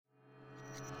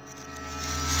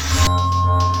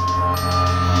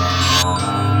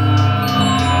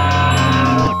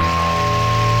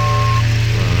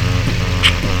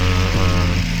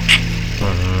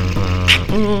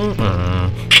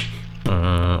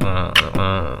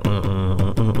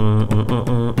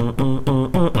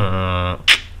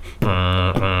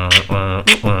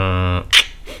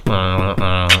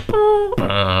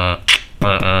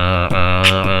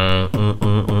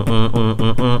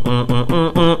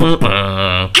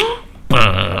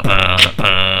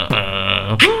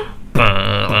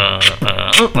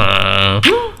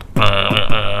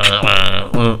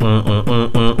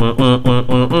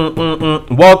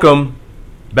Welcome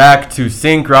back to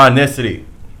Synchronicity,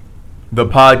 the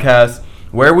podcast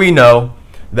where we know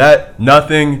that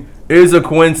nothing is a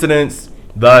coincidence,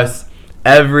 thus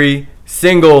every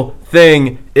single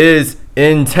thing is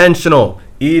intentional.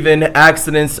 Even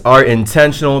accidents are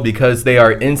intentional because they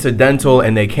are incidental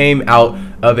and they came out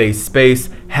of a space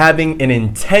having an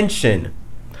intention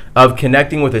of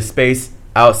connecting with a space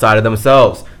outside of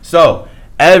themselves. So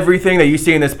everything that you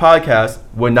see in this podcast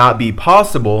would not be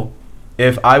possible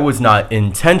if I was not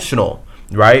intentional,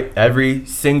 right? Every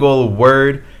single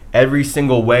word, every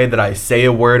single way that I say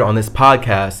a word on this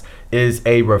podcast is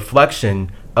a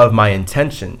reflection of my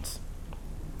intentions.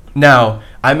 Now,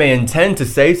 I may intend to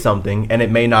say something and it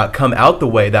may not come out the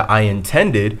way that I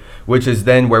intended, which is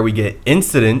then where we get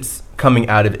incidents coming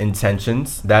out of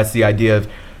intentions. That's the idea of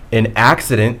an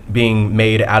accident being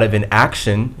made out of an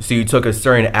action. So you took a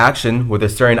certain action with a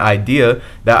certain idea,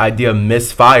 that idea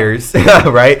misfires,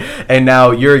 right? And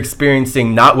now you're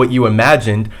experiencing not what you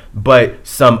imagined, but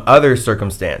some other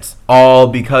circumstance, all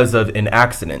because of an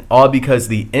accident, all because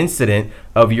the incident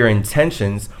of your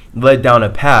intentions led down a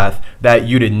path that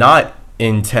you did not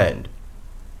intend.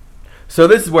 So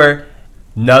this is where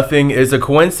nothing is a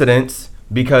coincidence,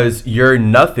 because your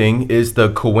nothing is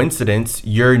the coincidence,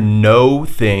 your no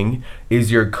thing is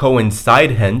your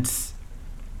coincidence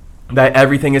that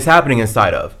everything is happening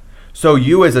inside of. So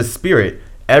you as a spirit,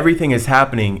 everything is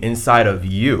happening inside of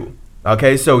you.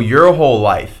 Okay, so your whole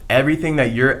life, everything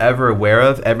that you're ever aware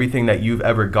of, everything that you've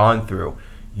ever gone through,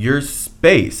 your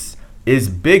space is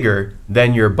bigger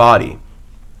than your body.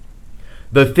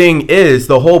 The thing is,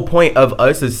 the whole point of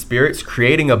us as spirits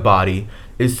creating a body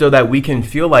is so that we can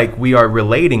feel like we are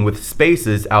relating with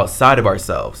spaces outside of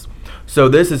ourselves. So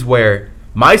this is where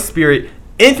my spirit,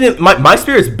 my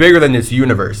spirit is bigger than this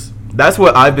universe. That's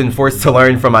what I've been forced to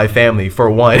learn from my family,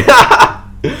 for one.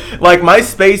 Like, my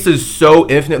space is so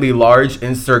infinitely large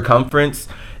in circumference.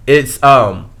 It's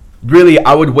really,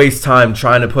 I would waste time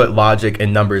trying to put logic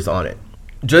and numbers on it.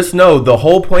 Just know the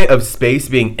whole point of space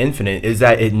being infinite is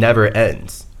that it never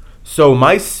ends. So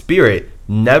my spirit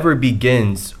never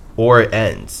begins or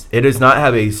ends. It does not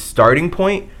have a starting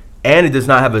point and it does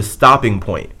not have a stopping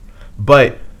point.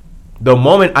 But the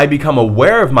moment I become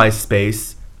aware of my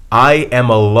space, I am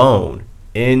alone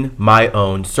in my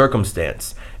own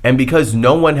circumstance. And because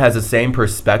no one has the same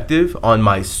perspective on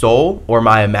my soul or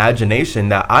my imagination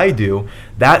that I do,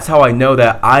 that's how I know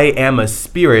that I am a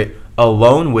spirit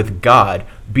alone with God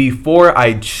before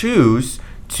I choose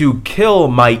to kill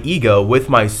my ego with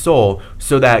my soul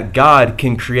so that God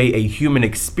can create a human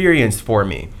experience for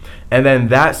me. And then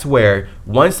that's where,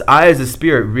 once I as a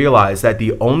spirit realize that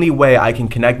the only way I can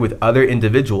connect with other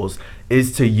individuals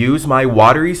is to use my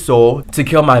watery soul to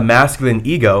kill my masculine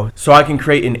ego, so I can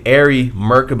create an airy,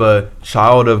 Merkaba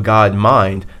child of God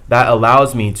mind that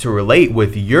allows me to relate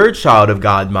with your child of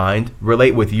God mind,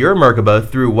 relate with your Merkaba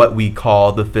through what we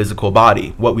call the physical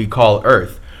body, what we call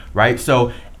Earth, right?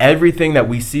 So everything that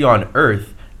we see on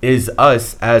Earth is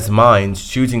us as minds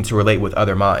choosing to relate with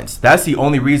other minds. That's the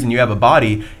only reason you have a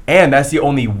body, and that's the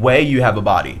only way you have a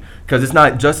body. Because it's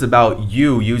not just about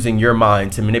you using your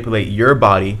mind to manipulate your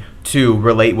body to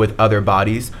relate with other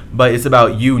bodies, but it's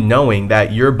about you knowing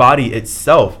that your body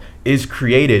itself is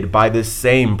created by the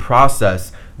same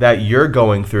process that you're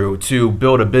going through to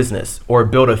build a business or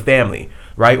build a family,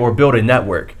 right? Or build a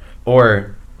network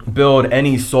or build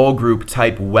any soul group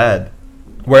type web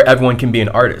where everyone can be an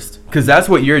artist. Because that's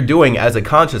what you're doing as a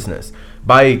consciousness.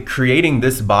 By creating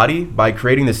this body, by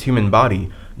creating this human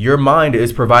body, your mind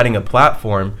is providing a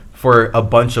platform for a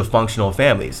bunch of functional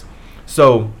families.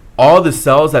 So all the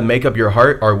cells that make up your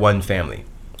heart are one family.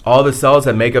 All the cells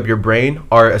that make up your brain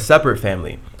are a separate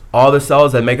family. All the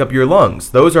cells that make up your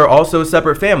lungs, those are also a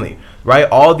separate family, right?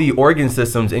 All the organ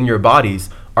systems in your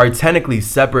bodies are technically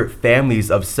separate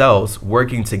families of cells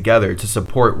working together to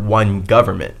support one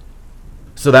government.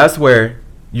 So that's where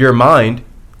your mind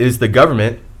is the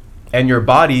government and your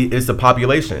body is the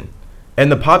population.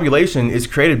 And the population is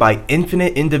created by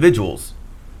infinite individuals.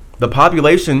 The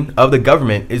population of the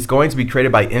government is going to be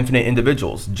created by infinite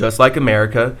individuals, just like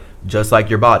America, just like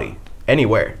your body,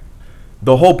 anywhere.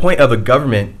 The whole point of a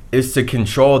government is to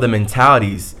control the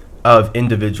mentalities of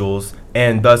individuals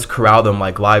and thus corral them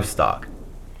like livestock.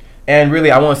 And really,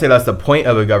 I won't say that's the point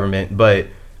of a government, but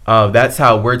that's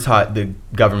how we're taught the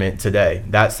government today.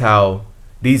 That's how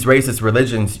these racist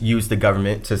religions use the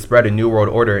government to spread a new world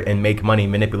order and make money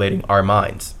manipulating our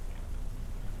minds.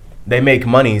 They make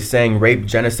money saying rape,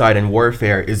 genocide, and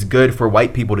warfare is good for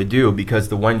white people to do because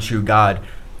the one true God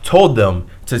told them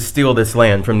to steal this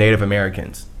land from Native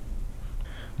Americans.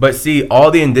 But see,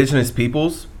 all the indigenous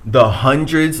peoples the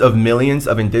hundreds of millions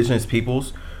of indigenous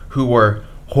peoples who were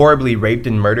horribly raped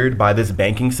and murdered by this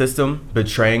banking system,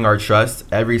 betraying our trust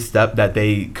every step that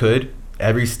they could,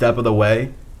 every step of the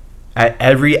way. At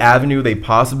every avenue they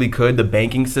possibly could, the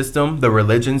banking system, the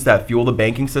religions that fuel the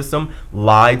banking system,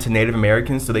 lied to Native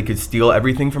Americans so they could steal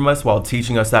everything from us while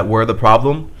teaching us that we're the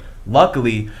problem.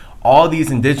 Luckily, all these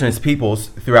indigenous peoples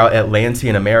throughout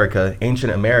Atlantean America,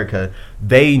 ancient America,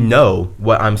 they know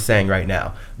what I'm saying right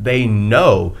now. They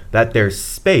know that their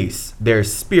space, their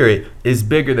spirit, is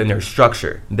bigger than their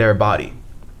structure, their body.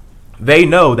 They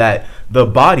know that the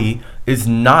body is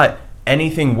not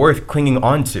anything worth clinging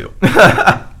on to.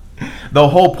 The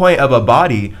whole point of a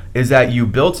body is that you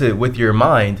built it with your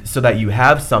mind so that you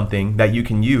have something that you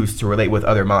can use to relate with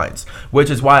other minds,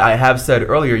 which is why I have said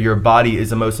earlier your body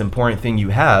is the most important thing you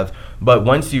have. But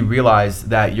once you realize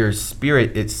that your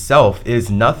spirit itself is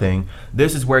nothing,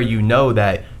 this is where you know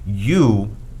that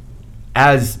you,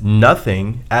 as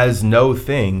nothing, as no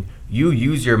thing, you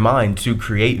use your mind to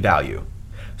create value.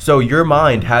 So your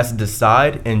mind has to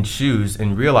decide and choose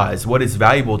and realize what is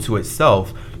valuable to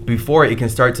itself before it can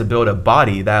start to build a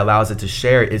body that allows it to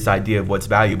share its idea of what's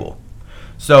valuable.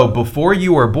 So before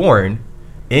you were born,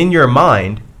 in your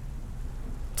mind,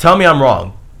 tell me I'm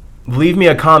wrong. Leave me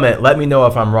a comment, let me know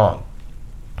if I'm wrong.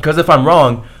 Because if I'm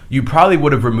wrong, you probably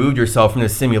would have removed yourself from the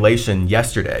simulation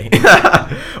yesterday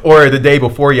or the day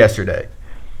before yesterday.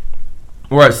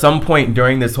 Or at some point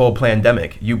during this whole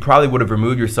pandemic, you probably would have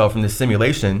removed yourself from the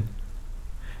simulation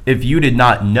if you did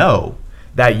not know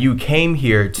that you came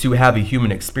here to have a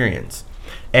human experience.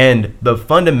 And the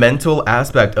fundamental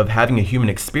aspect of having a human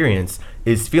experience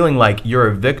is feeling like you're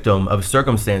a victim of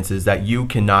circumstances that you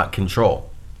cannot control.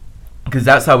 Because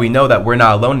that's how we know that we're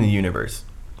not alone in the universe.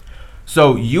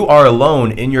 So you are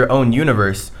alone in your own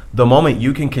universe the moment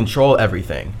you can control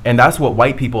everything. And that's what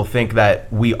white people think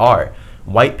that we are.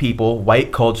 White people,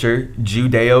 white culture,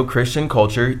 Judeo-Christian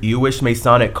culture, Jewish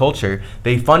Masonic culture,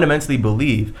 they fundamentally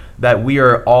believe that we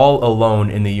are all alone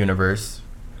in the universe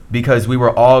because we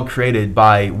were all created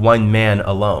by one man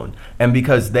alone. And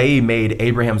because they made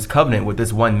Abraham's covenant with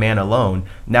this one man alone,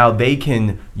 now they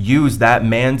can use that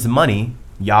man's money,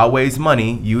 Yahweh's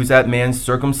money, use that man's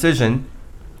circumcision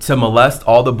to molest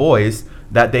all the boys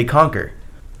that they conquer,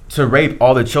 to rape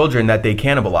all the children that they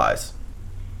cannibalize.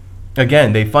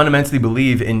 Again, they fundamentally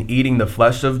believe in eating the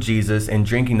flesh of Jesus and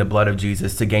drinking the blood of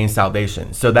Jesus to gain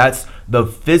salvation. So that's the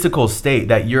physical state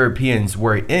that Europeans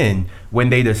were in when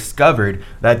they discovered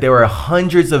that there were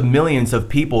hundreds of millions of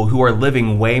people who are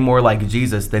living way more like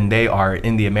Jesus than they are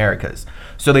in the Americas.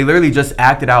 So they literally just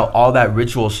acted out all that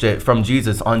ritual shit from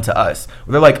Jesus onto us.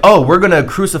 They're like, oh, we're going to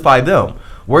crucify them.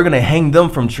 We're going to hang them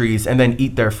from trees and then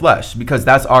eat their flesh because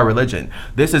that's our religion.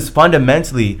 This is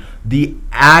fundamentally the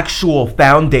actual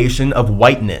foundation of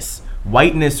whiteness.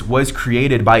 Whiteness was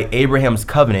created by Abraham's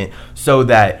covenant so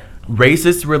that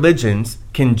racist religions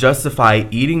can justify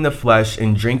eating the flesh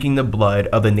and drinking the blood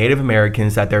of the Native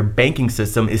Americans that their banking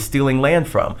system is stealing land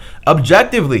from.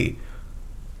 Objectively,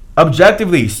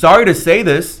 sorry to say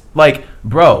this, like,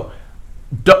 bro,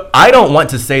 I don't want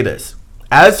to say this.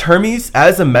 As Hermes,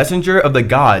 as a messenger of the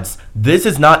gods, this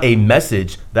is not a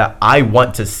message that I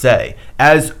want to say.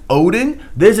 As Odin,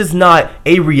 this is not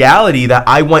a reality that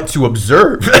I want to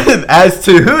observe. As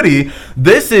Tahuti,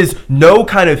 this is no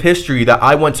kind of history that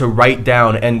I want to write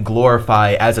down and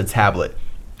glorify as a tablet.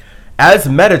 As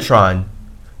Metatron,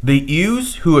 the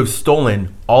Ews who have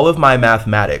stolen all of my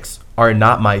mathematics are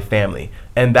not my family.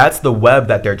 And that's the web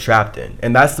that they're trapped in.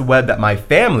 And that's the web that my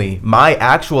family, my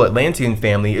actual Atlantean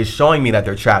family, is showing me that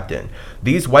they're trapped in.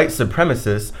 These white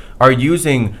supremacists are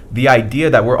using the idea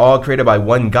that we're all created by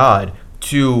one God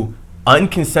to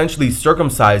unconsensually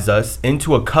circumcise us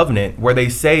into a covenant where they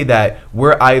say that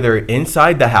we're either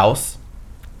inside the house,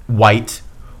 white,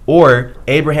 or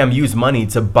Abraham used money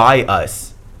to buy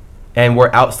us, and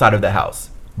we're outside of the house,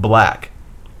 black.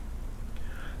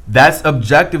 That's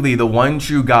objectively the one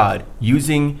true God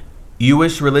using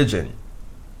Jewish religion,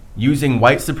 using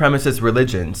white supremacist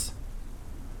religions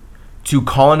to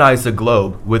colonize the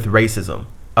globe with racism,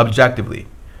 objectively.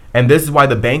 And this is why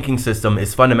the banking system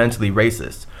is fundamentally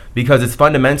racist, because it's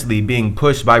fundamentally being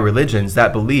pushed by religions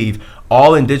that believe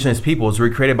all indigenous peoples were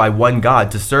created by one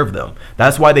God to serve them.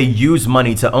 That's why they use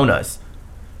money to own us.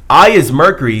 I, as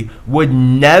Mercury, would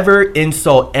never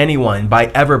insult anyone by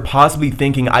ever possibly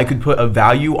thinking I could put a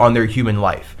value on their human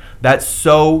life. That's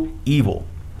so evil.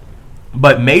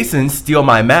 But Masons steal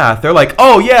my math. They're like,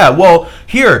 oh yeah, well,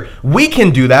 here, we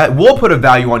can do that. We'll put a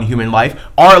value on human life.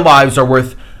 Our lives are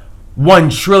worth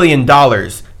 $1 trillion.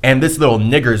 And this little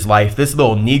nigger's life, this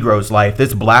little Negro's life,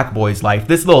 this black boy's life,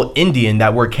 this little Indian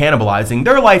that we're cannibalizing,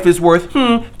 their life is worth,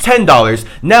 $10.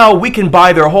 Now we can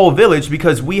buy their whole village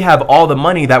because we have all the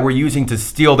money that we're using to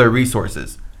steal their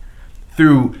resources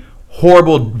through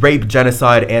horrible rape,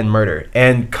 genocide, and murder,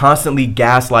 and constantly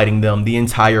gaslighting them the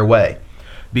entire way.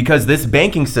 Because this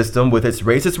banking system with its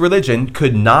racist religion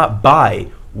could not buy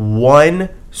 1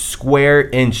 square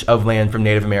inch of land from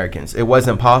Native Americans. It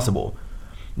wasn't possible.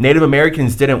 Native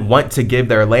Americans didn't want to give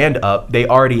their land up. They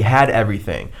already had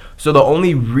everything. So the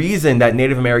only reason that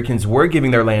Native Americans were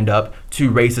giving their land up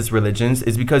to racist religions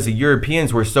is because the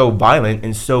Europeans were so violent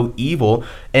and so evil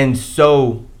and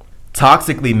so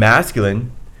toxically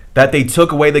masculine that they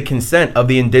took away the consent of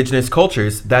the indigenous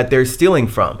cultures that they're stealing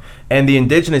from. And the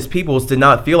indigenous peoples did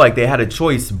not feel like they had a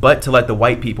choice but to let the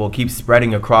white people keep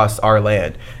spreading across our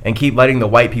land and keep letting the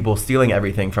white people stealing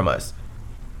everything from us.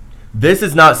 This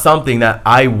is not something that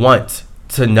I want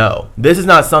to know. This is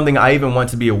not something I even want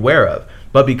to be aware of.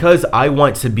 But because I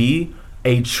want to be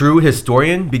a true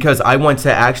historian, because I want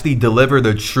to actually deliver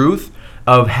the truth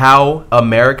of how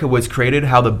America was created,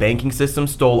 how the banking system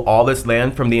stole all this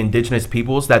land from the indigenous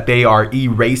peoples that they are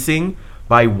erasing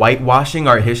by whitewashing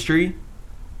our history,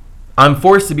 I'm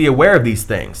forced to be aware of these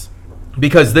things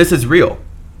because this is real.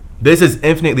 This is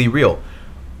infinitely real.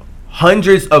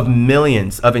 Hundreds of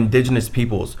millions of indigenous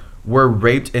peoples were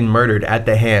raped and murdered at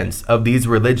the hands of these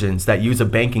religions that use a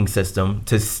banking system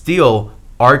to steal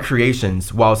our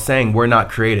creations while saying we're not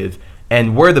creative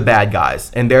and we're the bad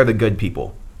guys and they're the good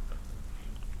people.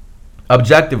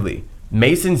 Objectively,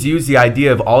 Masons use the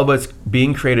idea of all of us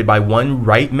being created by one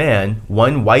white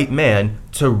man,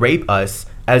 to rape us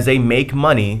as they make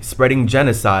money spreading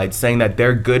genocide, saying that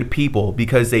they're good people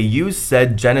because they use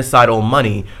said genocidal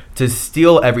money to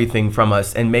steal everything from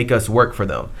us and make us work for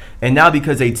them. And now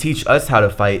because they teach us how to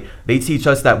fight, they teach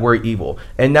us that we're evil.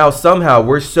 And now somehow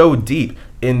we're so deep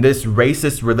in this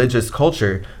racist religious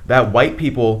culture that white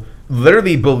people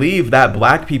literally believe that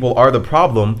black people are the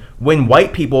problem when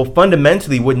white people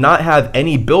fundamentally would not have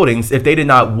any buildings if they did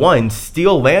not, 1,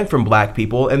 steal land from black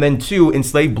people, and then 2,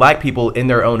 enslave black people in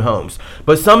their own homes.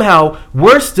 But somehow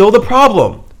we're still the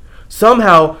problem.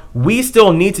 Somehow we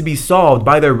still need to be solved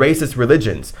by their racist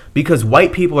religions because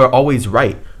white people are always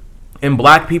right and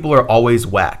black people are always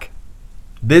whack.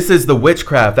 This is the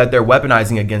witchcraft that they're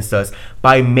weaponizing against us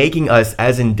by making us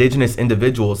as indigenous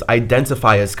individuals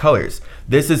identify as colors.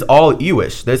 This is all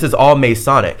Jewish. This is all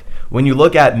Masonic. When you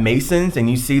look at Masons and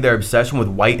you see their obsession with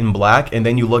white and black, and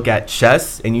then you look at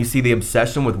chess and you see the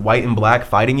obsession with white and black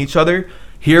fighting each other,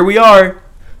 here we are.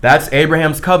 That's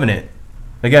Abraham's covenant.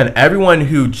 Again, everyone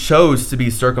who chose to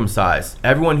be circumcised,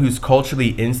 everyone who's culturally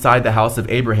inside the house of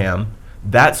Abraham,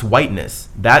 that's whiteness.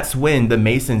 That's when the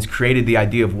Masons created the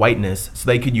idea of whiteness so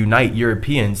they could unite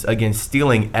Europeans against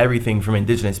stealing everything from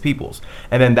indigenous peoples.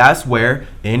 And then that's where,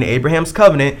 in Abraham's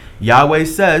covenant, Yahweh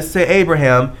says to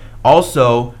Abraham,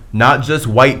 also, not just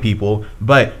white people,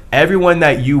 but everyone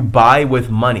that you buy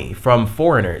with money from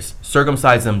foreigners,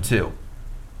 circumcise them too.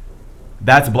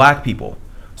 That's black people.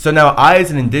 So now I,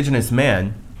 as an indigenous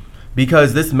man,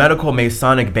 because this medical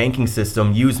Masonic banking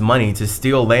system used money to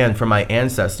steal land from my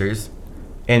ancestors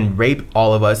and rape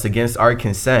all of us against our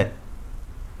consent,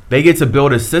 they get to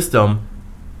build a system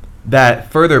that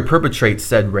further perpetrates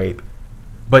said rape,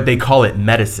 but they call it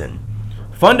medicine.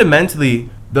 Fundamentally,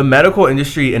 the medical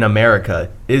industry in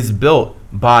America is built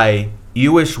by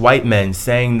Jewish white men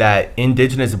saying that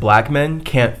indigenous black men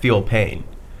can't feel pain.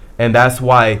 And that's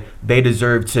why they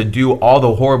deserve to do all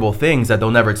the horrible things that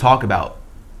they'll never talk about.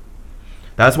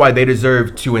 That's why they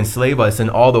deserve to enslave us in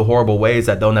all the horrible ways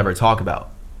that they'll never talk about.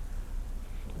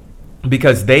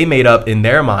 Because they made up in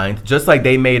their mind, just like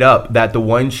they made up that the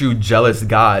one true jealous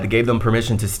God gave them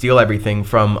permission to steal everything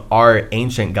from our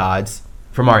ancient gods,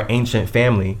 from our ancient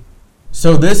family.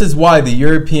 So this is why the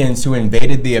Europeans who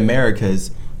invaded the Americas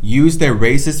used their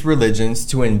racist religions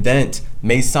to invent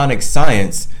Masonic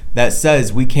science that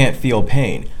says we can't feel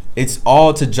pain. It's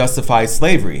all to justify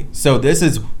slavery. So this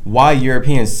is why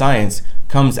European science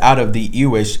comes out of the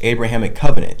Jewish Abrahamic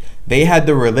covenant. They had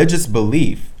the religious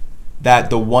belief that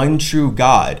the one true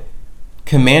God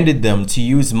commanded them to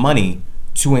use money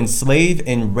to enslave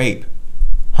and rape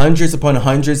hundreds upon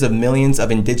hundreds of millions of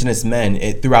indigenous men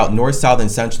throughout North, South, and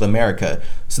Central America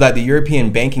so that the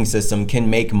European banking system can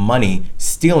make money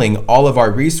stealing all of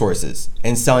our resources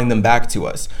and selling them back to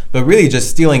us, but really just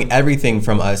stealing everything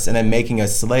from us and then making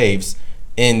us slaves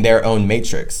in their own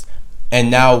matrix.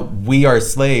 And now we are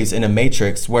slaves in a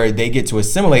matrix where they get to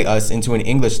assimilate us into an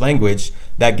English language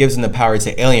that gives them the power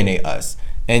to alienate us.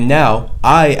 And now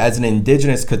I, as an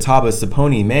indigenous Catawba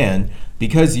Saponi man,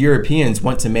 because Europeans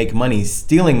want to make money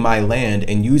stealing my land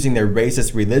and using their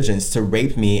racist religions to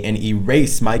rape me and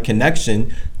erase my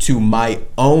connection to my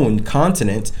own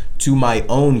continent, to my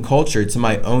own culture, to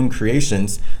my own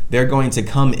creations, they're going to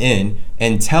come in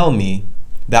and tell me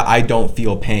that I don't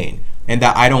feel pain and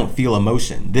that I don't feel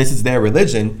emotion. This is their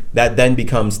religion that then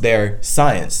becomes their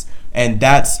science. And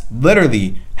that's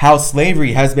literally how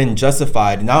slavery has been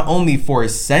justified, not only for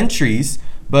centuries,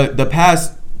 but the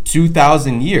past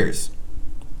 2,000 years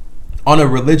on a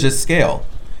religious scale.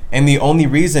 And the only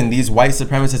reason these white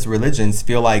supremacist religions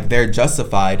feel like they're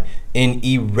justified in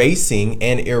erasing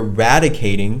and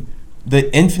eradicating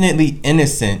the infinitely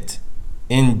innocent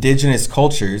indigenous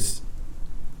cultures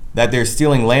that they're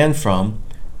stealing land from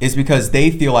is because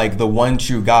they feel like the one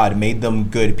true God made them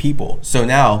good people. So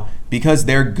now, because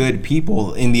they're good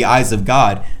people in the eyes of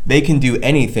God, they can do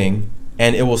anything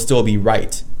and it will still be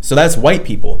right. So that's white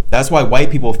people. That's why white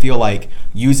people feel like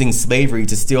using slavery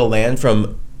to steal land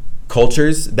from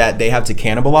cultures that they have to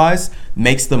cannibalize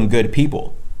makes them good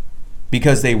people,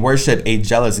 because they worship a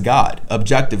jealous God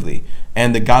objectively.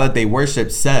 And the God that they worship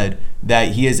said that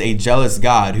he is a jealous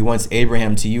God who wants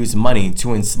Abraham to use money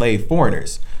to enslave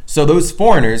foreigners. So those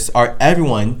foreigners are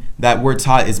everyone that we're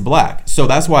taught is black. So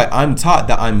that's why I'm taught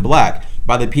that I'm black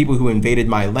by the people who invaded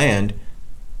my land,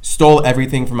 stole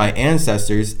everything from my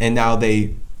ancestors, and now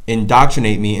they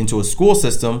indoctrinate me into a school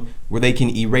system where they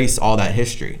can erase all that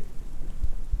history.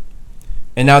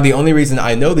 And now the only reason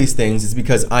I know these things is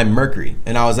because I'm Mercury,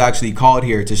 and I was actually called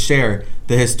here to share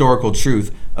the historical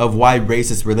truth of why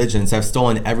racist religions have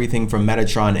stolen everything from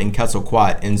Metatron and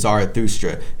Quetzalcoatl and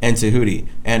Zarathustra and Tahuti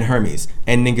and Hermes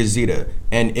and Ningishzida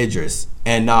and Idris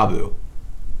and Nabu.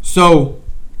 So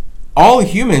all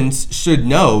humans should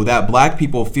know that black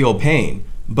people feel pain,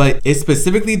 but it's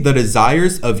specifically the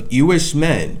desires of Jewish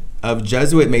men, of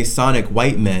Jesuit Masonic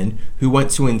white men who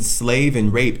want to enslave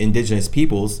and rape indigenous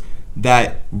peoples,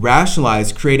 that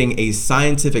rationalize creating a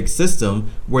scientific system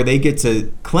where they get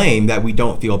to claim that we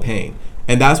don't feel pain.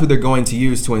 And that's what they're going to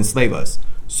use to enslave us.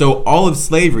 So all of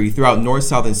slavery throughout North,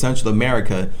 South, and Central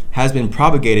America has been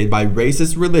propagated by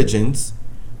racist religions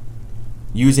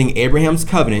using Abraham's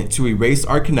covenant to erase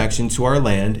our connection to our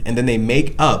land, and then they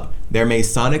make up their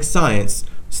Masonic science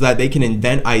so that they can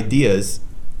invent ideas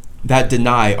that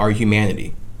deny our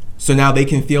humanity. So now they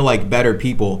can feel like better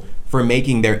people for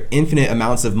making their infinite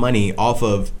amounts of money off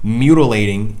of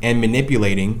mutilating and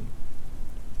manipulating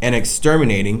and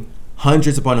exterminating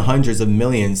hundreds upon hundreds of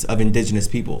millions of indigenous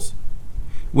peoples.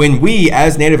 When we,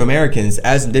 as Native Americans,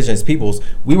 as indigenous peoples,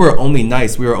 we were only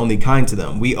nice, we were only kind to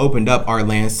them. We opened up our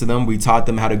lands to them. We taught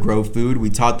them how to grow food. We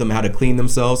taught them how to clean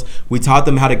themselves. We taught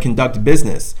them how to conduct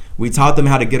business. We taught them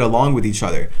how to get along with each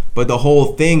other. But the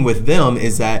whole thing with them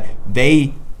is that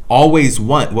they always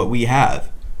want what we have.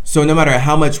 So no matter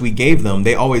how much we gave them,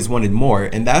 they always wanted more.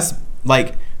 And that's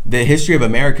like the history of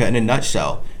America in a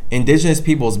nutshell. Indigenous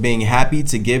peoples being happy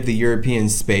to give the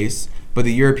Europeans space, but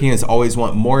the Europeans always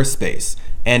want more space.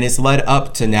 And it's led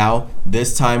up to now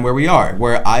this time where we are,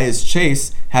 where I as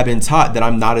Chase have been taught that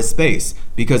I'm not a space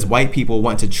because white people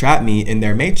want to trap me in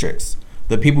their matrix.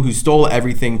 The people who stole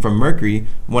everything from Mercury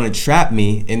want to trap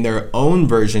me in their own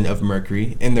version of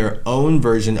Mercury, in their own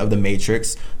version of the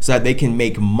Matrix, so that they can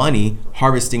make money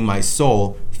harvesting my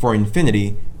soul for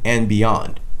infinity and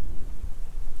beyond.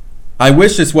 I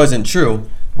wish this wasn't true.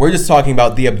 We're just talking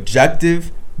about the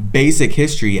objective, basic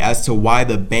history as to why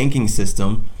the banking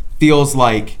system feels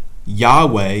like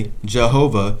Yahweh,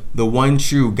 Jehovah, the one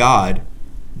true God,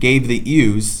 gave the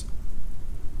Ews,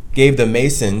 gave the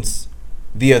Masons,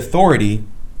 the authority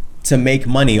to make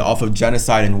money off of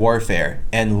genocide and warfare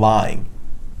and lying.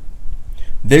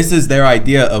 This is their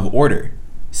idea of order: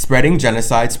 spreading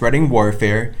genocide, spreading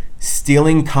warfare,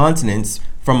 stealing continents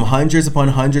from hundreds upon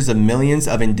hundreds of millions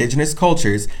of indigenous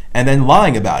cultures, and then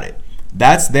lying about it.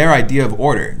 That's their idea of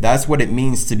order. That's what it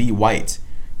means to be white.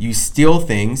 You steal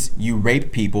things, you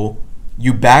rape people,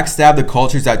 you backstab the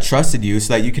cultures that trusted you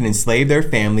so that you can enslave their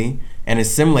family and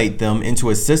assimilate them into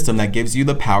a system that gives you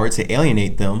the power to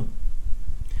alienate them.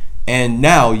 And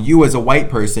now you as a white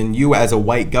person, you as a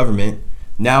white government,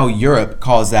 now Europe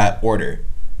calls that order.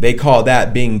 They call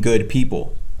that being good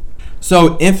people.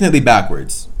 So infinitely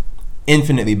backwards.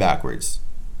 Infinitely backwards.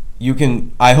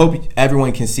 I hope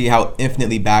everyone can see how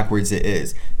infinitely backwards it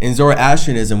is. In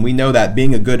Zoroastrianism, we know that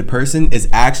being a good person is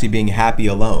actually being happy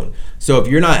alone. So if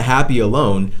you're not happy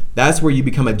alone, that's where you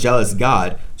become a jealous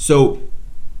God. So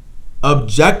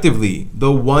objectively,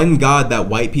 the one God that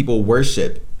white people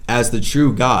worship as the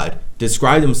true God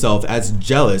described himself as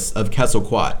jealous of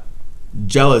Quetzalcoatl,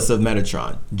 jealous of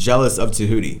Metatron, jealous of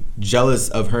Tahuti, jealous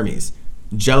of Hermes,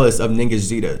 jealous of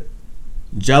Ningishzida.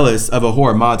 jealous of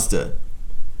Ahura Mazda,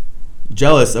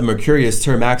 jealous of Mercurius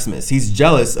Ter Maximus. He's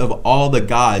jealous of all the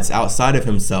gods outside of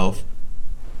himself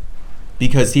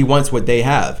because he wants what they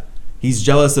have. He's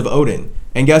jealous of Odin.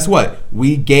 And guess what?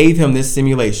 We gave him this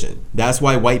simulation. That's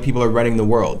why white people are running the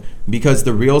world. Because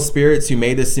the real spirits who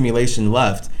made this simulation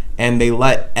left, and they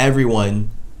let everyone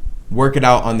work it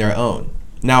out on their own.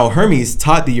 Now, Hermes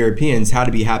taught the Europeans how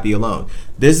to be happy alone.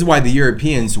 This is why the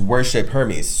Europeans worship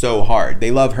Hermes so hard.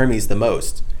 They love Hermes the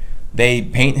most. They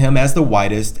paint him as the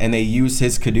whitest, and they use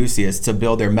his caduceus to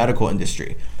build their medical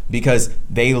industry because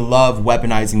they love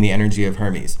weaponizing the energy of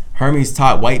Hermes. Hermes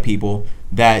taught white people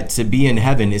that to be in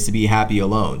heaven is to be happy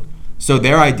alone. So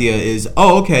their idea is,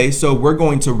 so we're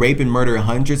going to rape and murder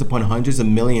hundreds upon hundreds of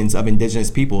millions of indigenous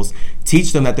peoples,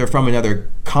 teach them that they're from another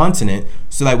continent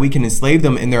so that we can enslave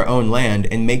them in their own land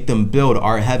and make them build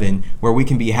our heaven where we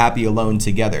can be happy alone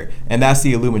together. And that's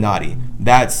the Illuminati.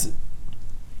 That's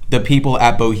the people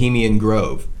at Bohemian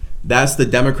Grove. That's the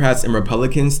Democrats and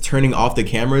Republicans turning off the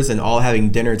cameras and all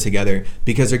having dinner together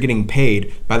because they're getting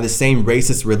paid by the same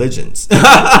racist religions.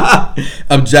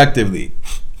 Objectively.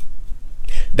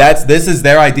 This is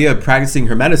their idea of practicing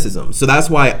Hermeticism. So that's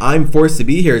why I'm forced to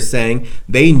be here saying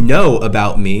they know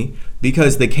about me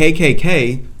because the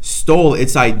KKK stole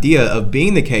its idea of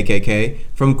being the KKK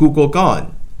from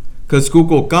Kukulkan. Because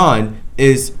Kukulkan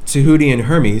is Tahuti and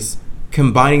Hermes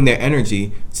combining their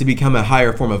energy to become a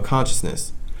higher form of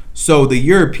consciousness. So the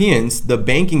Europeans, the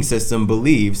banking system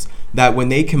believes that when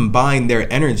they combine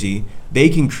their energy, they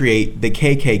can create the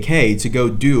KKK to go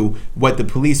do what the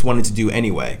police wanted to do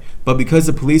anyway. But because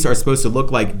the police are supposed to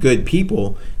look like good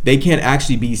people, they can't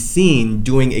actually be seen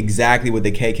doing exactly what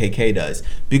the KKK does.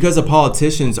 Because the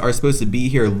politicians are supposed to be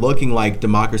here looking like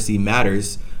democracy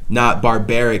matters, not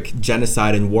barbaric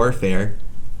genocide and warfare,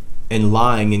 and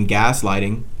lying and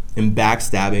gaslighting and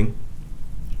backstabbing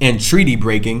and treaty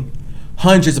breaking.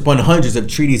 Hundreds upon hundreds of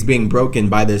treaties being broken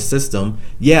by this system.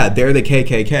 Yeah, they're the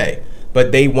KKK,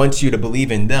 but they want you to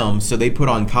believe in them, so they put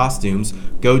on costumes,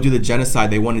 go do the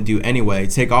genocide they want to do anyway,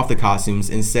 take off the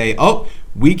costumes and say,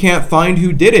 we can't find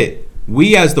who did it.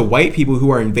 We, as the white people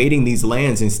who are invading these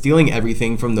lands and stealing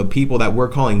everything from the people that we're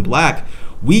calling black,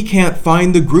 we can't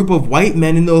find the group of white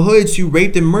men in the hoods who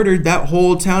raped and murdered that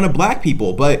whole town of black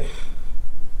people, but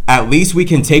at least we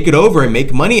can take it over and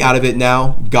make money out of it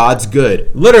now. God's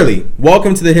good. Literally,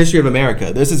 welcome to the history of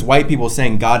America. This is white people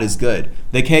saying God is good.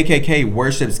 The KKK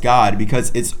worships God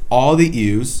because it's all the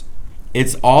Ews,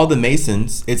 it's all the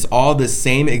Masons, it's all the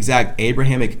same exact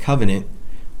Abrahamic covenant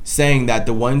saying that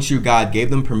the one true God gave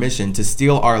them permission to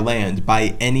steal our land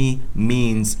by any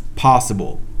means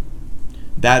possible.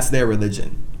 That's their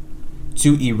religion.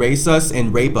 To erase us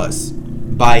and rape us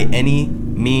by any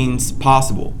means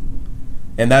possible.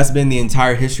 And that's been the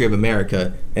entire history of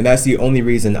America. And that's the only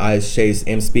reason I, as Chase,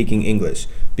 am speaking English.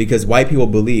 Because white people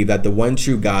believe that the one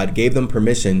true God gave them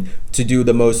permission to do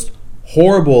the most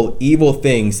horrible, evil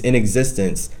things in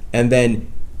existence and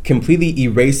then completely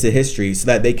erase the history so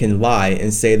that they can lie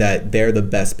and say that they're the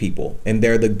best people and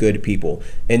they're the good people.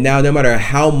 And now, no matter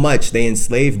how much they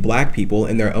enslave black people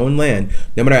in their own land,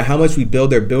 no matter how much we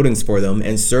build their buildings for them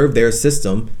and serve their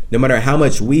system, no matter how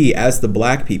much we as the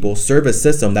black people serve a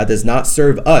system that does not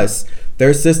serve us,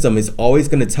 their system is always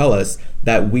going to tell us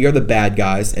that we are the bad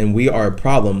guys and we are a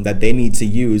problem that they need to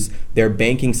use their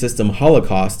banking system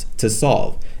holocaust to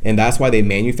solve. And that's why they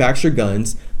manufacture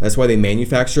guns. That's why they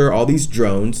manufacture all these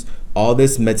drones, all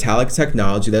this metallic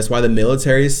technology. That's why the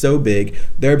military is so big.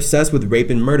 They're obsessed with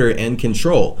rape and murder and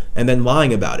control and then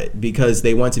lying about it because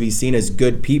they want to be seen as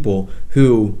good people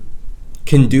who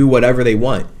can do whatever they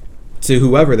want to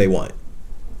whoever they want,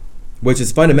 which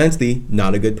is fundamentally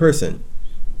not a good person.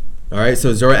 All right,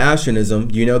 so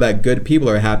Zoroastrianism, you know that good people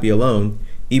are happy alone.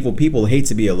 Evil people hate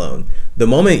to be alone. The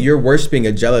moment you're worshiping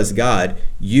a jealous God,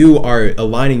 you are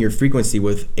aligning your frequency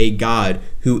with a God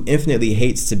who infinitely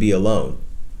hates to be alone.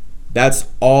 That's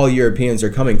all Europeans are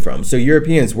coming from. So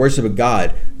Europeans worship a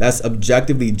God that's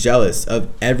objectively jealous of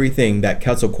everything that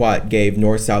Quetzalcoatl gave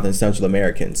North, South, and Central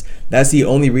Americans. That's the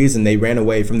only reason they ran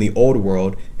away from the old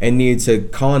world and needed to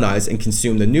colonize and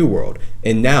consume the new world.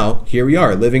 And now, here we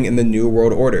are, living in the new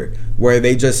world order, where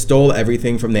they just stole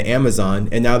everything from the Amazon,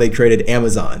 and now they created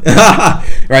Amazon.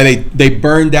 Right? They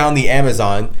burned down the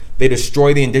Amazon. They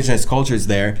destroy the indigenous cultures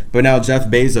there, but now Jeff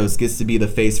Bezos gets to be the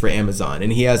face for Amazon,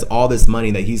 and he has all this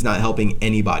money that he's not helping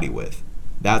anybody with.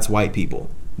 That's white people.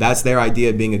 That's their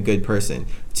idea of being a good person,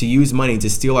 to use money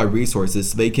to steal our resources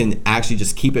so they can actually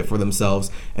just keep it for themselves,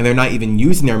 and they're not even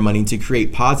using their money to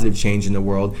create positive change in the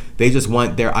world. They just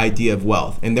want their idea of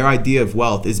wealth, and their idea of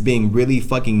wealth is being really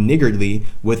fucking niggardly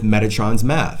with Metatron's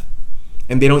math.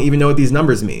 And they don't even know what these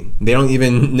numbers mean. They don't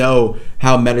even know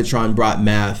how Metatron brought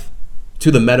math to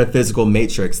the metaphysical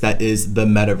matrix that is the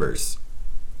metaverse.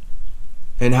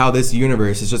 And how this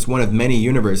universe is just one of many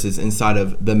universes inside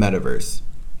of the metaverse.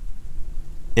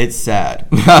 It's sad.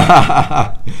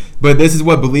 But this is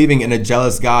what believing in a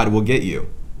jealous God will get you.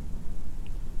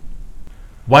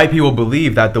 White people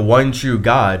believe that the one true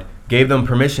God gave them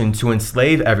permission to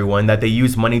enslave everyone that they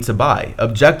use money to buy.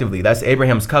 Objectively, that's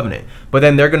Abraham's covenant. But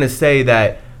then they're going to say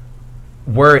that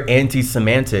we're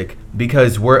anti-Semitic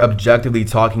because we're objectively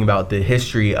talking about the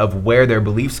history of where their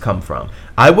beliefs come from.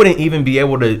 I wouldn't even be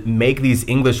able to make these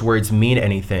English words mean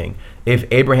anything if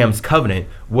Abraham's covenant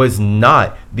was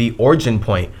not the origin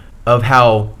point of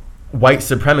how white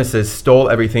supremacists stole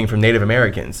everything from Native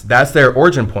Americans. That's their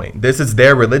origin point. This is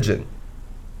their religion.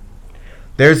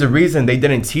 There's a reason they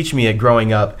didn't teach me it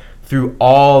growing up through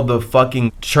all the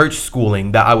fucking church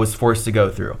schooling that I was forced to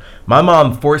go through. My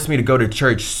mom forced me to go to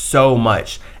church so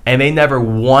much, and they never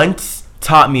once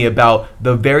taught me about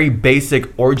the very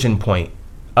basic origin point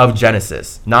of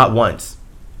Genesis. Not once.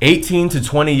 18 to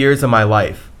 20 years of my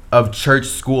life of church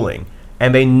schooling,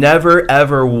 and they never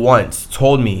ever once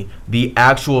told me the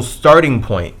actual starting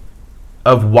point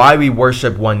of why we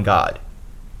worship one God.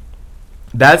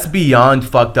 That's beyond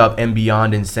fucked up and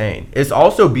beyond insane. It's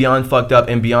also beyond fucked up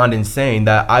and beyond insane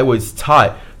that I was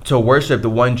taught to worship the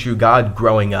one true God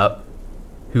growing up,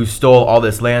 who stole all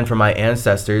this land from my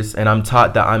ancestors, and I'm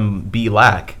taught that I'm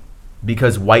black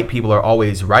because white people are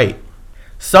always right.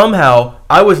 Somehow,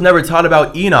 I was never taught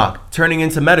about Enoch turning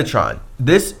into Metatron.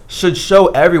 This should show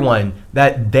everyone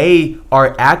that they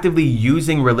are actively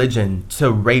using religion to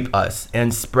rape us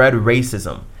and spread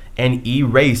racism and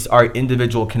erase our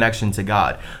individual connection to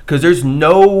God. Because there's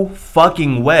no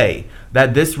fucking way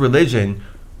that this religion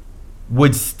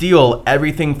would steal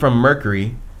everything from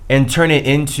Mercury and turn it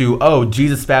into, oh,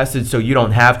 Jesus fasted so you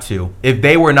don't have to, if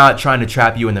they were not trying to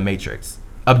trap you in the matrix,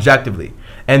 objectively.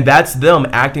 And that's them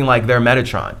acting like they're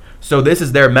Metatron. So this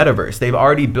is their metaverse. They've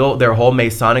already built their whole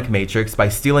Masonic matrix by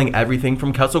stealing everything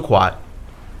from Quetzalcoatl.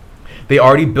 They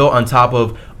already built on top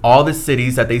of all the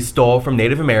cities that they stole from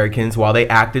Native Americans while they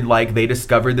acted like they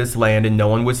discovered this land and no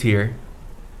one was here.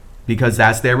 Because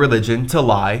that's their religion, to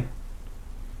lie.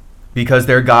 Because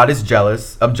their God is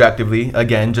jealous, objectively.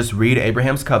 Again, just read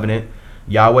Abraham's covenant.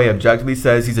 Yahweh objectively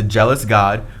says he's a jealous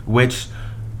God, which,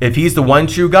 if he's the one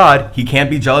true God, he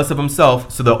can't be jealous of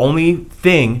himself. So the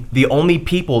only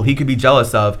people he could be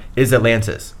jealous of is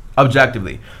Atlantis.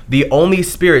 Objectively. The only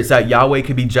spirits that Yahweh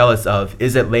could be jealous of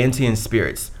is Atlantean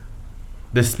spirits.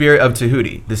 The spirit of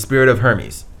Tahuti, the spirit of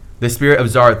Hermes, the spirit of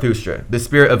Zarathustra, the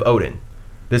spirit of Odin,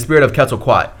 the spirit of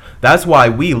Quetzalcoatl. That's why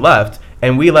we left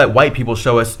and we let white people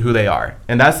show us who they are.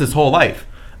 And that's this whole life.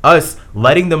 Us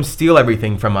letting them steal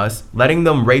everything from us, letting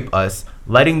them rape us,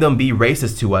 letting them be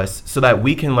racist to us so that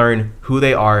we can learn who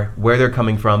they are, where they're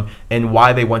coming from, and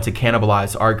why they want to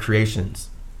cannibalize our creations.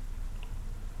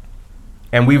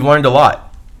 And we've learned a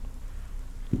lot.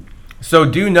 So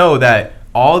do know that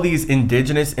all these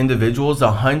indigenous individuals,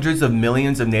 the hundreds of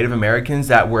millions of Native Americans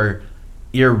that were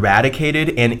eradicated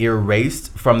and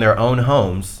erased from their own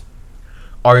homes,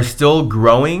 are still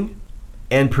growing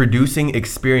and producing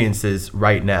experiences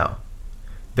right now.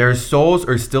 Their souls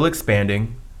are still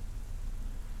expanding,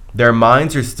 their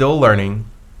minds are still learning,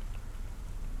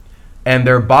 and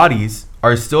their bodies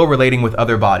are still relating with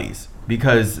other bodies,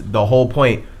 because the whole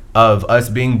point of us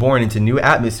being born into new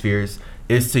atmospheres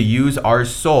is to use our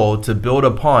soul to build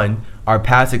upon our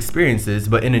past experiences,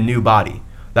 but in a new body.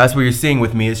 That's what you're seeing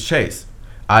with me as Chase.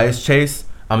 I as Chase,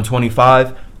 I'm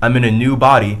 25, I'm in a new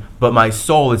body, but my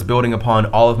soul is building upon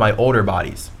all of my older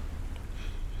bodies.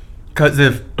 Because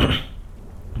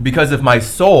if my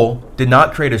soul did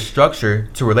not create a structure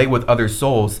to relate with other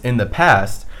souls in the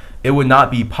past, it would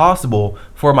not be possible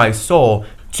for my soul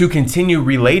to continue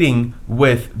relating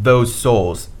with those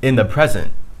souls in the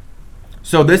present.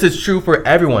 So this is true for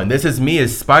everyone. This is me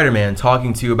as Spider-Man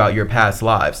talking to you about your past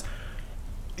lives.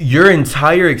 Your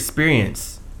entire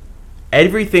experience,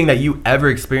 everything that you ever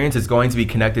experience is going to be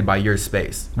connected by your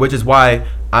space, which is why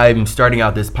I'm starting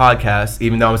out this podcast,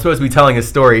 even though I'm supposed to be telling a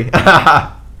story.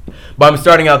 But I'm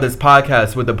starting out this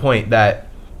podcast with the point that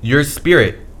your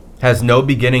spirit has no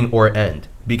beginning or end,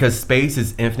 because space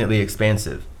is infinitely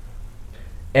expansive.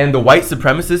 And the white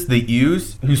supremacists, the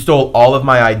Ews, who stole all of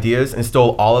my ideas and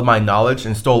stole all of my knowledge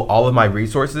and stole all of my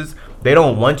resources, they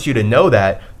don't want you to know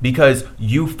that, because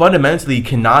you fundamentally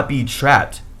cannot be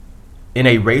trapped in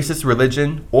a racist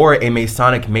religion or a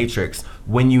Masonic matrix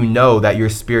when you know that your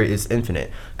spirit is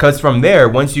infinite. Because from there,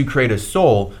 once you create a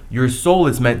soul, your soul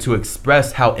is meant to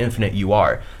express how infinite you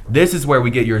are. This is where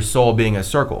we get your soul being a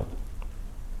circle.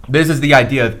 This is the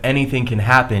idea of anything can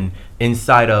happen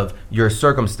inside of your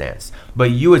circumstance.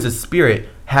 But you as a spirit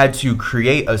had to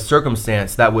create a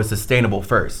circumstance that was sustainable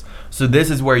first. So this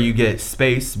is where you get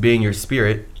space being your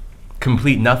spirit,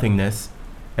 complete nothingness,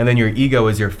 and then your ego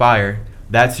is your fire.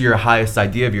 That's your highest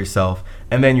idea of yourself.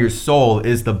 And then your soul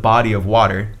is the body of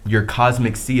water, your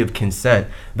cosmic sea of consent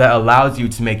that allows you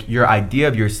to make your idea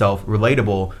of yourself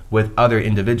relatable with other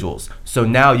individuals. So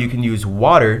now you can use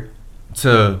water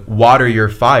to water your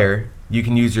fire. You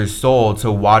can use your soul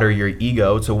to water your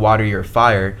ego, to water your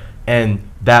fire. And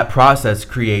that process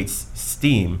creates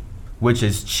steam, which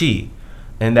is chi.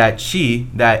 And that chi,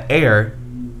 that air,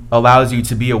 allows you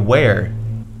to be aware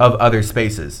of other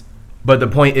spaces. But the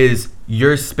point is,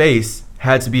 your space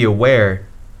had to be aware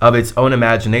of its own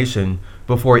imagination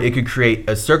before it could create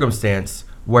a circumstance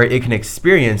where it can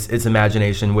experience its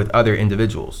imagination with other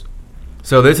individuals.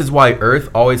 So this is why earth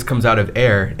always comes out of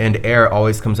air, and air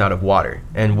always comes out of water,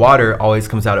 and water always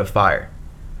comes out of fire.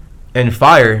 And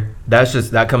fire,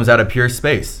 that comes out of pure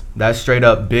space. That's straight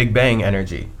up Big Bang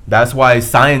energy. That's why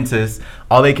scientists,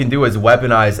 all they can do is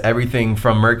weaponize everything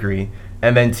from Mercury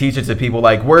and then teach it to people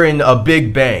like, we're in a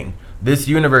Big Bang. This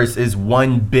universe is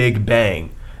one Big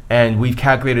Bang. And we've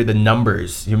calculated the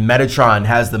numbers. Metatron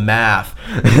has the math.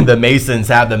 The Masons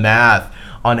have the math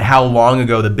on how long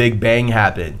ago the Big Bang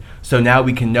happened. So now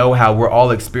we can know how we're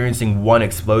all experiencing one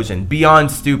explosion.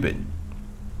 Beyond stupid,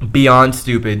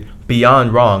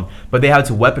 beyond wrong. But they had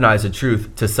to weaponize the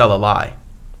truth to sell a lie.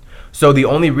 So the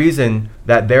only reason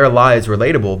that their lie is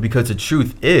relatable, because the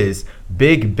truth is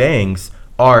Big Bangs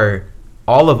are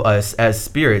all of us as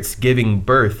spirits giving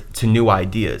birth to new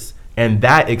ideas. And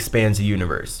that expands the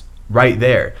universe right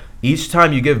there. Each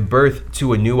time you give birth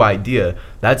to a new idea,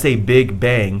 that's a Big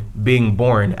Bang being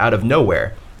born out of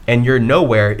nowhere. And your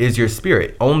nowhere is your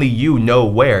spirit. Only you know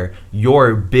where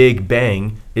your Big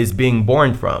Bang is being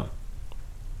born from.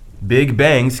 Big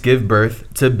Bangs give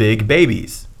birth to big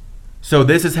babies. So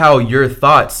this is how your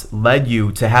thoughts led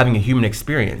you to having a human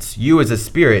experience. You as a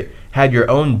spirit had your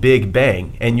own Big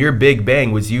Bang, and your Big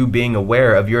Bang was you being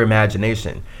aware of your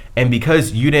imagination. And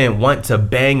because you didn't want to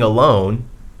bang alone,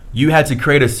 you had to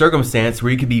create a circumstance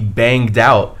where you could be banged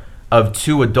out of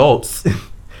two adults,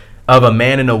 of a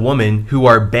man and a woman who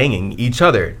are banging each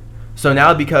other. So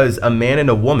now because a man and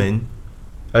a woman,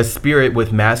 a spirit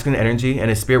with masculine energy and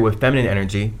a spirit with feminine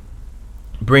energy,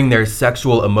 bring their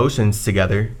sexual emotions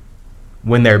together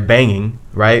when they're banging,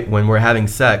 right? When we're having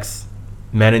sex,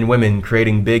 men and women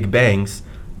creating big bangs,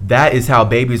 that is how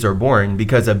babies are born,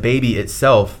 because a baby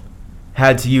itself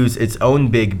had to use its own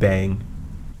Big Bang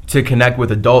to connect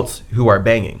with adults who are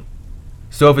banging.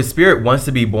 So if a spirit wants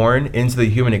to be born into the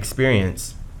human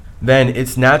experience, then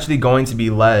it's naturally going to be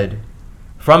led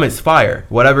from its fire,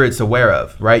 whatever it's aware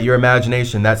of, right? Your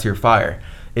imagination, that's your fire.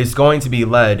 It's going to be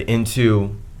led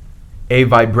into a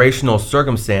vibrational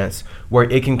circumstance where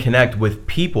it can connect with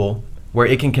people, where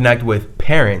it can connect with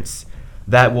parents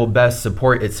that will best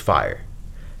support its fire.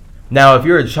 Now, if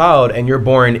you're a child and you're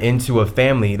born into a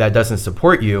family that doesn't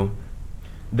support you,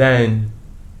 then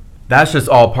that's just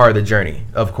all part of the journey,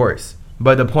 of course.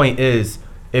 But the point is,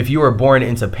 if you are born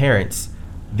into parents,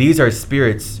 these are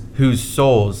spirits whose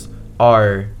souls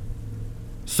are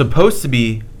supposed to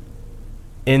be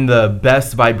in the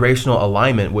best vibrational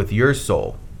alignment with your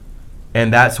soul.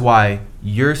 And that's why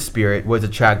your spirit was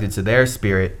attracted to their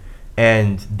spirit,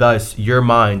 and thus your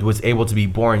mind was able to be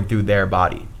born through their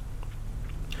body.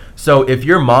 So if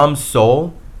your mom's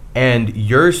soul and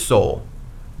your soul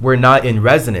were not in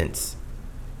resonance,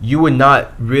 you would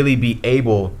not really be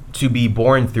able to be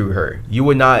born through her. You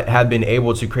would not have been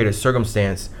able to create a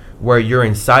circumstance where you're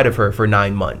inside of her for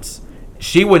 9 months.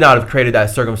 She would not have created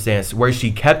that circumstance where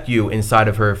she kept you inside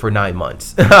of her for 9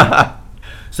 months.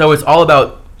 So it's all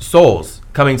about souls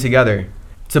coming together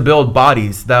to build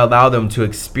bodies that allow them to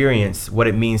experience what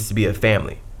it means to be a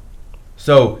family.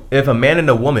 So if a man and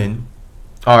a woman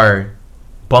are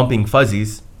bumping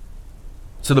fuzzies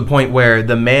to the point where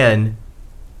the man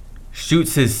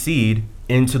shoots his seed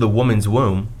into the woman's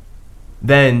womb,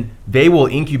 then they will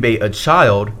incubate a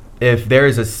child if there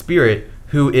is a spirit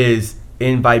who is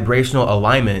in vibrational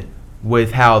alignment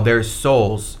with how their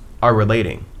souls are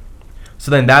relating. So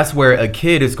then that's where a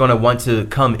kid is going to want to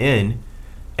come in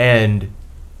and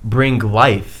bring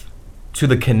life to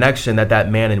the connection that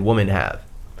that man and woman have.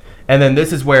 And then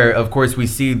this is where, of course, we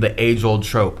see the age-old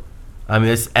trope. I mean,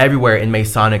 it's everywhere in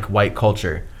Masonic white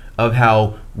culture of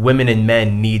how women and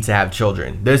men need to have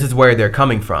children. This is where they're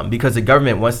coming from, because the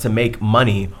government wants to make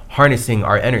money harnessing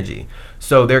our energy.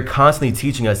 So they're constantly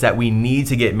teaching us that we need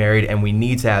to get married and we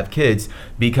need to have kids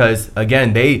because,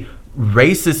 again, they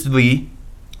racistly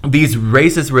these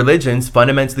racist religions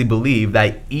fundamentally believe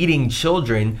that eating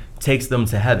children takes them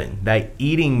to heaven, that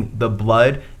eating the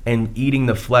blood and eating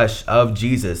the flesh of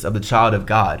Jesus, of the child of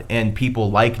God, and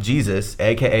people like Jesus,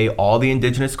 aka all the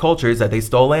indigenous cultures that they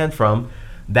stole land from,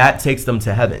 that takes them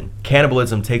to heaven.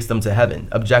 Cannibalism takes them to heaven,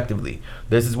 objectively.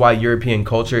 This is why European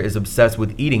culture is obsessed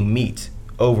with eating meat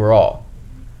overall.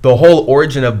 The whole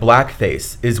origin of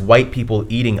blackface is white people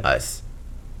eating us.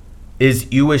 Is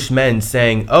Jewish men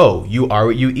saying, oh, you are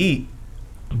what you eat.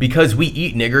 Because we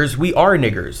eat niggers, we are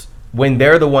niggers. When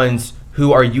they're the ones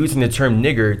who are using the term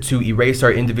nigger to erase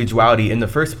our individuality in the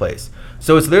first place.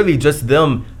 So it's literally just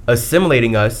them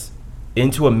assimilating us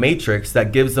into a matrix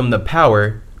that gives them the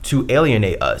power to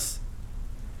alienate us.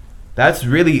 That's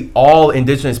really all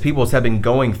indigenous peoples have been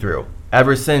going through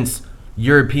ever since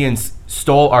Europeans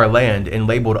stole our land and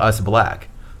labeled us black.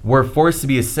 We're forced to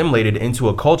be assimilated into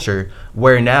a culture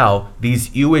where now these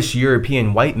Jewish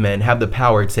European white men have the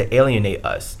power to alienate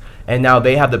us. And now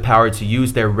they have the power to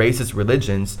use their racist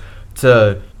religions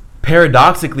to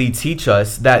paradoxically teach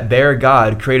us that their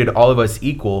God created all of us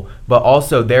equal, but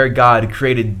also their God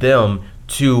created them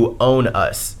to own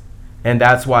us. And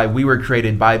that's why we were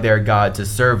created by their God to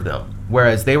serve them,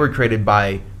 whereas they were created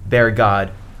by their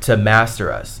God to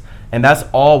master us. And that's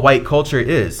all white culture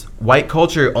is. White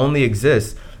culture only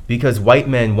exists because white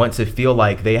men want to feel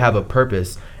like they have a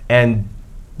purpose, and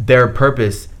their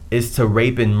purpose is to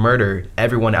rape and murder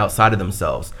everyone outside of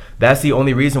themselves. That's the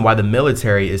only reason why the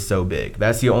military is so big.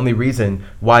 That's the only reason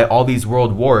why all these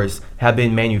world wars have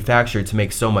been manufactured to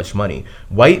make so much money.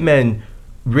 White men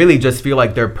really just feel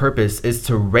like their purpose is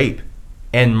to rape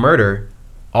and murder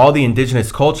all the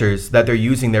indigenous cultures that they're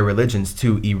using their religions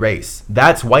to erase.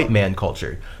 That's white man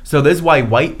culture. So this is why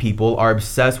white people are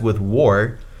obsessed with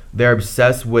war. They're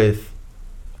obsessed with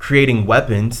creating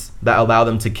weapons that allow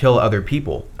them to kill other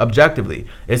people. Objectively,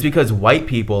 it's because white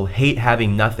people hate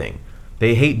having nothing.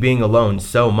 They hate being alone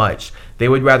so much. They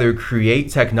would rather create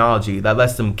technology that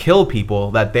lets them kill people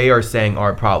that they are saying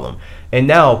are a problem. And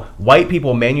now white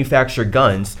people manufacture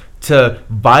guns to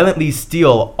violently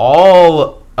steal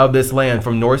all of this land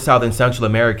from North, South, and Central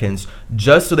Americans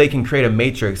just so they can create a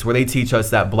matrix where they teach us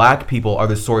that black people are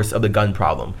the source of the gun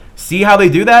problem. See how they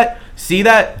do that? See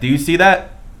that? Do you see that?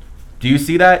 Do you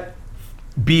see that?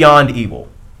 Beyond evil.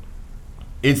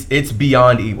 It's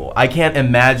beyond evil. I can't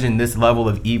imagine this level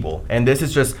of evil. And this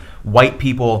is just white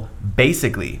people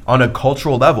basically on a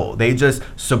cultural level. They just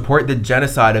support the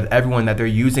genocide of everyone that they're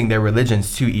using their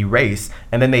religions to erase.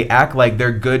 And then they act like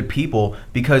they're good people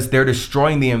because they're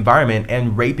destroying the environment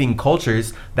and raping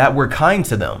cultures that were kind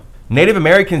to them. Native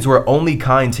Americans were only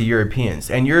kind to Europeans,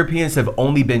 and Europeans have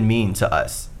only been mean to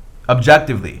us,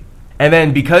 objectively. And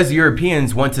then because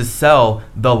Europeans want to sell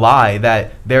the lie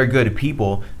that they're good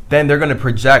people, then they're going to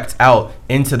project out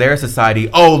into their society,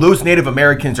 oh, those Native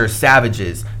Americans are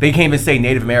savages. They can't even say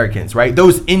Native Americans, right?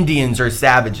 Those Indians are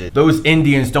savages. Those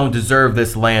Indians don't deserve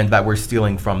this land that we're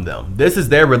stealing from them. This is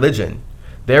their religion.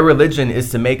 Their religion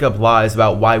is to make up lies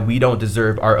about why we don't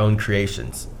deserve our own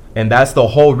creations. And that's the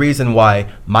whole reason why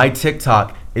my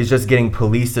TikTok is just getting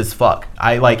policed as fuck.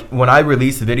 When I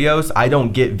release videos, I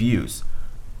don't get views.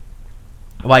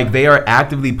 Like, they are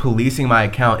actively policing my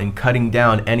account and cutting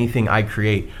down anything I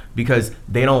create because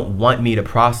they don't want me to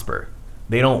prosper.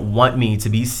 They don't want me to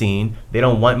be seen. They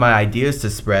don't want my ideas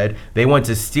to spread. They want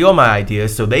to steal my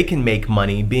ideas so they can make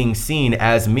money being seen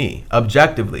as me,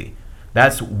 objectively.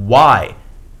 That's why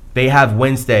they have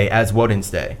Wednesday as Woden's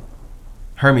Day,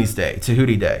 Hermes Day,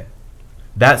 Tahuti Day.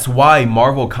 That's why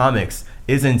Marvel Comics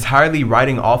is entirely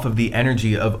riding off of the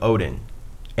energy of Odin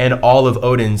and all of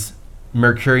Odin's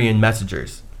Mercurian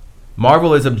messengers.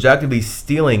 Marvel is objectively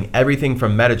stealing everything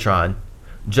from Metatron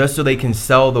just so they can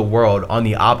sell the world on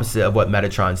the opposite of what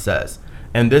Metatron says.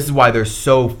 And this is why they're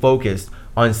so focused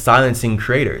on silencing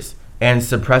creators and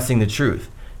suppressing the truth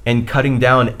and cutting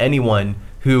down anyone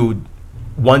who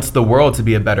wants the world to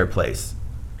be a better place.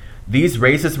 These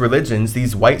racist religions,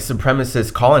 these white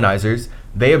supremacist colonizers,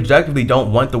 they objectively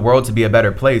don't want the world to be a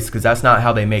better place because that's not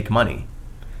how they make money.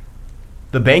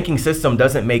 The banking system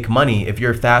doesn't make money if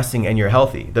you're fasting and you're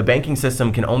healthy. The banking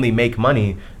system can only make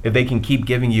money if they can keep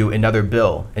giving you another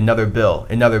bill, another bill,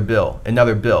 another bill,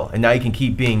 another bill. And now you can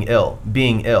keep being ill,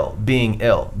 being ill, being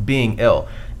ill, being ill.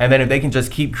 And then if they can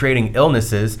just keep creating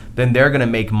illnesses, then they're going to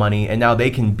make money, and now they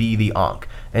can be the Ankh.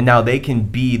 And now they can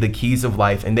be the keys of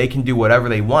life, and they can do whatever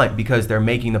they want because they're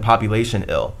making the population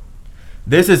ill.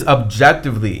 This is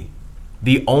objectively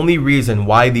the only reason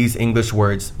why these English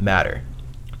words matter.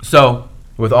 So,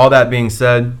 with all that being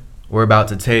said, we're about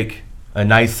to take a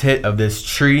nice hit of this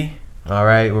tree. All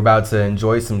right, we're about to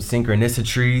enjoy some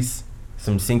synchronicities,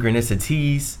 some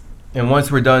synchronicities. And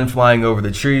once we're done flying over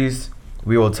the trees,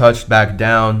 we will touch back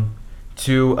down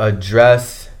to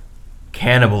address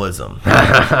cannibalism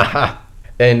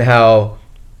and how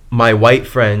my white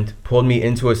friend pulled me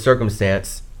into a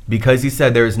circumstance because he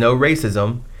said there is no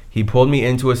racism. He pulled me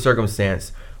into a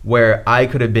circumstance where I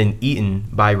could have been eaten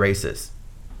by racists.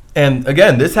 And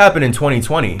again, this happened in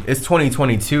 2020. It's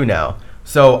 2022 now.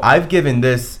 So I've given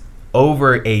this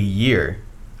over a year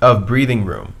of breathing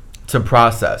room to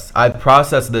process. I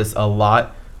processed this a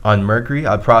lot on Mercury.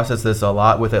 I processed this a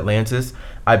lot with Atlantis.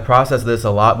 I processed this a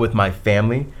lot with my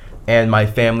family. And my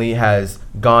family has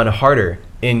gone harder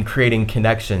in creating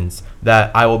connections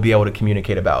that I will be able to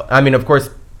communicate about. I mean, of course,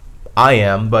 I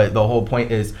am, but the whole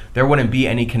point is there wouldn't be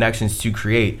any connections to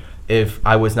create if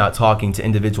I was not talking to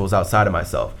individuals outside of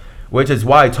myself, which is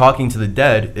why talking to the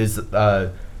dead is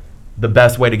the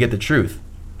best way to get the truth.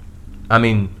 I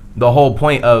mean, the whole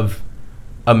point of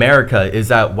America is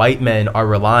that white men are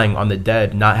relying on the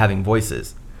dead not having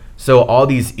voices. So all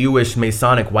these Jewish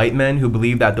Masonic white men who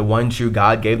believe that the one true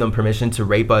God gave them permission to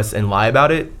rape us and lie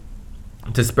about it,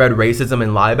 to spread racism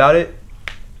and lie about it,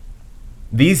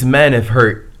 these men have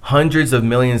hurt hundreds of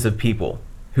millions of people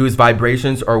whose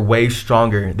vibrations are way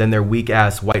stronger than their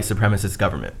weak-ass white supremacist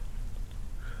government.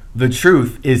 The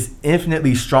truth is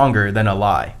infinitely stronger than a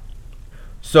lie.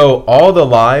 So all the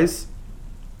lies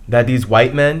that these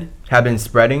white men have been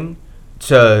spreading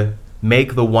to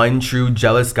make the one true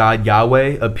jealous God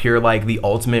Yahweh appear like the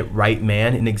ultimate right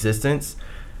man in existence,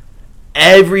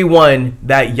 everyone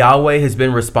that Yahweh has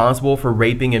been responsible for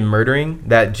raping and murdering,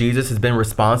 that Jesus has been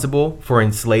responsible for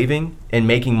enslaving and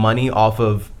making money off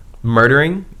of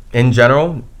murdering in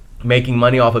general, making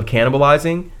money off of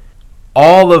cannibalizing,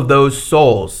 all of those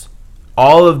souls,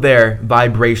 all of their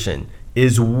vibration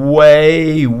is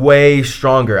way, way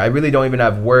stronger. I really don't even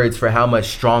have words for how much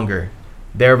stronger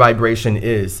their vibration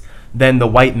is than the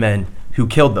white men who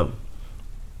killed them.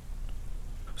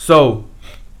 So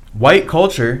white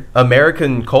culture,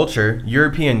 American culture,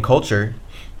 European culture,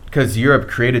 because Europe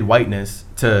created whiteness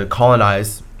to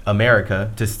colonize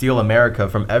America, to steal America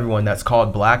from everyone that's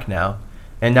called black now.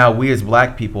 And now we as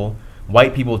black people,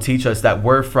 white people teach us that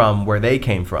we're from where they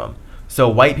came from. So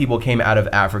white people came out of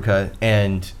Africa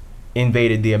and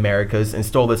invaded the Americas and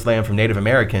stole this land from Native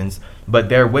Americans, but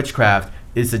their witchcraft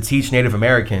is to teach Native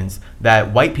Americans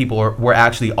that white people were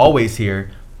actually always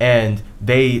here and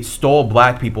they stole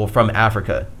black people from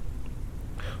Africa.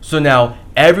 So now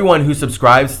everyone who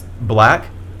subscribes black,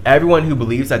 everyone who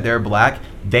believes that they're black,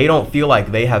 they don't feel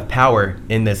like they have power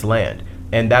in this land.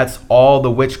 And that's all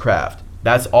the witchcraft.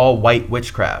 That's all white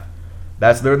witchcraft.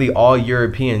 That's literally all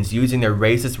Europeans using their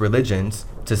racist religions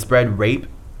to spread rape,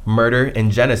 murder,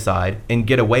 and genocide and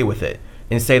get away with it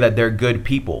and say that they're good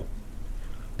people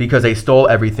because they stole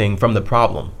everything from the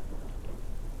problem.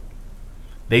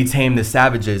 They tamed the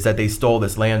savages that they stole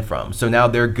this land from. So now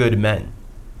they're good men.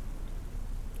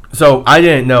 So I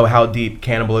didn't know how deep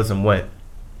cannibalism went.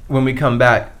 When we come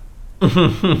back,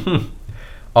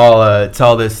 I'll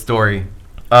tell this story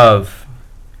of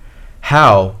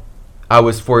how I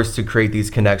was forced to create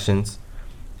these connections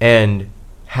and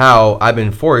how I've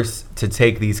been forced to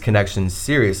take these connections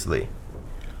seriously.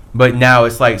 But now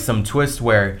it's like some twist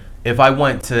where if I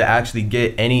want to actually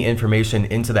get any information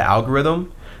into the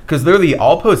algorithm, because literally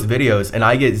I'll post videos and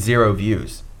I get 0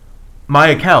 views. My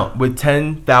account with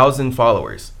 10,000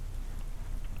 followers,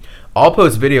 I'll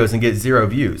post videos and get 0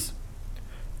 views.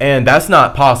 And that's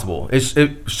not possible.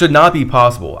 It should not be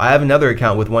possible. I have another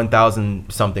account with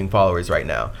 1,000 something followers right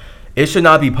now. It should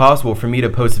not be possible for me to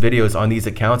post videos on these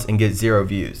accounts and get 0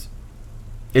 views.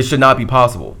 It should not be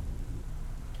possible.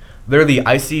 Literally,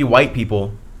 I see white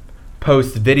people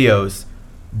post videos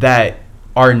that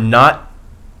are not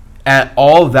at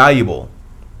all valuable.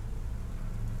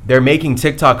 They're making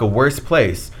TikTok a worse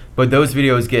place, but those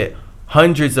videos get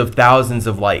hundreds of thousands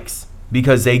of likes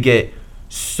because they get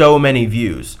so many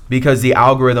views, because the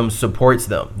algorithm supports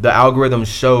them. The algorithm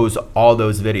shows all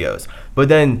those videos. But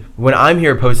then when I'm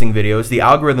here posting videos, the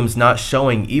algorithm's not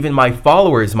showing even my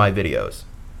followers my videos.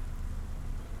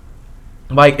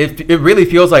 Like, it really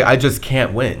feels like I just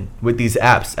can't win with these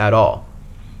apps at all.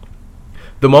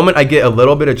 The moment I get a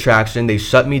little bit of traction, they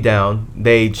shut me down,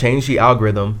 they change the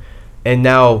algorithm, and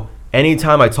now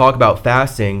anytime I talk about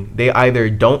fasting, they either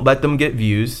don't let them get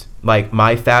views, like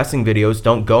my fasting videos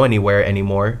don't go anywhere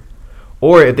anymore,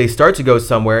 or if they start to go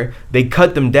somewhere, they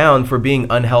cut them down for being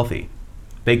unhealthy.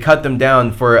 They cut them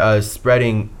down for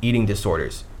spreading eating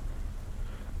disorders.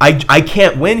 I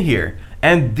can't win here.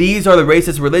 And these are the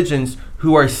racist religions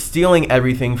who are stealing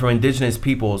everything from indigenous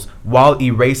peoples while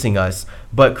erasing us,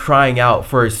 but crying out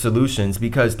for solutions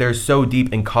because they're so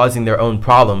deep in causing their own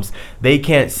problems. They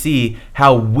can't see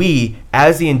how we,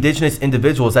 as the indigenous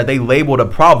individuals that they labeled a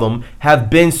problem, have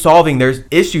been solving their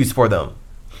issues for them.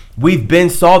 We've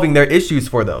been solving their issues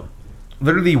for them.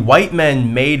 Literally, white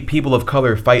men made people of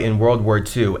color fight in World War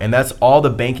II, and that's all the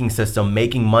banking system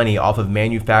making money off of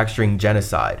manufacturing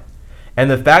genocide. And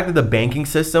the fact that the banking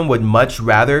system would much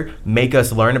rather make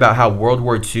us learn about how World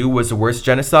War II was the worst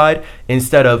genocide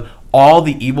instead of all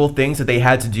the evil things that they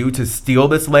had to do to steal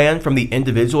this land from the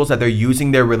individuals that they're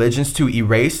using their religions to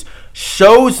erase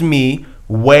shows me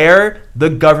where the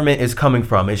government is coming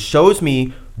from. It shows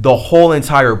me the whole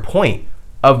entire point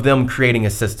of them creating a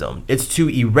system. It's to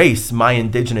erase my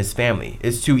indigenous family.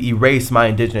 It's to erase my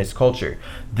indigenous culture.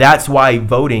 That's why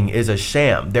voting is a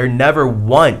sham. They're not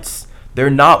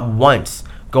once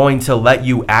going to let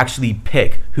you actually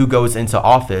pick who goes into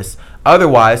office.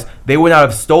 Otherwise, they would not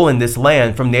have stolen this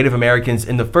land from Native Americans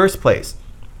in the first place.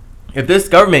 If this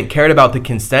government cared about the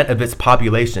consent of its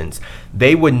populations,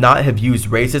 they would not have used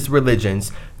racist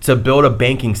religions to build a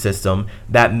banking system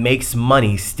that makes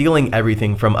money stealing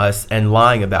everything from us and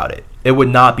lying about it. It would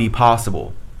not be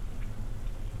possible.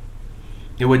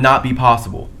 It would not be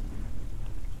possible.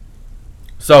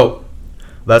 So,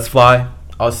 let's fly.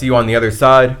 I'll see you on the other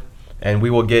side, and we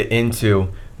will get into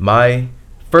my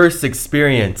first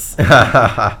experience,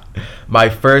 my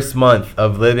first month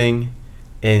of living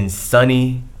in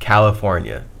sunny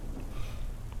California.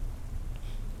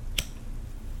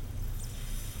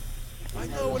 I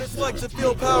know what it's like to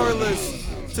feel powerless,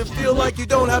 to feel like you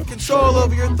don't have control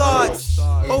over your thoughts,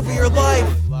 over your life,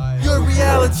 your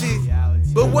reality.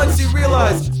 But once you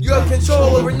realize you have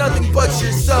control over nothing but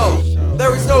yourself,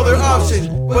 there is no other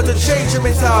option but to change your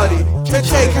mentality, to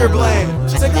take your blame,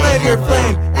 to claim your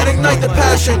flame, and ignite the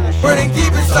passion burning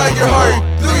deep inside your heart.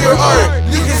 Through your art,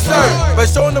 you can start by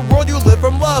showing the world you live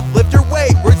from love. Lift your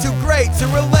weight, we're too great to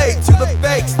relate to the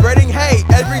fake, spreading hate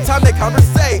every time they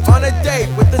conversate. On a date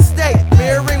with the state,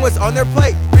 mirroring what's on their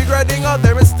plate, regretting all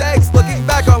their mistakes, looking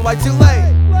back on life too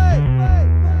late.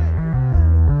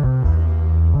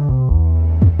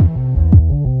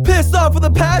 Pissed off with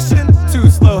a passion, too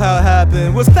slow how it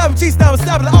happened. Was snapping cheeks, now I'm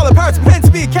snapping all the parts. Meant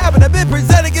to be a cabin, I've been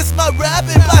presenting, it's my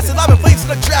rapping. Blasted, I've been flames to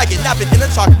the dragon, napping in the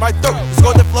chalk in my throat. Just go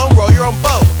with the flow, roll your own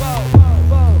boat.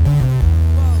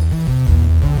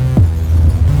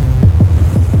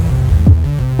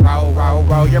 Row, row,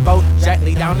 row your boat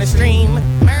gently down the stream.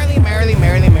 Merrily, merrily,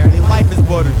 merrily, merrily, life is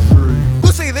but a dream.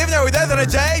 Loosely living every day than a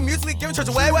J, mutually giving church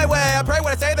away, way, way. I pray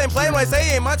what I say, then play what I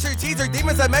say. Ain't monster teeth or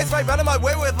demons that makes my venom my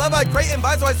way with love. I create and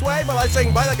vibes so I sway. My life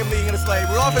shaking by like I'm being in a slave.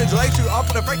 We're often delayed, too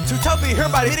often afraid to tell me,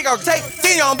 heard by hitting our tape.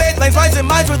 Seeing you on bed, lanes, minds, and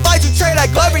minds with lights you trade.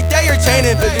 I glow every day you're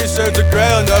chaining. Vision shades of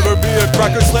gray, I'll never be a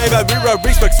cracker slave. I rewrote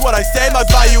respects what I say. My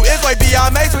value is way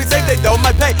beyond me, so we think they double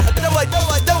my pay. I double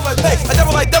my pay.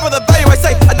 I double the value I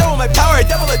say. I double my power, I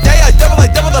double the day. I double the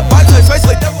vibes, I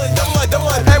especially double my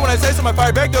pay. When I say so, my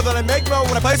fire big though, then I make mo.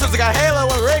 When I play so, it's like a halo.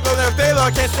 When I ring, then I fail.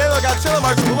 I can't stay low, got chillin',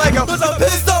 marks from the Lego. Cause I'm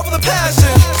pissed off with the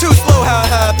passion. Too slow how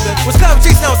it happened. Was snapping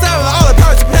cheeks, now I'm snapping all the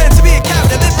parts. Pretending to be a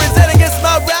captain. Been presenting against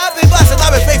my rap. They blasted,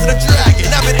 I've been facing a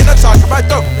dragon. I've been in a chalk in my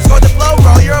throat. Just going to flow,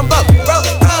 roll your own boat. Roll,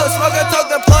 smoke and talk,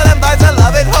 then flood and vibes. I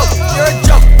love it, hope. You're a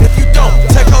joke if you don't.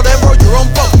 Take hold and roll your own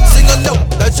boat. Sing a note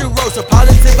that you wrote. So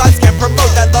positive vibes can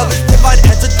promote. That love is divine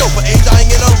antidote. But ain't dying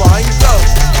in a line, go.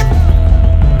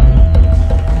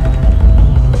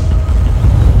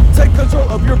 Take control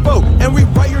of your boat and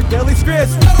rewrite your daily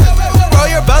scripts. Roll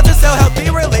your boat to sell healthy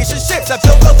relationships. I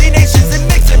built wealthy nations and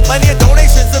mixing plenty of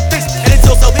donations of things. And it's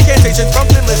still selling cantations from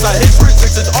thinless. I hit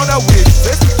restrictions on how we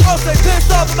exist. I'll stay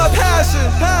pissed off with my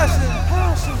passion.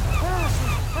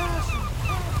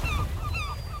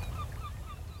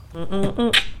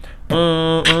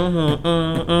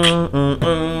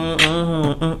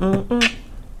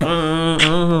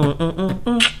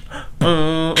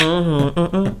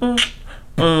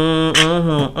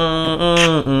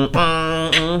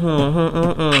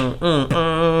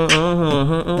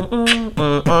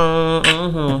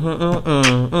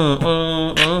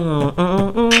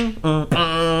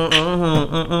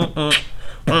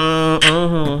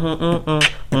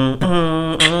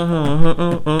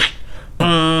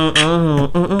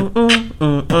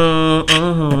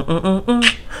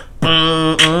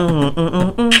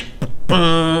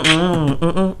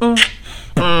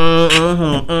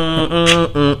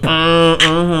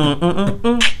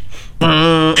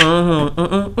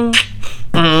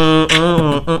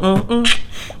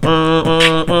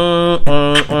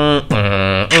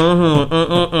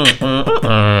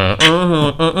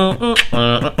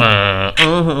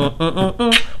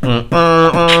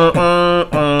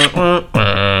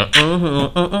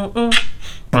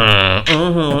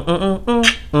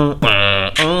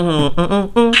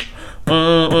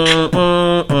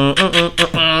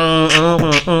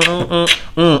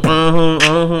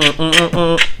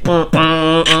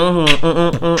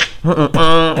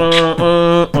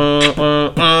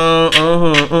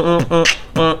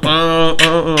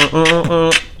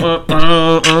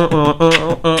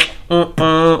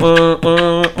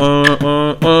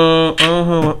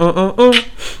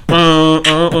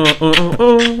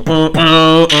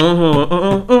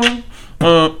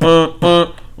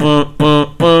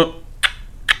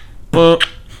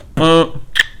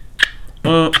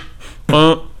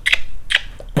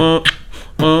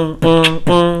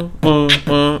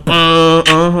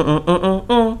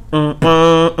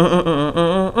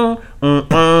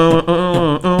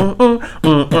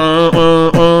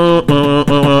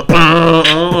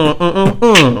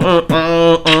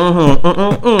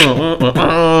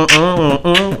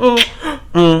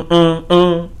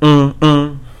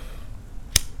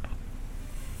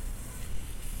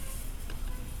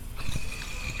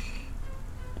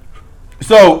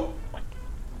 So,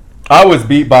 I was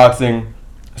beatboxing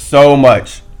so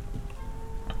much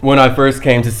when I first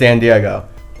came to San Diego.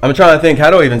 I'm trying to think,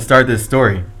 how do I even start this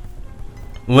story?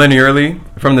 Linearly,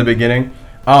 from the beginning.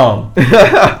 And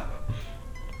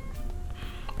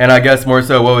I guess more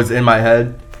so what was in my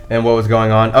head and what was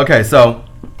going on. Okay, so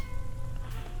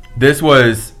this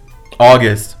was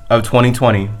August of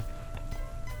 2020,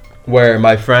 where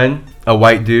my friend, a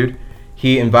white dude,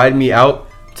 he invited me out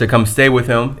to come stay with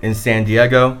him in San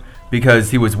Diego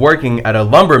because he was working at a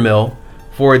lumber mill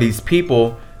for these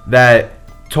people that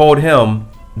told him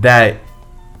that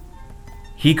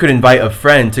he could invite a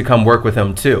friend to come work with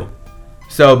him too.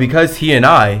 So because he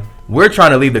and we're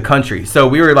trying to leave the country. So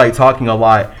we were like talking a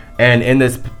lot, and in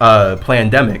this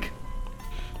pandemic,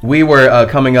 we were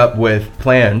coming up with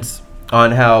plans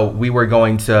on how we were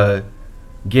going to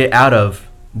get out of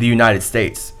the United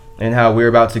States and how we were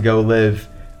about to go live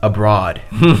abroad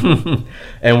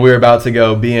and we were about to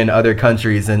go be in other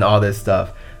countries and all this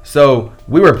stuff. So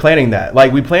we were planning that.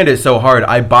 Like, we planned it so hard.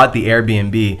 I bought the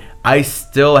Airbnb. I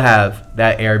still have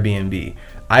that Airbnb.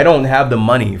 I don't have the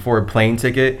money for a plane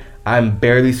ticket. I'm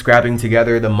barely scrapping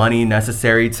together the money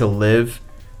necessary to live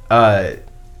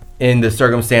in the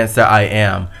circumstance that I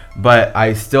am. But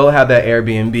I still have that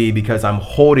Airbnb because I'm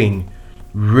holding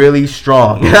really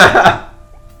strong. I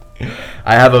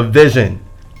have a vision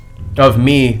of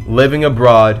me living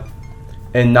abroad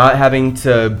and not having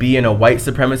to be in a white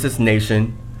supremacist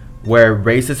nation where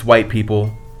racist white people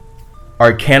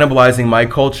are cannibalizing my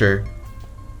culture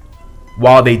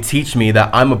while they teach me that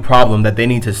I'm a problem that they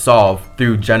need to solve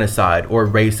through genocide or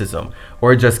racism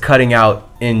or just cutting out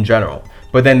in general.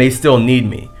 But then they still need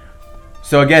me.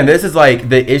 So again, this is like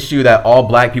the issue that all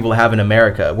black people have in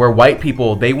America, where white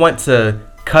people, they want to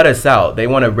cut us out. They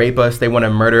want to rape us. They want to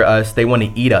murder us. They want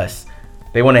to eat us.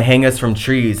 They want to hang us from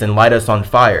trees and light us on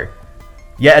fire.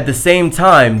 Yet at the same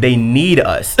time, they need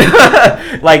us.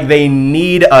 Like, they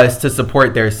need us to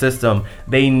support their system.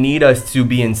 They need us to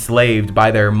be enslaved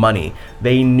by their money.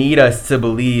 They need us to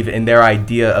believe in their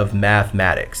idea of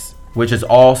mathematics, which is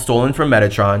all stolen from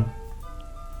Metatron.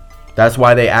 That's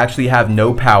why they actually have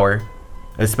no power,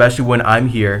 especially when I'm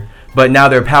here. But now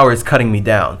their power is cutting me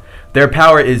down. Their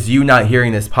power is you not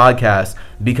hearing this podcast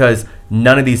because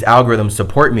none of these algorithms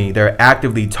support me. They're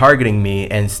actively targeting me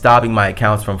and stopping my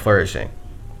accounts from flourishing.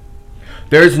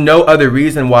 There's no other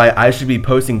reason why I should be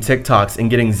posting TikToks and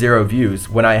getting 0 views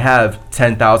when I have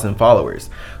 10,000 followers.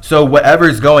 So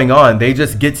whatever's going on, they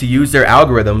just get to use their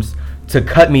algorithms to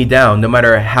cut me down no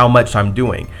matter how much I'm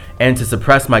doing, and to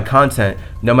suppress my content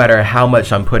no matter how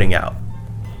much I'm putting out.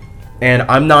 And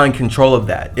I'm not in control of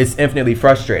that. It's infinitely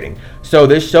frustrating. So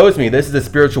this shows me this is a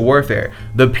spiritual warfare.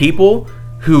 The people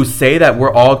who say that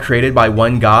we're all created by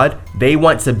one God, they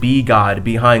want to be God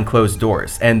behind closed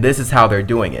doors. And this is how they're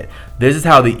doing it. This is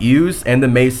how the Ews and the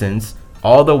Masons,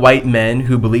 all the white men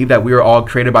who believe that we are all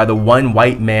created by the one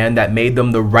white man that made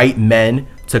them the right men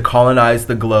to colonize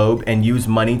the globe and use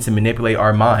money to manipulate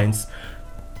our minds,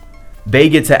 they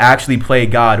get to actually play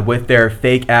God with their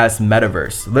fake ass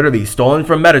metaverse, literally stolen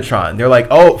from Metatron. They're like,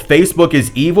 oh, Facebook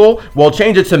is evil? Well,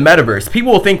 change it to metaverse.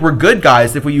 People will think we're good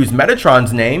guys if we use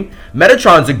Metatron's name.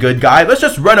 Metatron's a good guy. Let's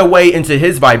just run away into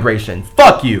his vibration.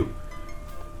 Fuck you.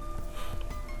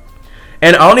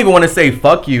 And I don't even want to say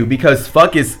fuck you because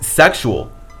fuck is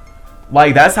sexual.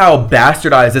 Like, that's how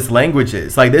bastardized this language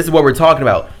is. Like, this is what we're talking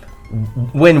about.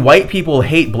 When white people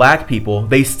hate black people,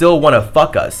 they still want to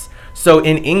fuck us. So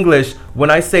in English, when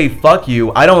I say fuck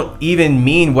you, I don't even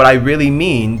mean what I really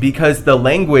mean, because the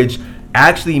language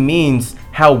actually means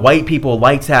how white people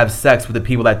like to have sex with the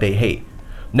people that they hate.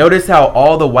 Notice how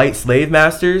all the white slave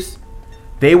masters,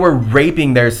 they were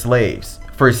raping their slaves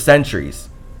for centuries.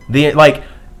 Like,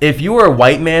 if you were a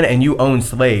white man and you owned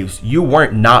slaves, you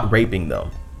weren't not raping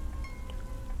them.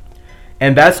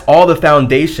 And that's all the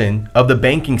foundation of the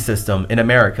banking system in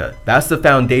America. That's the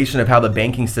foundation of how the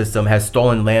banking system has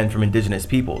stolen land from indigenous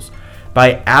peoples.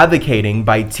 By advocating,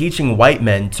 by teaching white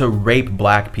men to rape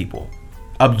black people,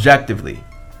 objectively.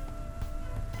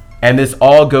 And this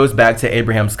all goes back to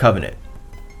Abraham's covenant.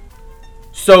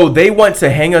 So they want to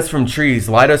hang us from trees,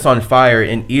 light us on fire,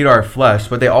 and eat our flesh,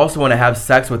 but they also want to have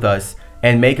sex with us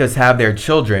and make us have their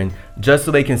children just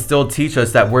so they can still teach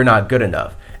us that we're not good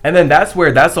enough. And then that's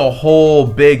a whole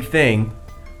big thing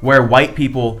where white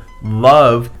people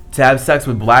love to have sex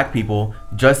with black people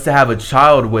just to have a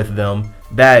child with them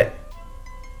that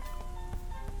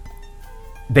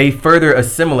they further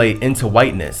assimilate into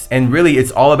whiteness. And really,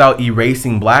 it's all about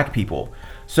erasing black people.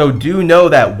 So do know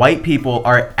that white people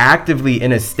are actively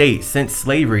in a state since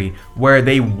slavery where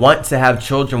they want to have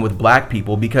children with black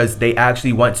people because they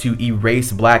actually want to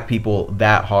erase black people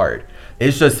that hard.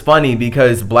 It's just funny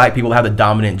because black people have the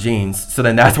dominant genes. So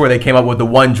then that's where they came up with the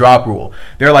 1-drop rule.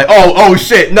 They're like, oh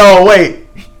shit, no, wait.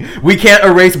 We can't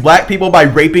erase black people by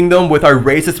raping them with our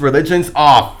racist religions?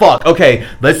 Aw, fuck. Okay,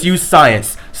 let's use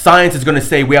science. Science is going to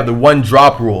say we have the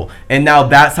 1-drop rule. And now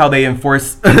that's how they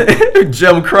enforce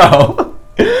Jim Crow.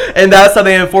 And that's how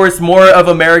they enforce more of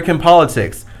American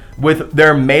politics with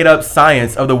their made-up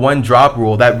science of the 1-drop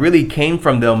rule that really came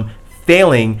from them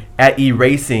failing at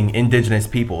erasing indigenous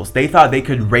peoples. They thought they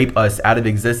could rape us out of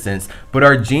existence, but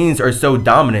our genes are so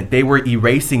dominant, they were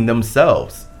erasing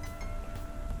themselves.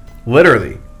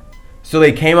 Literally. So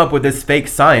they came up with this fake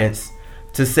science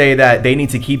to say that they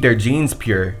need to keep their genes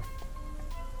pure.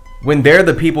 When they're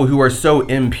the people who are so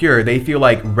impure, they feel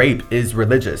like rape is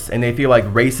religious, and they feel like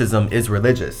racism is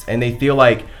religious, and they feel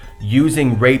like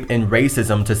using rape and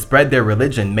racism to spread their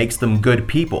religion makes them good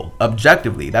people.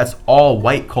 Objectively, that's all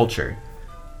white culture.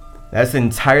 That's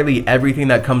entirely everything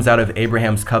that comes out of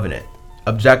Abraham's covenant.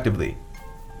 Objectively.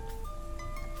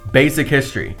 Basic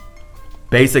history.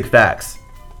 Basic facts.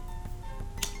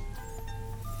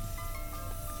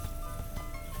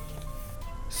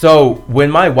 So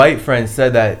when my white friend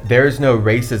said that there's no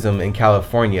racism in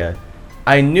California,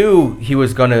 I knew he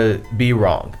was gonna be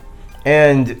wrong.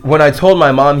 And when I told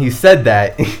my mom he said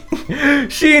that,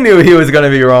 she knew he was going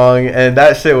to be wrong. And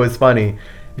that shit was funny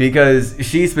because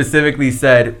she specifically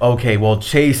said, okay, well,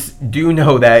 Chase, do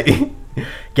know that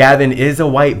Gavin is a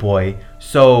white boy.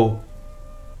 So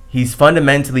he's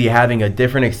fundamentally having a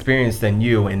different experience than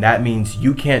you. And that means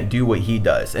you can't do what he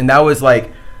does. And that was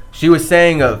like, she was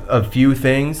saying a few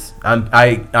things.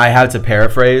 I had to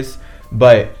paraphrase,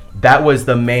 but that was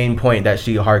the main point that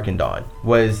she hearkened on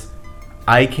was,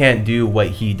 I can't do what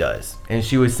he does. And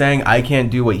she was saying I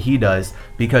can't do what he does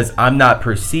because I'm not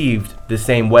perceived the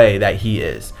same way that he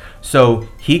is. So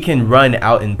he can run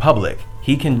out in public.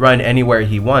 He can run anywhere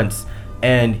he wants.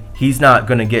 And he's not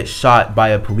going to get shot by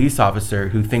a police officer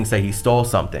who thinks that he stole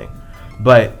something.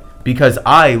 But because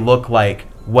I look like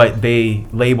what they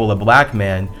label a black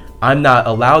man, I'm not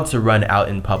allowed to run out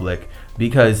in public.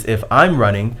 Because if I'm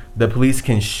running, the police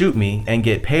can shoot me and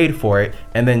get paid for it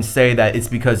and then say that it's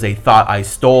because they thought I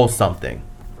stole something.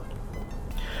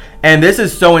 And this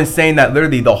is so insane that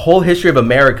literally the whole history of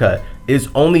America is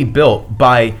only built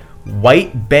by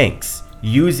white banks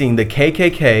using the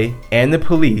KKK and the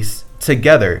police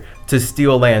together to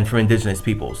steal land from indigenous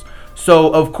peoples.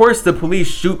 So of course the police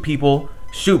shoot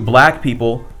black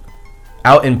people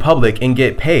out in public and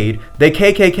get paid. The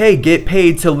KKK get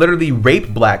paid to literally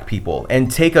rape black people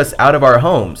and take us out of our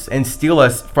homes and steal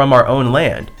us from our own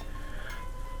land.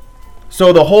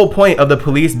 So the whole point of the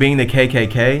police being the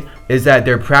KKK is that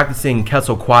they're practicing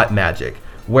Quetzalcoatl magic,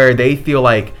 where they feel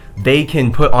like they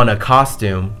can put on a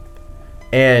costume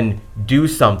and do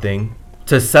something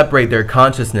to separate their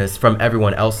consciousness from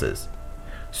everyone else's.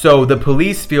 So the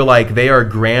police feel like they are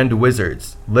grand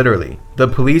wizards, literally. The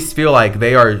police feel like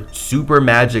they are super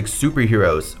magic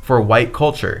superheroes for white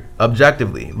culture,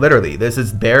 objectively, literally. This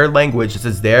is their language, this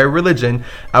is their religion.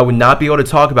 I would not be able to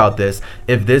talk about this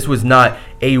if this was not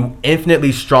a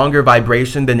infinitely stronger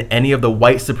vibration than any of the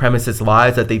white supremacist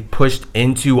lies that they pushed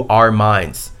into our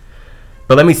minds.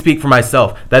 But let me speak for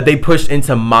myself, that they pushed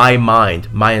into my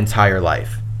mind my entire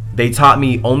life. They taught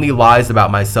me only lies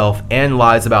about myself and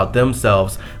lies about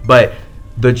themselves, but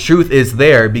the truth is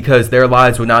there because their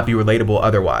lies would not be relatable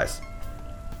otherwise.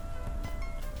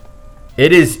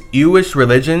 It is Jewish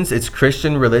religions, it's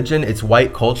Christian religion, it's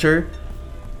white culture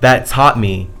that taught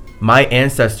me my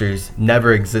ancestors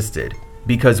never existed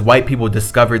because white people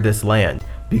discovered this land,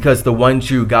 because the one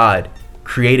true God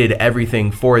created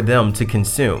everything for them to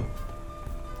consume.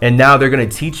 And now they're going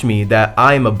to teach me that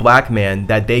I am a black man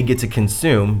that they get to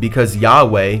consume because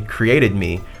Yahweh created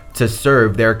me to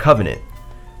serve their covenant.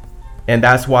 And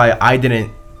that's why I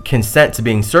didn't consent to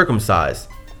being circumcised.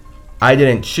 I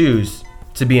didn't choose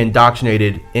to be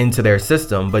indoctrinated into their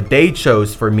system, but they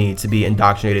chose for me to be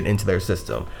indoctrinated into their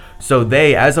system. So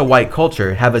they, as a white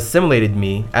culture, have assimilated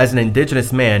me as an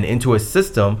indigenous man into a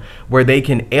system where they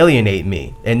can alienate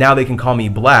me. And now they can call me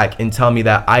black and tell me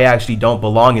that I actually don't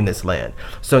belong in this land.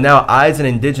 So now, as an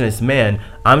indigenous man,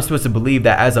 I'm supposed to believe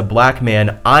that as a black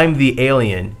man, I'm the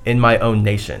alien in my own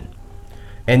nation.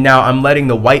 And now I'm letting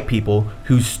the white people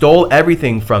who stole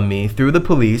everything from me through the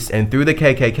police and through the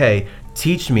KKK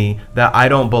teach me that I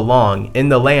don't belong in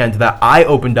the land that I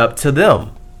opened up to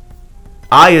them.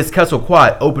 I, as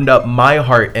Quetzalcoatl, opened up my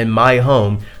heart and my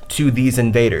home to these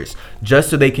invaders just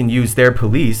so they can use their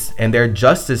police and their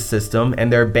justice system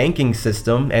and their banking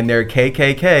system and their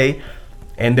KKK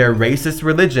and their racist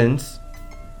religions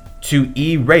to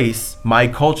erase my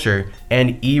culture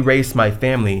and erase my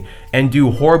family and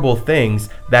do horrible things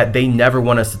that they never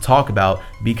want us to talk about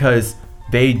because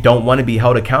they don't want to be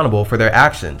held accountable for their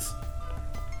actions.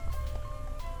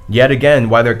 Yet again,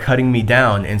 why they're cutting me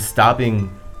down and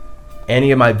stopping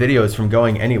any of my videos from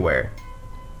going anywhere.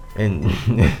 And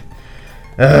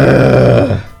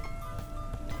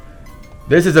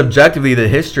this is objectively the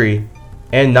history,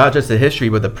 and not just the history,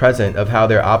 but the present of how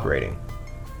they're operating.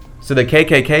 So the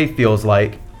KKK feels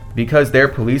like because they're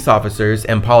police officers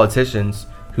and politicians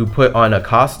who put on a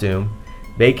costume,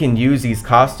 they can use these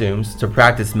costumes to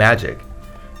practice magic.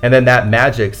 And then that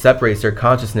magic separates their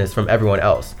consciousness from everyone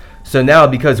else. So now,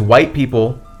 because white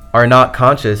people are not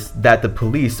conscious that the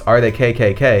police are the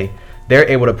KKK, they're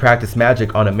able to practice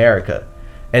magic on America.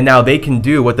 And now they can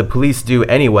do what the police do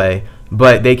anyway,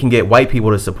 but they can get white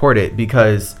people to support it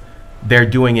because they're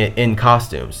doing it in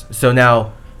costumes. So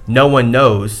now no one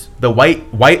knows, the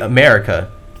white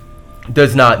America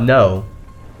does not know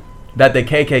that the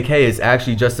KKK is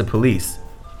actually just the police.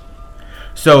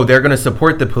 So they're going to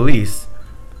support the police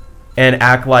and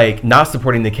act like not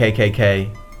supporting the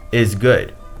KKK is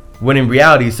good, when in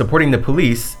reality, supporting the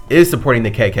police is supporting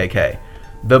the KKK.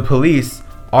 The police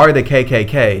are the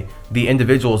KKK, the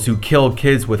individuals who kill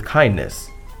kids with kindness.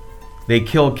 They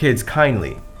kill kids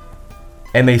kindly.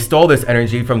 And they stole this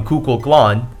energy from Ku Klux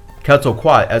Klan,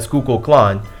 Quetzalcoatl as Ku Klux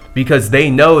Klan, because they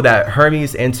know that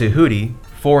Hermes and Tahuti,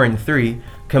 4 and 3,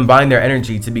 combine their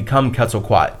energy to become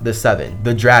Quetzalcoatl, the 7,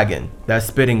 the dragon, that's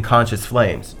spitting conscious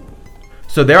flames.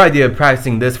 So their idea of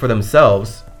practicing this for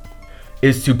themselves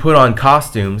is to put on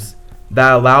costumes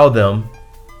that allow them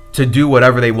to do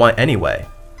whatever they want anyway.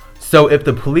 So if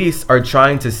the police are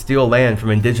trying to steal land from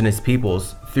indigenous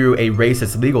peoples through a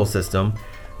racist legal system,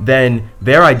 then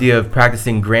their idea of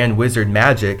practicing Grand Wizard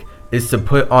magic is to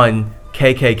put on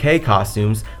KKK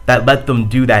costumes that let them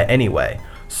do that anyway.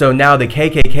 So now the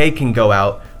KKK can go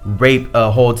out, rape a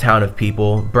whole town of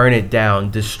people, burn it down,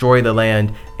 destroy the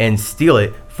land, and steal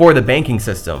it for the banking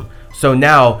system. So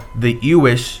now the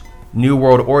Jewish New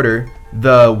World Order,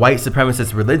 the white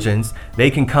supremacist religions, they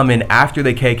can come in after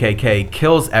the KKK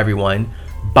kills everyone,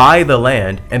 buy the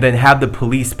land, and then have the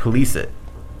police police it.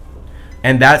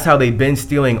 And that's how they've been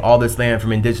stealing all this land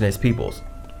from indigenous peoples.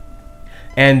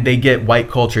 And they get white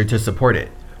culture to support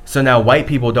it. So now white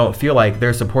people don't feel like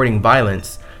they're supporting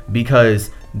violence because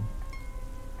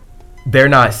they're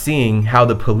not seeing how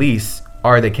the police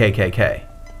are the KKK.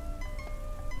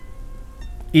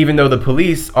 Even though the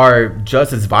police are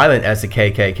just as violent as the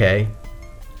KKK,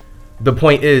 the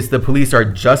point is the police are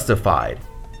justified,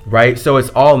 right? So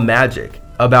it's all magic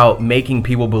about making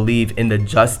people believe in the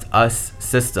just us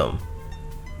system,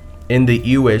 in the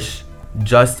Jewish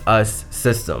just us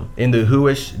system, in the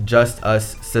Whoish just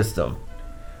us system,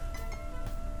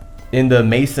 in the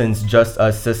Masons just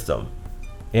us system,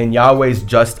 in Yahweh's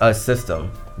just us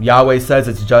system. Yahweh says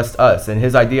it's just us, and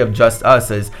his idea of just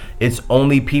us is it's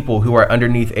only people who are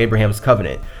underneath Abraham's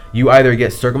covenant. You either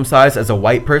get circumcised as a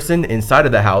white person inside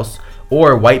of the house,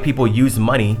 or white people use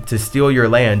money to steal your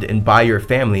land and buy your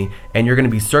family, and you're going to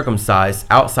be circumcised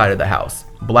outside of the house.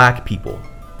 Black people.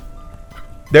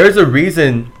 There's a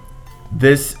reason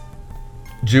this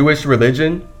Jewish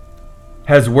religion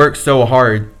has worked so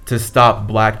hard to stop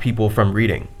black people from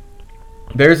reading.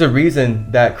 There's a reason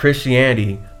that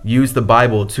Christianity used the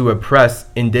Bible to oppress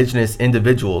indigenous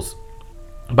individuals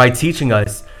by teaching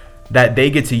us that they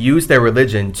get to use their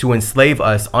religion to enslave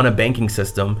us on a banking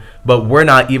system, but we're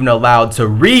not even allowed to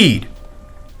read.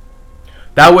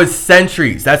 That was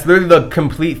centuries. That's literally the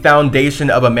complete foundation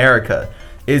of America,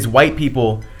 is white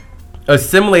people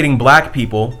assimilating black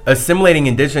people, assimilating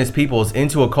indigenous peoples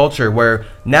into a culture where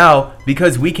now,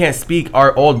 because we can't speak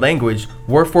our old language,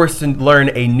 we're forced to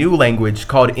learn a new language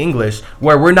called English,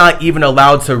 where we're not even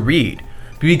allowed to read.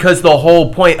 Because the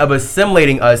whole point of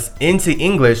assimilating us into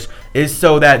English is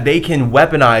so that they can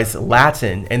weaponize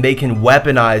Latin and they can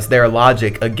weaponize their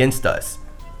logic against us.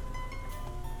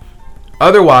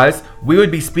 Otherwise, we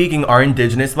would be speaking our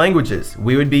indigenous languages.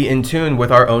 We would be in tune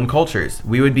with our own cultures.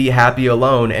 We would be happy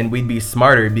alone and we'd be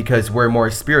smarter because we're more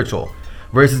spiritual,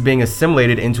 versus being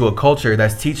assimilated into a culture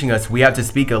that's teaching us we have to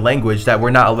speak a language that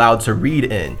we're not allowed to read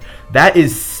in. That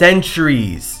is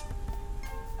centuries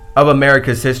of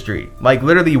America's history. Like,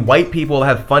 literally, white people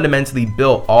have fundamentally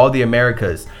built all the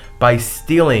Americas by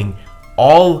stealing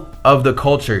all of the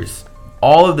cultures,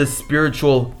 all of the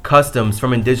spiritual customs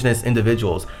from indigenous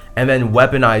individuals, and then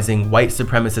weaponizing white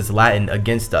supremacist Latin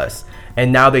against us.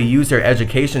 And now they use their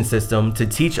education system to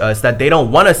teach us that they don't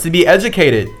want us to be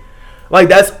educated. Like,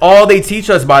 that's all they teach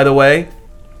us, by the way.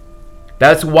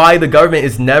 That's why the government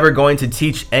is never going to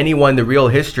teach anyone the real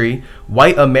history.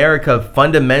 White America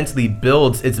fundamentally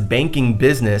builds its banking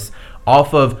business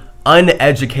off of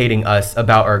uneducating us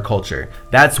about our culture.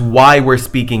 That's why we're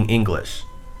speaking English.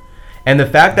 And the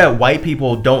fact that white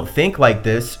people don't think like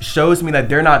this shows me that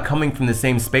they're not coming from the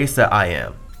same space that I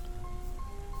am.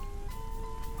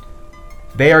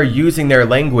 They are using their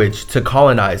language to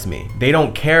colonize me. They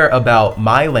don't care about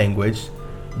my language.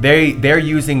 They're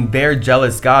using their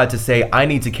jealous God to say I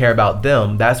need to care about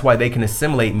them. That's why they can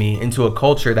assimilate me into a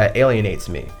culture that alienates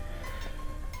me.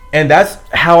 And that's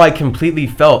how I completely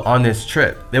felt on this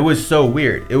trip. It was so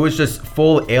weird. It was just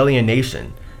full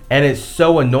alienation. And it's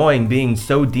so annoying being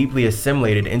so deeply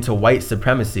assimilated into white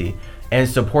supremacy and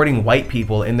supporting white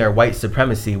people in their white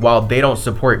supremacy while they don't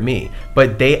support me.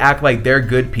 But they act like they're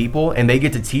good people and they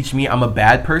get to teach me I'm a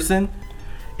bad person.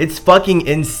 It's fucking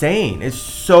insane. It's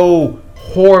so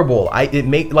horrible.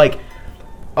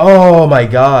 Oh my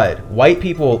God. White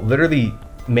people literally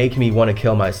make me want to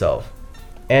kill myself.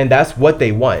 And that's what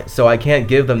they want. So I can't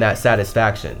give them that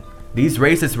satisfaction. These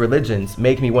racist religions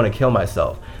make me want to kill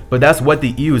myself. But that's what the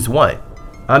Ews want.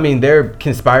 I mean, they're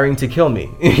conspiring to kill me.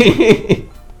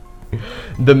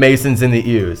 The Masons and the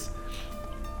Ews.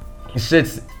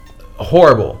 Shit's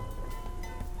horrible.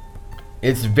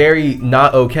 It's very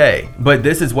not okay. But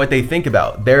this is what they think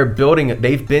about.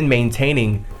 They've been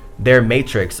maintaining their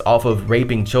matrix off of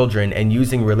raping children and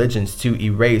using religions to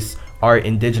erase our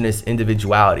indigenous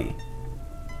individuality.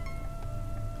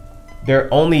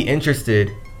 They're only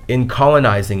interested in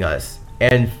colonizing us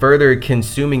and further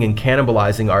consuming and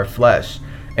cannibalizing our flesh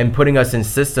and putting us in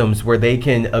systems where they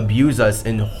can abuse us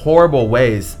in horrible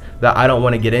ways that I don't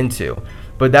want to get into.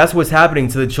 But that's what's happening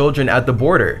to the children at the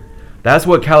border. That's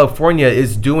what California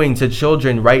is doing to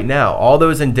children right now. All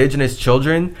those indigenous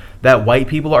children that white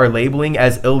people are labeling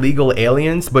as illegal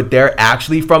aliens, but they're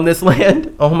actually from this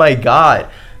land. Oh my God.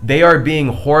 They are being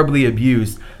horribly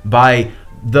abused by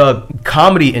the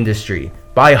comedy industry,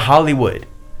 by Hollywood.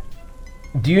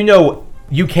 Do you know?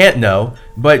 You can't know,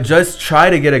 but just try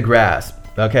to get a grasp,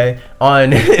 okay, on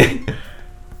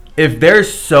if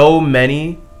there's so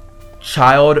many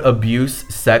child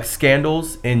abuse sex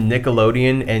scandals in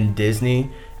Nickelodeon and Disney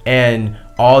and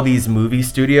all these movie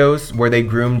studios where they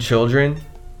groom children,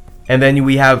 and then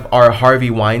we have our Harvey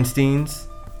Weinsteins.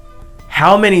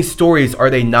 How many stories are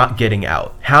they not getting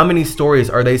out? How many stories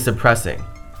are they suppressing?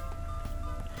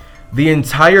 The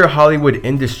entire Hollywood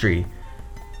industry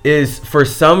is, for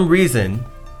some reason,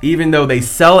 even though they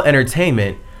sell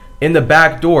entertainment, in the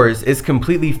back doors is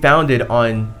completely founded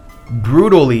on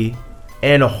brutally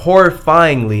and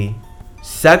horrifyingly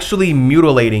sexually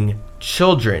mutilating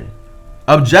children.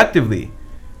 Objectively,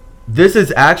 this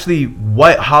is actually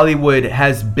what Hollywood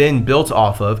has been built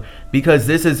off of, because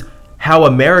this is how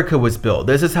America was built.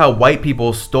 This is how white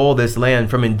people stole this land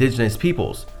from indigenous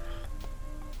peoples.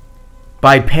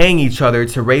 By paying each other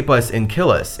to rape us and kill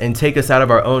us and take us out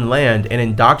of our own land and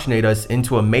indoctrinate us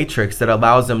into a matrix that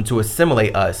allows them to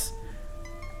assimilate us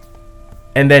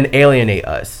and then alienate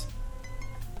us.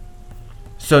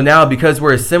 So now, because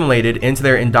we're assimilated into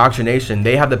their indoctrination,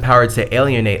 they have the power to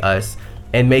alienate us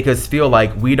and make us feel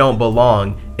like we don't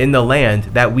belong in the land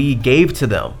that we gave to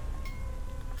them.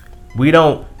 We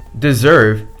don't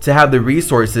deserve to have the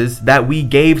resources that we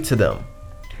gave to them.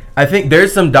 I think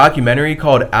there's some documentary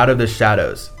called Out of the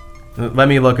Shadows. Let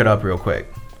me look it up real quick,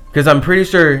 because I'm pretty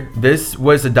sure this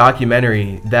was a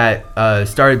documentary that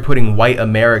started putting white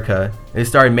America, it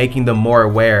started making them more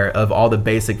aware of all the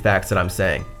basic facts that I'm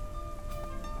saying.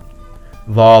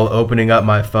 Lol, opening up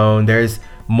my phone. There's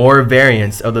more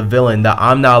variants of the villain that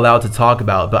I'm not allowed to talk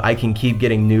about, but I can keep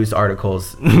getting news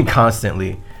articles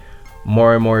constantly.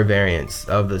 More and more variants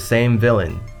of the same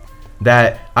villain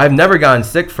that I've never gotten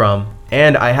sick from.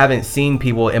 And I haven't seen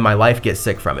people in my life get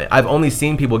sick from it. I've only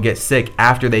seen people get sick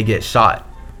after they get shot.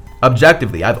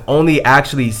 Objectively, I've only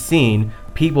actually seen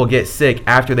people get sick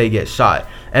after they get shot.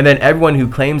 And then everyone who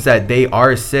claims that they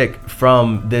are sick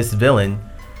from this villain,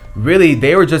 really,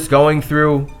 they were just going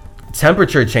through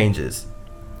temperature changes.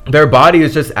 Their body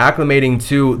is just acclimating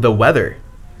to the weather.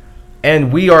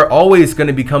 And we are always going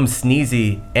to become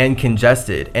sneezy and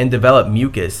congested and develop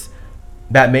mucus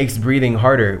that makes breathing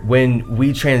harder when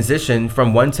we transition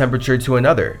from one temperature to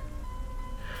another.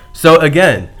 So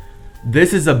again,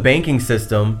 this is a banking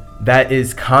system that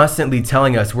is constantly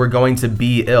telling us we're going to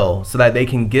be ill so that they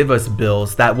can give us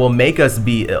bills that will make us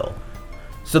be ill.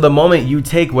 So the moment you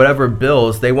take whatever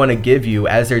bills they want to give you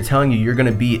as they're telling you you're going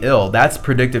to be ill, that's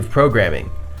predictive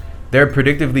programming. They're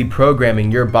predictively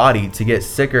programming your body to get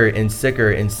sicker and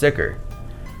sicker and sicker.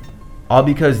 All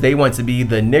because they want to be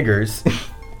the niggers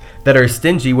that are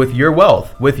stingy with your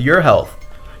wealth, with your health.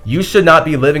 You should not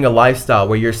be living a lifestyle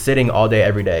where you're sitting all day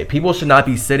every day. People should not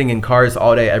be sitting in cars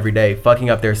all day every day, fucking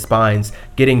up their spines,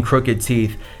 getting crooked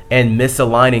teeth, and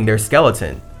misaligning their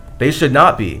skeleton. They should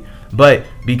not be. But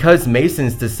because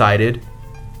Masons decided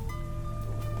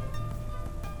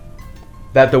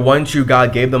that the one true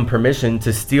God gave them permission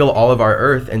to steal all of our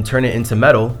earth and turn it into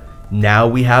metal, now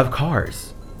we have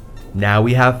cars. Now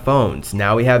we have phones.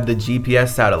 Now we have the GPS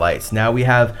satellites. Now we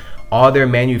have all their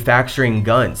manufacturing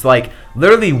guns. Like,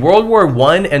 literally, World War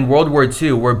I and World War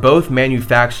II were both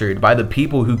manufactured by the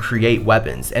people who create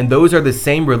weapons. And those are the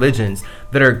same religions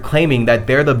that are claiming that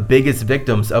they're the biggest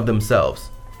victims of themselves.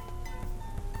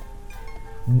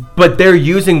 But they're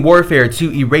using warfare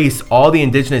to erase all the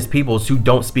indigenous peoples who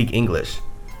don't speak English.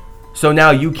 So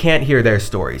now you can't hear their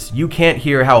stories. You can't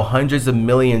hear how hundreds of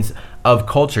millions of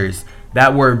cultures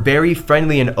that were very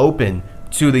friendly and open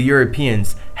to the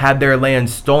Europeans had their land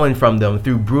stolen from them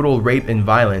through brutal rape and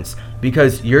violence,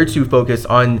 because you're too focused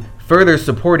on further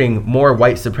supporting more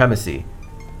white supremacy,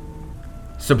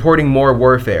 supporting more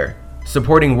warfare,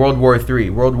 supporting World War III,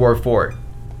 World War IV.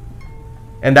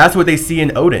 And that's what they see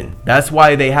in Odin. That's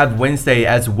why they have Wednesday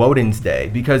as Woden's Day,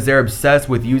 because they're obsessed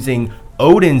with using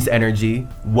Odin's energy,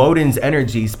 Woden's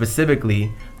energy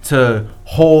specifically, to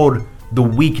hold the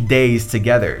weekdays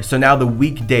together. So now the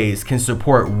weekdays can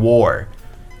support war.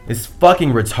 It's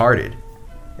fucking retarded.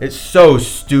 It's so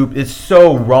stupid. It's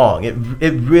so wrong. It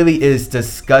really is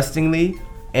disgustingly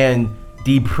and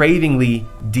depravingly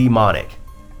demonic.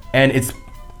 And it's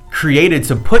created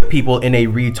to put people in a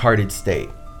retarded state.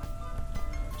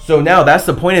 So now that's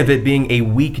the point of it being a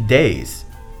weekdays.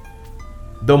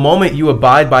 The moment you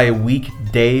abide by a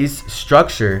weekdays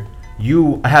structure,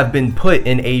 you have been put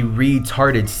in a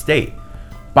retarded state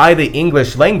by the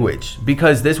English language,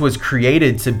 because this was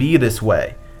created to be this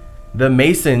way. The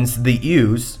Masons, the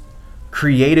Ews,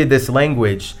 created this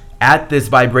language at this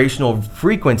vibrational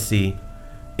frequency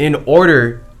in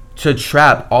order to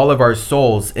trap all of our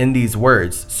souls in these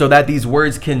words so that these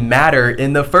words can matter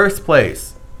in the first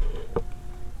place.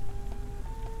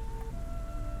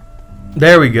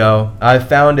 There we go. I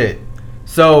found it.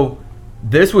 So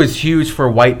this was huge for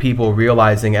white people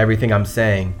realizing everything I'm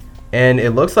saying. And it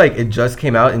looks like it just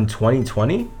came out in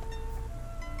 2020.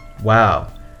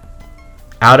 Wow.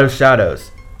 Out of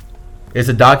Shadows. It's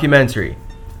a documentary,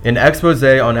 an expose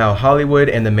on how Hollywood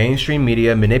and the mainstream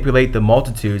media manipulate the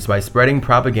multitudes by spreading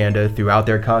propaganda throughout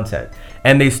their content.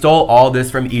 And they stole all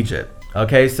this from Egypt.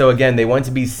 Okay, so again, they want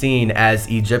to be seen as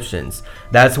Egyptians.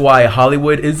 That's why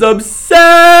Hollywood is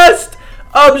obsessed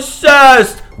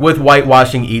with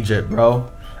whitewashing Egypt,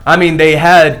 bro. I mean, they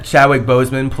had Chadwick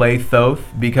Boseman play Thoth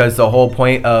because the whole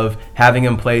point of having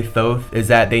him play Thoth is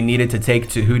that they needed to take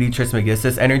Tahuti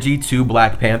Trismegistus energy to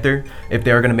Black Panther if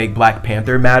they were going to make Black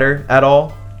Panther matter at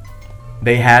all.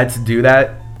 They had to do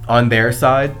that on their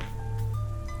side.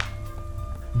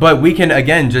 But we can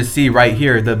again just see right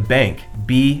here, the bank,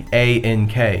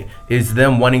 B-A-N-K, is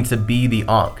them wanting to be the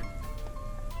Ankh.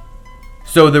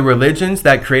 So the religions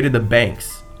that created the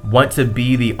banks want to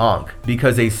be the Ankh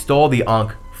because they stole the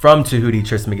Ankh from Tahuti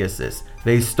Trismegistus.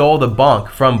 They stole the bonk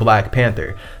from Black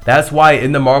Panther. That's why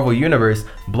in the Marvel Universe,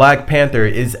 Black Panther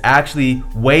is actually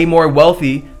way more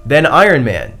wealthy than Iron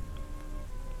Man.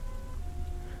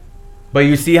 But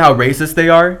you see how racist they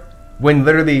are? When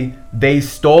literally they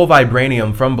stole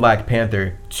vibranium from Black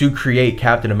Panther to create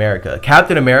Captain America.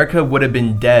 Captain America would have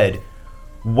been dead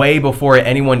way before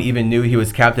anyone even knew he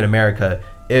was Captain America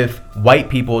if white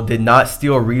people did not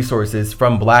steal resources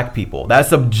from black people.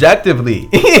 That's objectively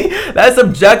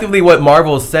what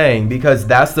Marvel's saying, because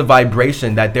that's the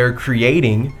vibration that they're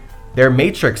creating their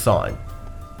matrix on.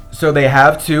 So they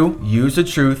have to use the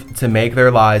truth to make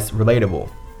their lies relatable.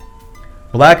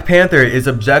 Black Panther is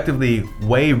objectively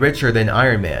way richer than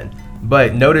Iron Man,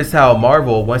 but notice how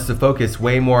Marvel wants to focus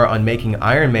way more on making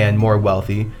Iron Man more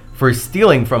wealthy for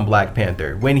stealing from Black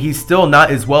Panther when he's still not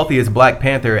as wealthy as Black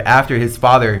Panther after his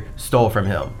father stole from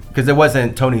him. Because it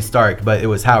wasn't Tony Stark, but it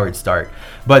was Howard Stark.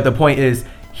 But the point is,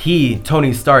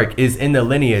 Tony Stark, is in the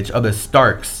lineage of the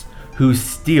Starks who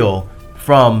steal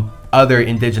from other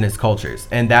indigenous cultures.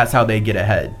 And that's how they get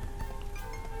ahead.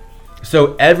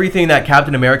 So everything that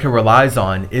Captain America relies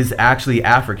on is actually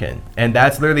African. And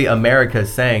that's literally America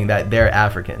saying that they're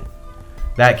African.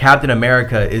 That Captain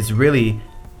America is really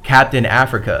Captain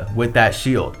Africa with that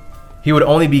shield. He would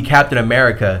only be Captain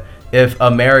America if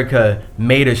America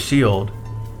made a shield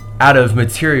out of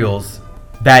materials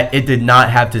that it did not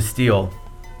have to steal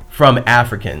from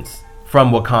Africans,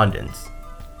 from Wakandans.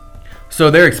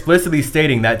 So they're explicitly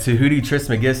stating that Tahuti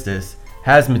Trismegistus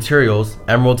has materials,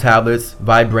 emerald tablets,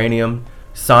 vibranium.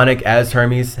 Sonic as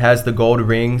Hermes has the gold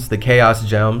rings, the chaos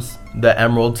gems, the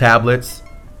emerald tablets,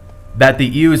 that the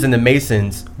Ews and the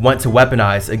Masons want to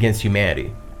weaponize against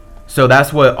humanity. So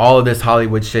that's what all of this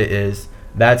Hollywood shit is.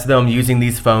 That's them using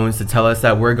these phones to tell us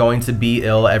that we're going to be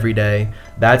ill every day.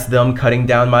 That's them cutting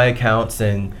down my accounts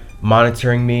and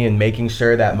monitoring me and making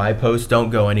sure that my posts don't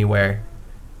go anywhere,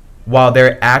 while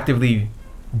they're actively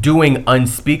doing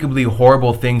unspeakably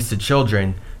horrible things to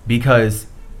children because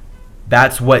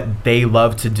that's what they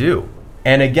love to do.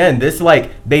 And again, this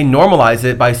they normalize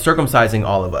it by circumcising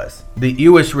all of us. The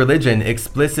Jewish religion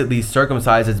explicitly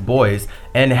circumcises boys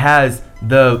and has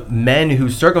the men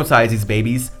who circumcise these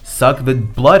babies suck the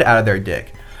blood out of their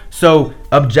dick. So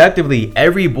objectively,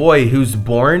 every boy who's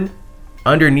born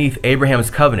underneath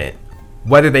Abraham's covenant,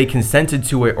 whether they consented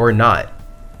to it or not,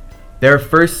 their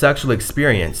first sexual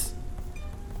experience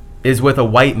is with a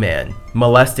white man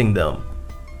molesting them,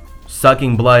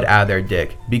 sucking blood out of their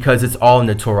dick, because it's all in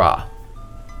the Torah.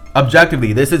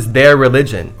 Objectively, this is their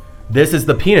religion. This is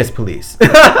the penis police.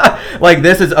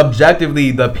 This is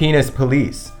objectively the penis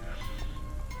police.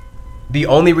 The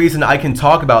only reason I can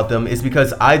talk about them is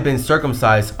because I've been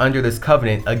circumcised under this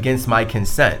covenant against my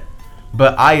consent.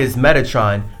 But I, as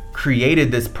Metatron,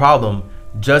 created this problem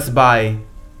just by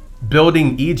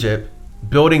building Egypt,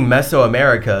 building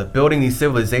Mesoamerica, building these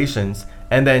civilizations,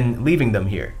 and then leaving them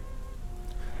here.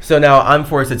 So now I'm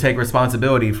forced to take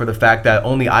responsibility for the fact that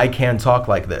only I can talk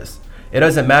like this. It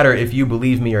doesn't matter if you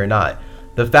believe me or not.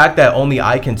 The fact that only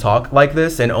I can talk like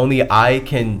this and only I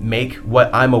can make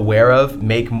what I'm aware of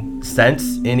make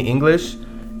sense in English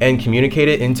and communicate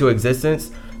it into existence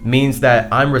means that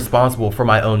I'm responsible for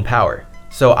my own power.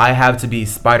 So I have to be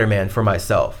Spider-Man for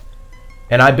myself.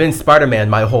 And I've been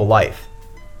Spider-Man my whole life.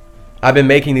 I've been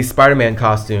making these Spider-Man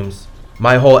costumes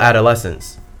my whole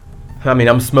adolescence. I mean,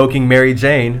 I'm smoking Mary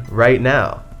Jane right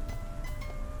now.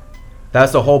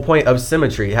 That's the whole point of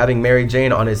symmetry, having Mary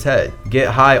Jane on his head. Get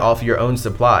high off your own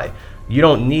supply. You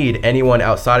don't need anyone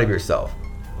outside of yourself.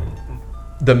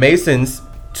 The Masons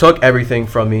took everything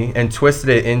from me and twisted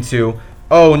it into,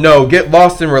 oh no, get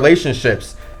lost in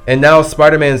relationships. And now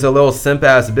Spider-Man's a little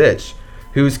simp-ass bitch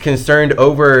who's concerned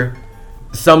over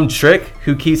some trick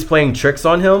who keeps playing tricks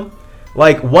on him.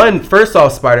 First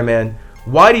off, Spider-Man,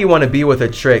 why do you want to be with a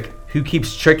trick who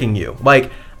keeps tricking you?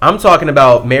 I'm talking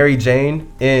about Mary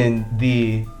Jane in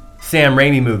the Sam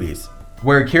Raimi movies,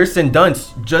 where Kirsten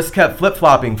Dunst just kept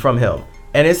flip-flopping from him.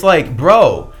 And it's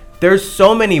bro, there's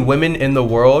so many women in the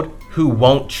world who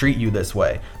won't treat you this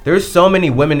way. There's so many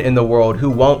women in the world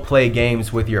who won't play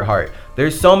games with your heart.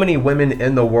 There's so many women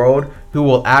in the world who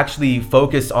will actually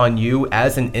focus on you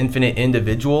as an infinite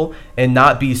individual and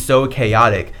not be so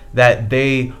chaotic that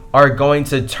they are going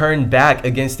to turn back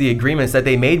against the agreements that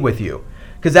they made with you.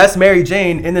 Because that's Mary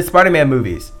Jane in the Spider-Man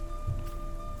movies.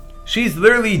 She's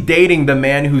literally dating the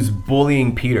man who's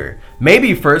bullying Peter.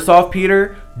 Maybe first off,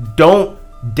 Peter, don't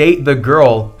date the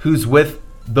girl who's with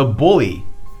the bully.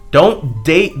 Don't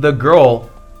date the girl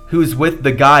who's with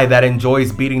the guy that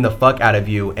enjoys beating the fuck out of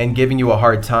you and giving you a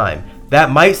hard time. That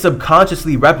might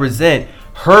subconsciously represent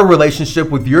her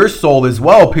relationship with your soul as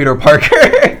well, Peter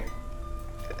Parker.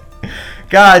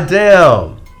 God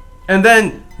damn. And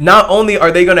then not only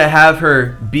are they going to have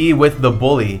her be with the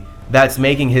bully that's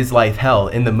making his life hell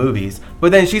in the movies,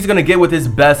 but then she's going to get with his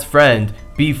best friend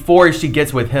before she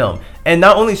gets with him. And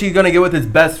not only is she going to get with his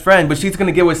best friend, but she's going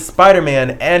to get with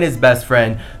Spider-Man and his best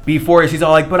friend before she's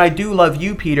all but I do love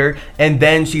you, Peter. And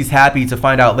then she's happy to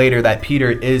find out later that Peter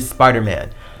is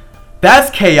Spider-Man. That's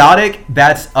chaotic.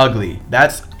 That's ugly.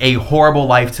 That's a horrible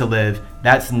life to live.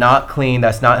 That's not clean.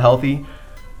 That's not healthy.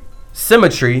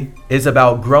 Symmetry is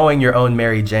about growing your own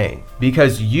Mary Jane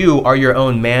because you are your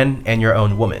own man and your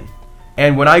own woman.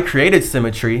 And when I created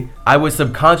Symmetry, I was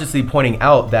subconsciously pointing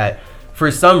out that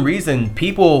for some reason,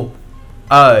 people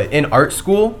in art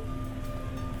school,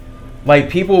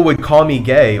 people would call me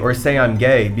gay or say I'm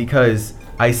gay because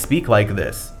I speak like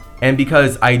this and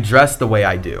because I dress the way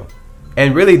I do.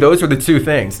 And really, those are the two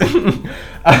things.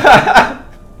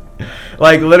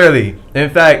 Like, literally. In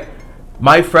fact,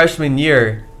 my freshman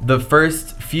year, the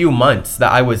first few months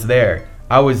that I was there,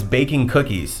 I was baking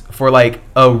cookies for like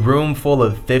a room full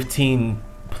of 15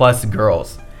 plus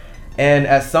girls. And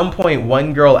at some point,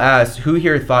 one girl asked who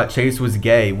here thought Chase was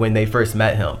gay when they first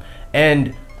met him.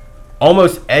 And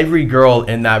almost every girl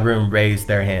in that room raised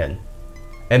their hand.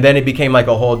 And then it became like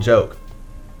a whole joke.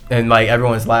 And like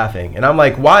everyone's laughing. And I'm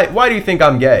like, why do you think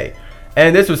I'm gay?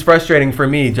 And this was frustrating for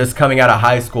me just coming out of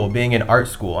high school, being in art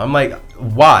school. I'm like,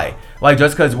 why? Like,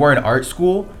 just because we're in art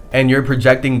school and you're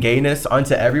projecting gayness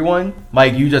onto everyone?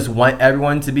 Like, you just want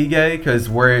everyone to be gay because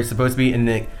we're supposed to be in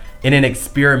an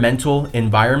experimental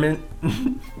environment?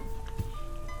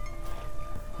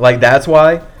 Like, that's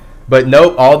why? But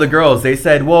nope, all the girls, they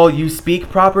said, well, you speak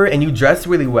proper and you dress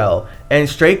really well. And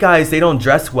straight guys, they don't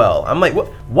dress well. I'm like,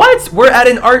 what? We're at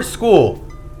an art school.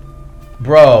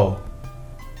 Bro.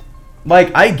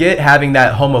 Like, I get having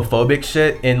that homophobic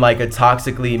shit in like a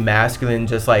toxically masculine,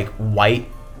 just like white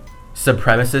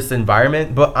supremacist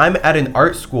environment. But I'm at an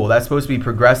art school that's supposed to be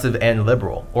progressive and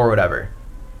liberal or whatever.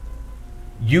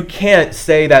 You can't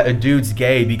say that a dude's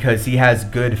gay because he has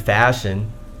good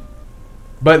fashion.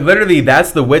 But literally,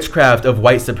 that's the witchcraft of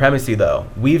white supremacy, though.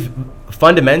 We've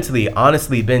fundamentally,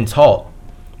 honestly been taught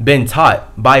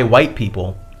by white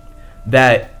people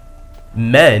that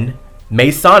men,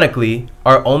 Masonically,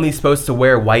 are only supposed to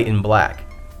wear white and black.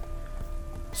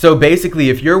 So basically,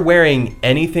 if you're wearing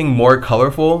anything more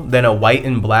colorful than a white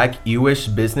and black Jewish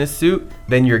business suit,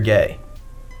 then you're gay.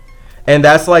 And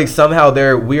that's like somehow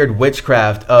their weird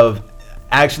witchcraft of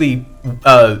actually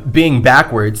being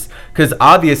backwards, because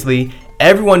obviously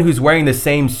everyone who's wearing the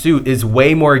same suit is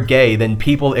way more gay than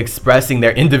people expressing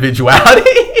their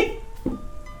individuality.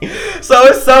 So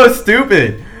it's so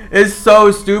stupid. It's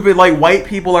so stupid. Like, white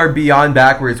people are beyond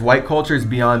backwards. White culture is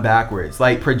beyond backwards.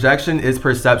 Like, projection is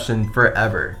perception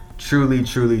forever. Truly,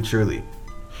 truly, truly.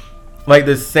 Like,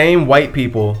 the same white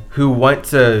people who want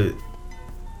to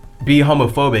be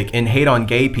homophobic and hate on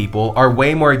gay people are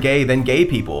way more gay than gay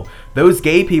people. Those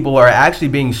gay people are actually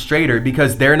being straighter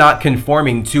because they're not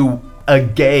conforming to a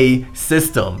gay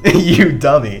system. You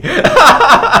dummy.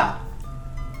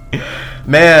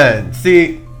 Man,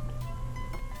 see,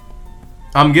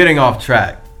 I'm getting off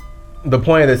track. The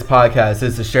point of this podcast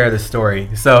is to share the story,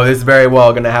 so it's very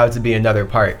well gonna have to be another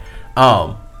part.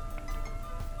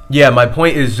 Yeah, my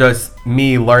point is just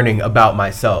me learning about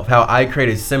myself, how I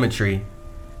created symmetry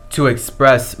to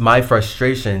express my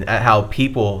frustration at how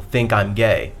people think I'm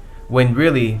gay, when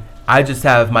really I just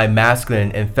have my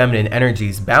masculine and feminine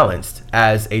energies balanced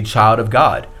as a child of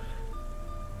God.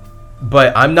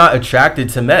 But I'm not attracted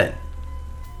to men.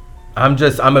 I'm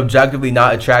objectively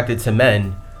not attracted to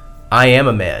men. I am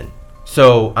a man,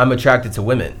 so I'm attracted to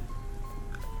women.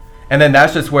 And then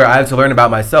that's just where I have to learn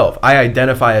about myself. I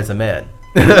identify as a man.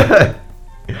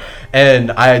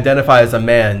 And I identify as a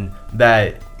man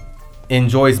that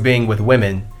enjoys being with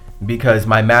women because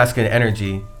my masculine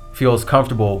energy feels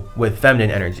comfortable with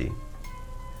feminine energy.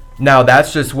 Now,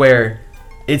 that's just where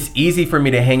it's easy for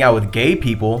me to hang out with gay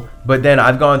people, but then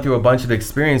I've gone through a bunch of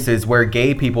experiences where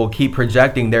gay people keep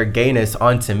projecting their gayness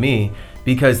onto me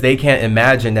because they can't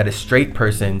imagine that a straight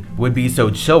person would be so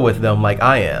chill with them like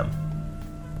I am.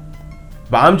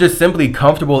 But I'm just simply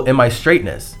comfortable in my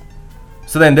straightness.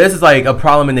 So then this is like a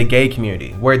problem in the gay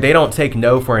community where they don't take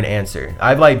no for an answer.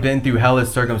 I've like been through hellish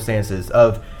circumstances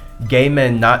of gay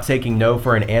men not taking no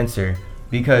for an answer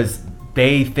because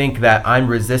they think that I'm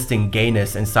resisting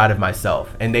gayness inside of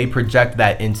myself and they project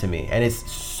that into me, and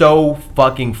it's so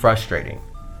fucking frustrating.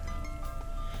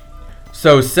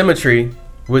 So symmetry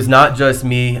was not just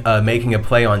me making a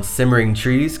play on simmering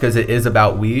trees, because it is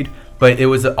about weed, but it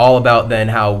was all about then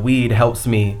how weed helps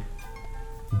me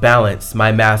balance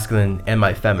my masculine and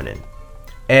my feminine.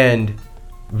 And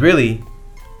really,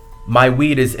 my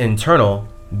weed is internal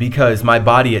because my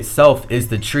body itself is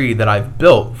the tree that I've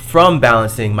built from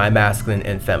balancing my masculine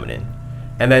and feminine.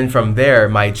 And then from there,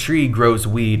 my tree grows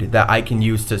weed that I can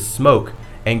use to smoke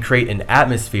and create an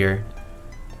atmosphere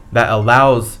that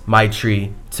allows my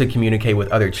tree to communicate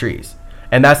with other trees.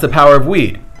 And that's the power of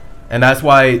weed. And that's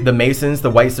why the Masons, the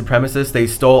white supremacists, they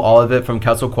stole all of it from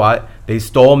Quetzalcoatl. They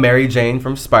stole Mary Jane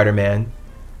from Spider-Man.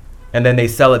 And then they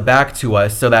sell it back to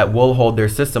us so that we'll hold their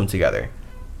system together.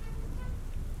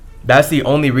 That's the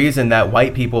only reason that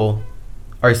white people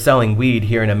are selling weed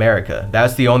here in America.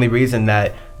 That's the only reason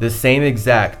that the same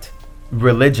exact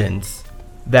religions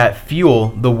that fuel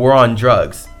the war on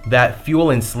drugs, that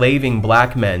fuel enslaving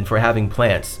black men for having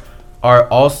plants, are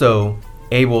also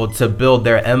able to build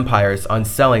their empires on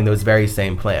selling those very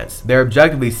same plants. They're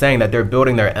objectively saying that they're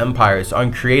building their empires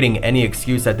on creating any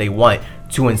excuse that they want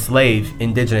to enslave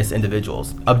indigenous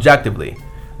individuals. Objectively.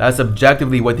 That's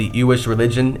objectively what the Jewish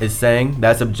religion is saying.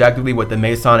 That's objectively what the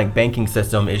Masonic banking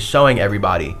system is showing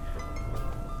everybody.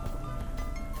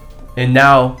 And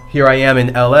now, here I am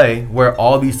in LA, where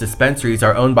all these dispensaries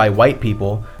are owned by white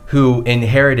people who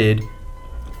inherited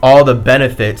all the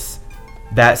benefits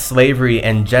that slavery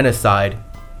and genocide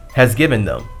has given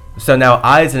them. So now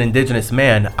I, as an indigenous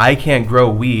man, I can't grow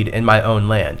weed in my own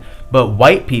land. But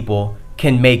white people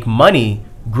can make money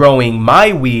growing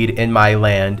my weed in my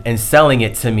land and selling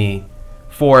it to me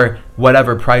for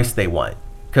whatever price they want.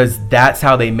 Because that's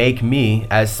how they make me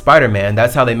as Spider-Man.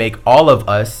 That's how they make all of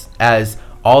us as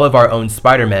all of our own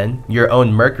Spider-Men, your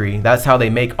own Mercury. That's how they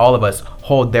make all of us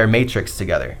hold their matrix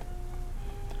together.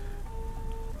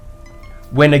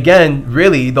 When again,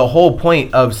 really, the whole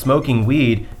point of smoking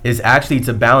weed is actually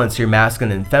to balance your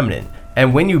masculine and feminine.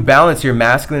 And when you balance your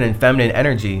masculine and feminine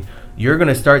energy, you're going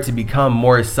to start to become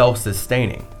more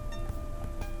self-sustaining.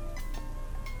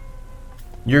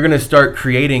 You're going to start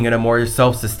creating in a more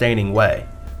self-sustaining way.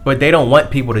 But they don't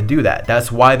want people to do that.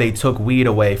 That's why they took weed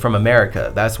away from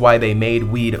America. That's why they made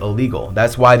weed illegal.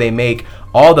 That's why they make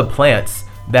all the plants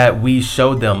that we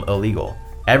showed them illegal.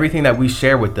 Everything that we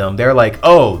share with them, they're like,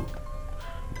 oh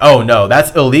no,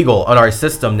 that's illegal on our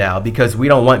system now because we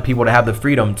don't want people to have the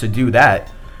freedom to do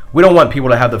that. We don't want people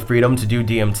to have the freedom to do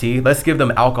DMT. Let's give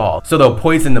them alcohol so they'll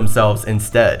poison themselves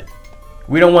instead.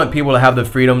 We don't want people to have the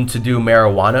freedom to do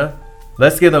marijuana.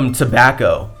 Let's give them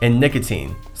tobacco and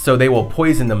nicotine so they will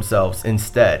poison themselves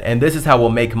instead. And this is how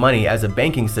we'll make money as a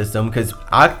banking system, because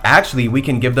actually we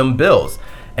can give them bills.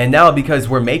 And now because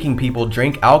we're making people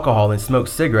drink alcohol and smoke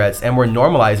cigarettes and we're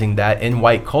normalizing that in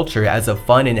white culture as a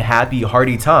fun and happy,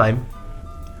 hearty time,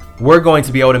 we're going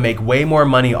to be able to make way more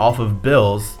money off of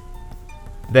bills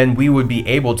than we would be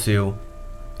able to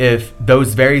if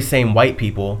those very same white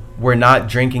people were not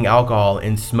drinking alcohol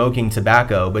and smoking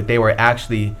tobacco, but they were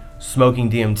actually smoking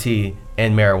DMT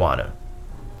and marijuana.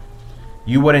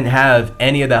 You wouldn't have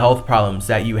any of the health problems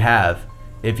that you have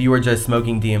if you were just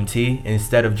smoking DMT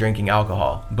instead of drinking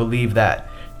alcohol. Believe that.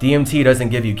 DMT doesn't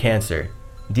give you cancer.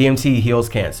 DMT heals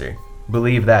cancer.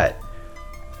 Believe that.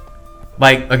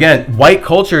 Like, again, white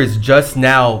culture is just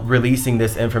now releasing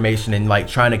this information and like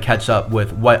trying to catch up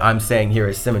with what I'm saying here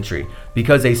is symmetry,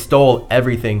 because they stole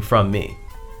everything from me.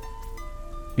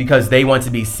 Because they want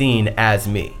to be seen as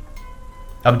me.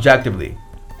 Objectively.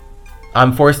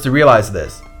 I'm forced to realize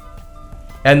this.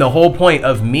 And the whole point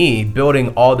of me building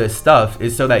all this stuff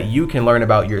is so that you can learn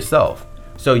about yourself,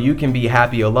 so you can be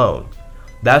happy alone.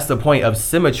 That's the point of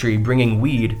symmetry bringing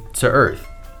weed to Earth.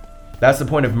 That's the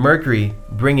point of Mercury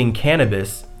bringing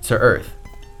cannabis to Earth.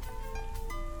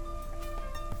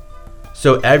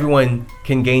 So everyone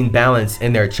can gain balance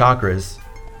in their chakras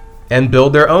and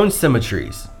build their own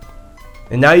symmetries.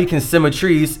 And now you can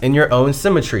symmetries in your own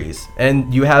symmetries,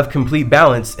 and you have complete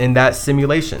balance in that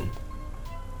simulation.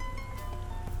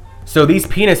 So these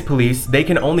penis police, they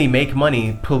can only make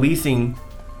money policing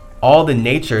all the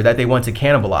nature that they want to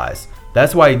cannibalize.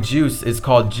 That's why juice is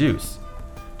called juice.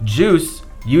 Juice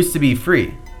used to be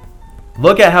free.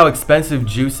 Look at how expensive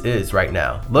juice is right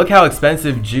now. Look how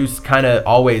expensive juice kind of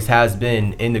always has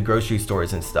been in the grocery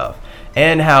stores and stuff.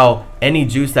 And how any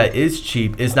juice that is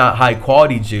cheap is not high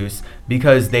quality juice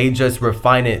because they just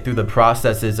refine it through the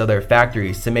processes of their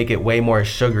factories to make it way more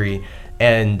sugary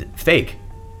and fake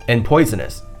and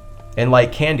poisonous and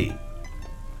like candy.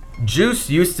 Juice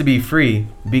used to be free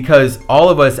because all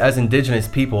of us as indigenous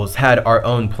peoples had our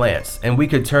own plants and we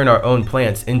could turn our own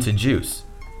plants into juice.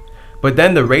 But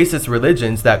then the racist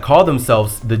religions that call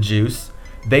themselves the juice,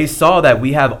 they saw that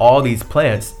we have all these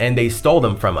plants and they stole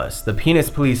them from us. The penis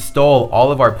police stole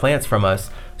all of our plants from us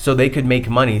so they could make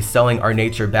money selling our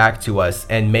nature back to us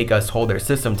and make us hold their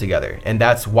system together. And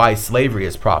that's why slavery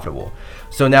is profitable.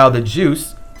 So now the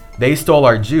juice, they stole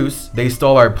our juice, they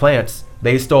stole our plants,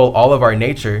 they stole all of our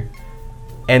nature,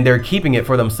 and they're keeping it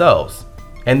for themselves.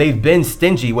 And they've been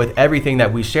stingy with everything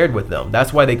that we shared with them.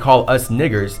 That's why they call us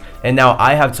niggers. And now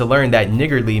I have to learn that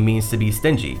niggardly means to be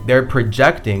stingy. They're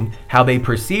projecting how they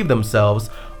perceive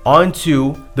themselves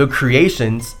onto the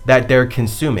creations that they're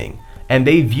consuming. And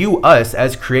they view us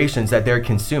as creations that they're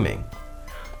consuming.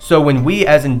 So when we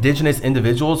as indigenous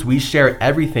individuals, we share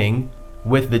everything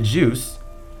with the juice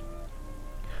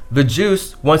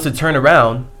wants to turn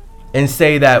around and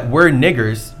say that we're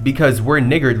niggers because we're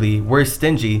niggardly, we're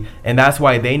stingy, and that's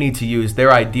why they need to use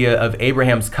their idea of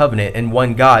Abraham's covenant and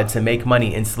one God to make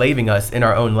money enslaving us in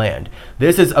our own land.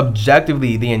 This is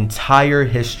objectively the entire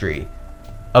history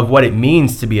of what it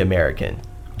means to be American.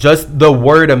 Just the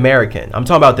word American. I'm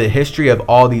talking about the history of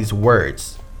all these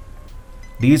words.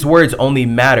 These words only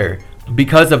matter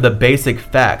because of the basic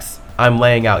facts I'm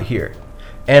laying out here.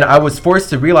 And I was forced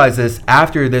to realize this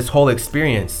after this whole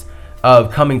experience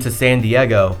of coming to San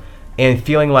Diego and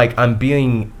feeling like I'm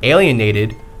being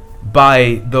alienated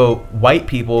by the white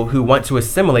people who want to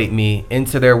assimilate me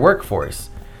into their workforce.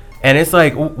 And it's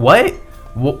like, what?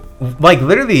 Like,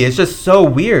 literally, it's just so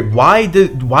weird. Why do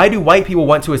white people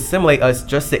want to assimilate us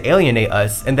just to alienate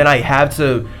us? And then I have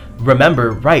to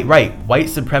remember, right, white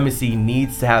supremacy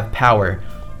needs to have power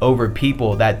over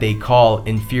people that they call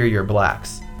inferior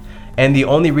blacks. And the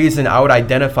only reason I would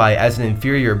identify as an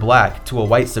inferior black to a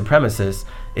white supremacist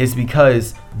is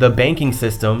because the banking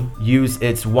system used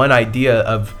its one idea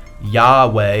of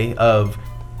Yahweh, of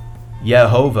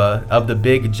Yehovah, of the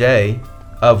big J,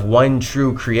 of one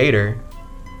true creator,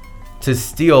 to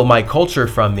steal my culture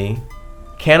from me,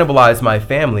 cannibalize my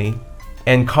family,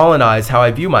 and colonize how I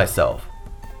view myself.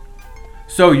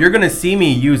 So you're gonna see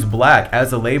me use black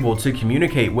as a label to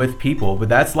communicate with people, but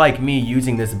that's like me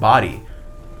using this body.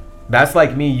 That's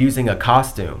like me using a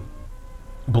costume.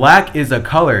 Black is a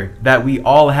color that we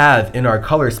all have in our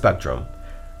color spectrum.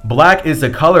 Black is the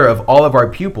color of all of our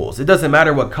pupils. It doesn't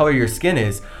matter what color your skin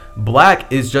is.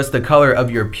 Black is just the color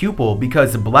of your pupil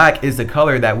because black is the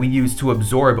color that we use to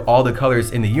absorb all the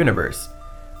colors in the universe.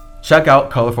 Check out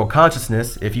Colorful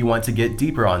Consciousness if you want to get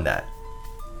deeper on that.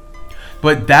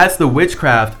 But that's the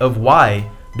witchcraft of why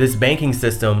this banking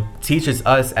system teaches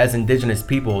us as indigenous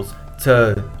peoples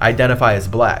to identify as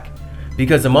black.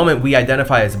 Because the moment we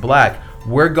identify as black,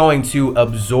 we're going to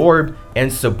absorb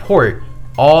and support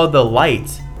all the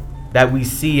light that we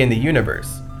see in the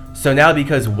universe. So now,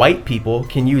 because white people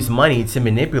can use money to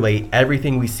manipulate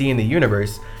everything we see in the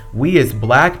universe, we as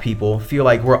black people feel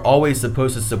like we're always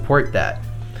supposed to support that.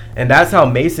 And that's how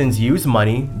Masons use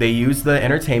money. They use the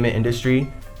entertainment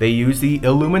industry. They use the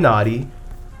Illuminati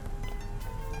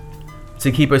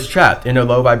to keep us trapped in a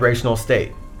low vibrational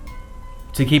state,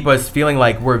 to keep us feeling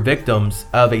like we're victims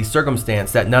of a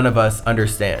circumstance that none of us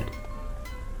understand.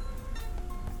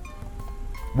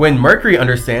 When Mercury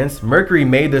understands, Mercury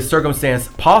made this circumstance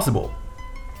possible.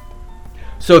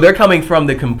 So they're coming from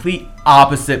the complete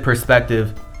opposite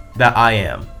perspective that I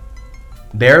am.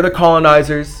 They're the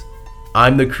colonizers,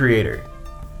 I'm the creator.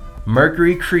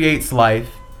 Mercury creates life,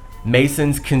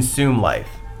 Masons consume life.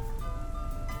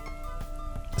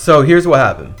 So here's what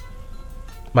happened.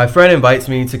 My friend invites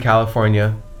me to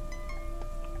California,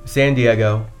 San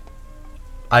Diego.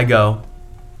 I go.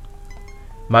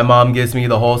 My mom gives me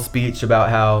the whole speech about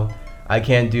how I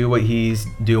can't do what he's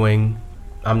doing.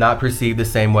 I'm not perceived the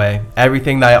same way.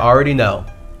 Everything that I already know,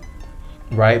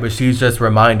 right? But she's just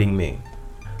reminding me.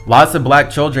 Lots of black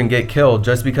children get killed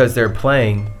just because they're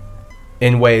playing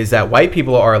in ways that white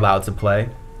people are allowed to play.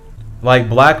 Like,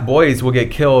 black boys will get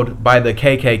killed by the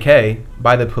KKK,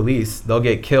 by the police. They'll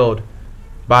get killed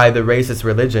by the racist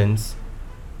religions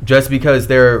just because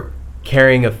they're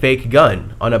carrying a fake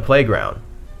gun on a playground.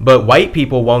 But white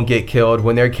people won't get killed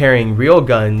when they're carrying real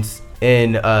guns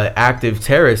in active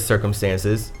terrorist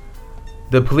circumstances.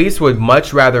 The police would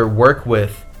much rather work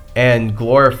with and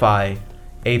glorify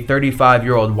a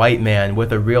 35-year-old white man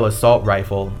with a real assault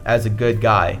rifle as a good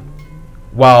guy,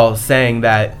 while saying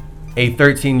that a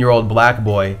 13-year-old black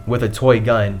boy with a toy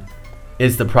gun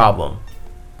is the problem,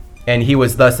 and he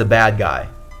was thus a bad guy.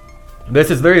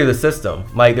 This is literally the system.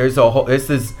 Like, there's a whole,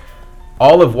 this is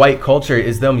all of white culture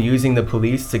is them using the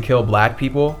police to kill black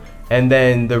people, and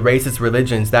then the racist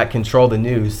religions that control the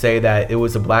news say that it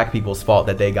was the black people's fault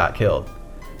that they got killed,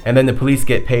 and then the police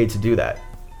get paid to do that.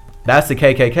 That's the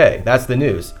KKK. That's the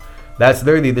news. That's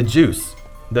literally the juice.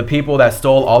 The people that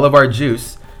stole all of our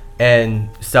juice and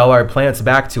sell our plants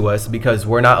back to us because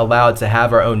we're not allowed to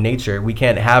have our own nature. We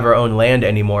can't have our own land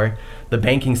anymore. The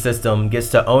banking system gets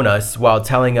to own us while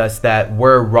telling us that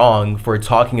we're wrong for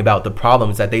talking about the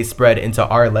problems that they spread into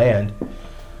our land.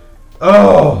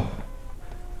 Oh,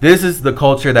 this is the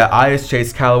culture that I, as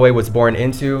Chase Calloway, was born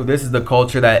into. This is the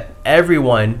culture that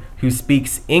everyone who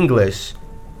speaks English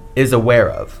is aware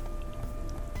of.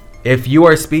 If you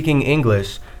are speaking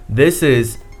English, this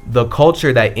is the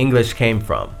culture that English came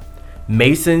from.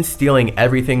 Masons stealing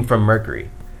everything from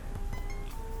Mercury.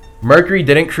 Mercury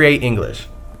didn't create English.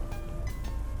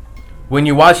 When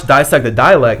you watch Dissect the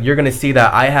Dialect, you're going to see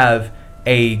that I have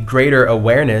a greater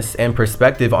awareness and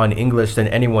perspective on English than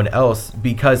anyone else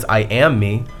because I am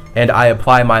me and I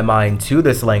apply my mind to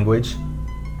this language,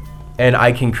 and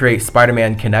I can create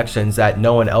Spider-Man connections that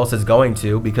no one else is going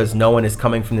to because no one is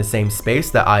coming from the same space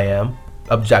that I am,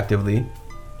 objectively.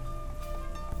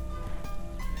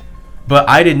 But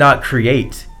I did not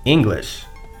create English.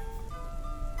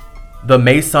 The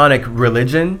Masonic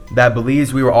religion that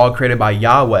believes we were all created by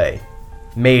Yahweh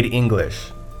made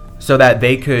English so that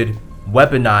they could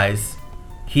weaponize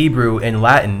Hebrew and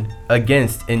Latin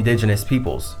against indigenous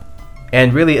peoples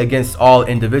and really against all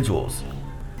individuals.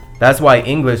 That's why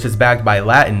English is backed by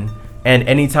Latin. And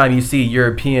anytime you see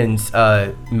Europeans,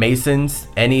 Masons,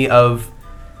 any of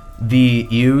the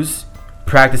Ews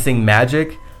practicing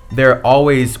magic, they're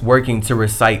always working to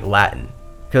recite Latin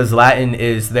because Latin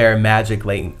is their magic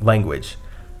language.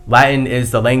 Latin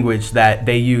is the language that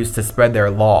they use to spread their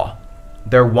law,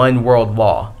 their one world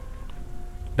law.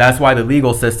 That's why the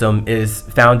legal system is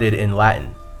founded in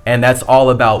Latin. And that's all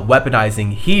about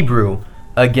weaponizing Hebrew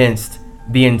against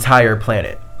the entire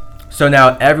planet. So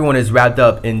now everyone is wrapped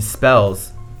up in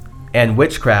spells and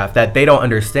witchcraft that they don't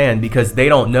understand because they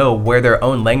don't know where their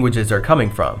own languages are coming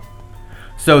from.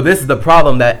 So this is the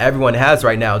problem that everyone has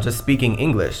right now, just speaking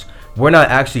English. We're not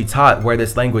actually taught where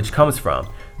this language comes from.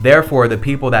 Therefore, the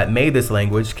people that made this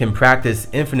language can practice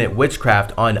infinite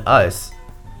witchcraft on us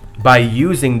by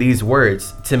using these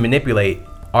words to manipulate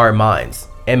our minds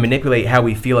and manipulate how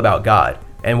we feel about God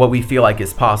and what we feel like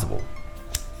is possible.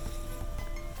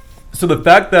 So the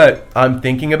fact that I'm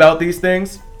thinking about these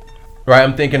things, right?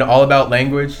 I'm thinking all about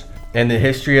language and the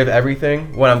history of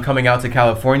everything when I'm coming out to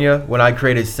California. When I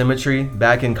created Symmetry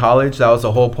back in college, that was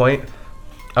the whole point.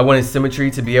 I wanted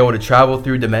Symmetry to be able to travel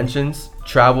through dimensions,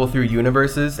 travel through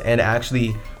universes, and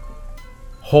actually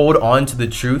hold on to the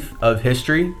truth of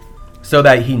history so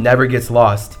that he never gets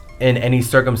lost in any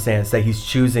circumstance that he's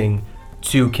choosing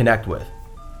to connect with.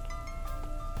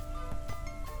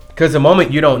 Because the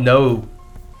moment you don't know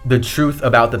the truth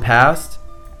about the past,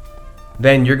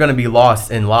 then you're going to be lost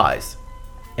in lies.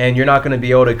 And you're not going to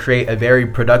be able to create a very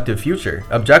productive future,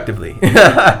 objectively.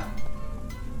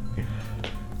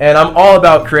 And I'm all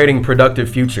about creating productive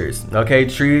futures, okay?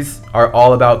 Trees are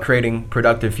all about creating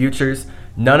productive futures.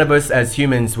 None of us as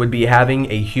humans would be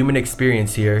having a human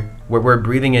experience here where we're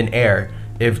breathing in air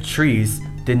if trees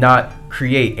did not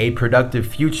create a productive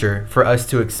future for us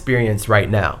to experience right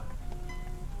now.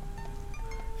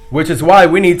 Which is why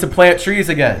we need to plant trees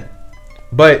again.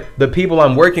 But the people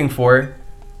I'm working for,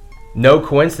 no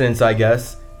coincidence, I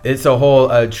guess, it's a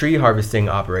whole tree harvesting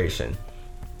operation.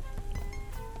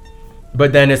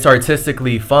 But then it's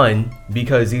artistically fun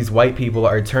because these white people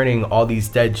are turning all these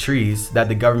dead trees that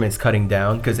the government's cutting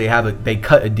down because they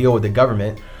cut a deal with the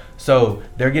government. So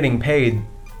they're getting paid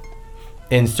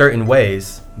in certain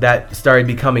ways that started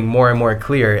becoming more and more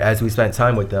clear as we spent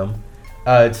time with them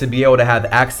to be able to have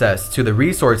access to the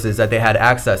resources that they had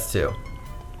access to.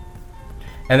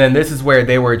 And then this is where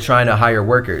they were trying to hire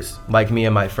workers like me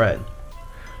and my friend.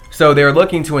 So they were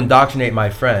looking to indoctrinate my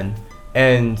friend.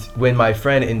 And when my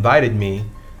friend invited me,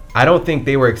 I don't think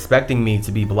they were expecting me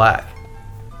to be black.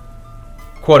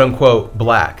 Quote unquote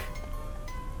black.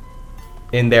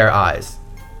 In their eyes.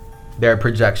 Their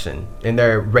projection. In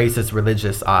their racist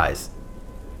religious eyes.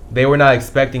 They were not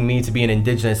expecting me to be an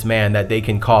indigenous man that they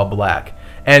can call black.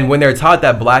 And when they're taught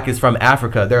that black is from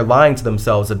Africa, they're lying to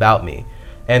themselves about me.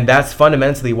 And that's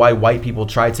fundamentally why white people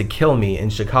tried to kill me in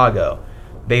Chicago.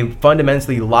 They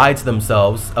fundamentally lied to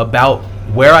themselves about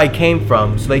where I came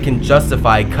from so they can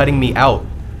justify cutting me out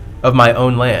of my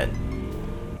own land.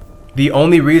 The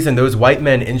only reason those white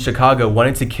men in Chicago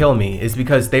wanted to kill me is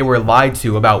because they were lied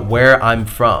to about where I'm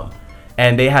from.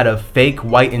 And they had a fake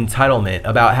white entitlement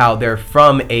about how they're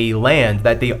from a land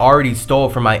that they already stole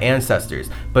from my ancestors.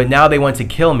 But now they want to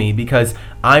kill me because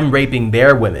I'm raping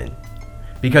their women.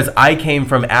 Because I came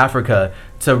from Africa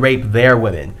to rape their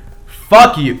women.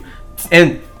 Fuck you.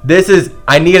 And this is,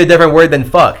 I need a different word than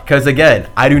fuck. Because again,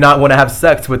 I do not want to have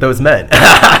sex with those men.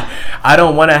 I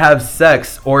don't want to have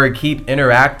sex or keep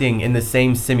interacting in the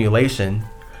same simulation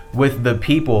with the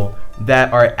people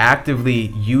that are actively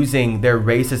using their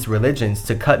racist religions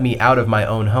to cut me out of my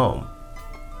own home.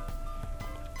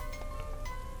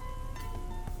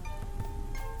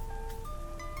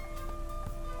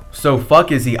 So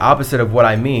fuck is the opposite of what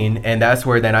I mean, and that's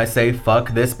where then I say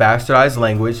fuck this bastardized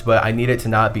language, but I need it to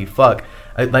not be fuck.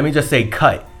 Let me just say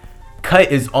cut.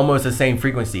 Cut is almost the same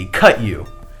frequency. Cut you.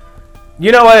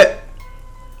 You know what?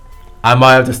 I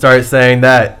might have to start saying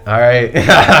that, alright?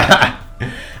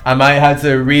 I might have to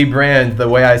rebrand the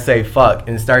way I say fuck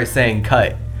and start saying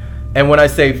cut. And when I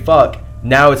say fuck,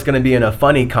 now it's going to be in a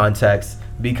funny context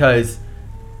because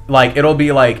like it'll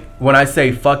be like when I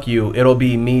say fuck you, it'll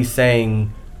be me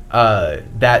saying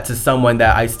that to someone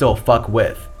that I still fuck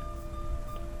with.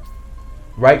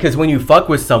 Right? Because when you fuck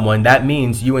with someone, that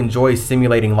means you enjoy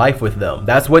simulating life with them.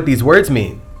 That's what these words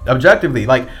mean. Objectively.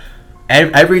 Like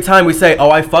Every time we say,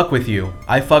 oh, I fuck with you,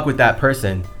 I fuck with that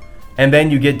person, and then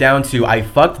you get down to I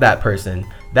fucked that person,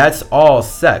 that's all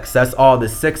sex. That's all the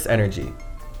 6 energy.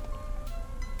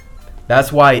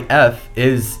 That's why F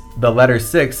is the letter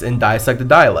 6 in dissected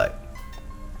dialect.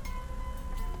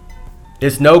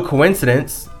 It's no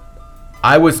coincidence.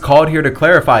 I was called here to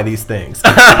clarify these things.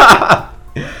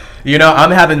 You know,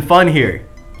 I'm having fun here.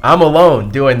 I'm alone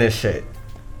doing this shit.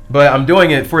 But I'm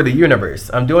doing it for the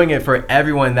universe. I'm doing it for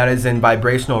everyone that is in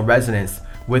vibrational resonance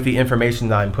with the information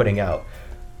that I'm putting out.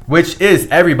 Which is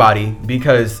everybody,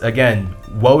 because again,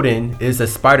 Woden is a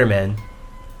Spider-Man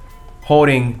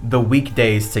holding the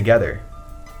weekdays together.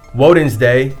 Woden's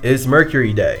day is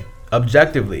Mercury Day,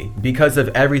 objectively, because of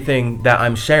everything that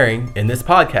I'm sharing in this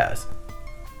podcast.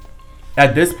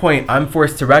 At this point, I'm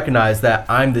forced to recognize that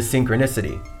I'm the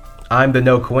synchronicity. I'm the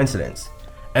no coincidence.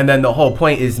 And then the whole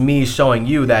point is me showing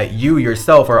you that you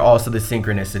yourself are also the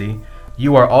synchronicity.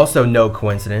 You are also no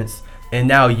coincidence. And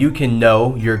now you can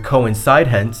know your coincide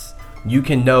hence. You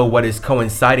can know what is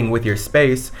coinciding with your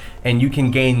space. And you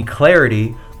can gain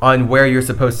clarity on where you're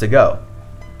supposed to go.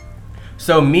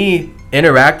 So me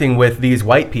interacting with these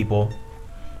white people,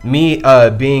 me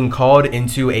being called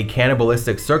into a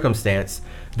cannibalistic circumstance,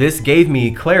 this gave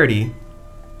me clarity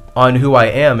on who I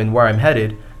am and where I'm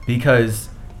headed, because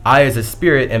I as a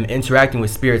spirit am interacting with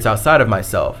spirits outside of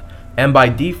myself. And by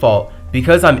default,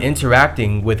 because I'm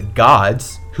interacting with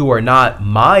gods who are not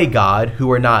my God,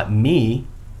 who are not me,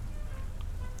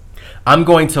 I'm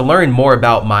going to learn more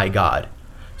about my God.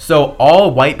 So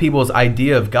all white people's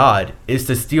idea of God is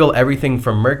to steal everything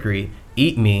from Mercury,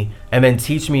 eat me, and then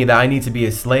teach me that I need to be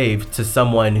a slave to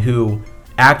someone who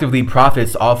actively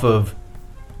profits off of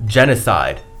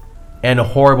genocide and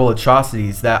horrible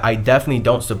atrocities that I definitely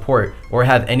don't support or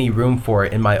have any room for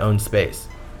in my own space.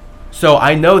 So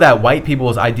I know that white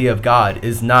people's idea of God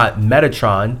is not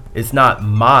Metatron. It's not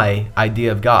my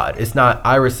idea of God. It's not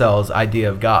Iracel's idea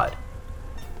of God.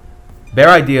 Their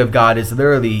idea of God is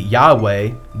literally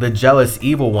Yahweh, the jealous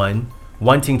evil one,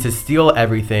 wanting to steal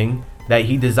everything that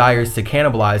he desires to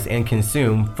cannibalize and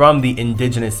consume from the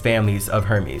indigenous families of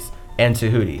Hermes and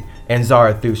Tahuti and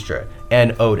Zarathustra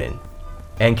and Odin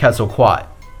and Quetzalcoatl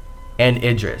and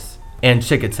Idris and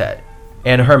Chikatet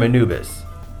and Hermanubis.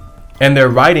 And they're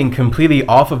riding completely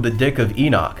off of the dick of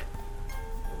Enoch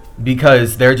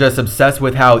because they're just obsessed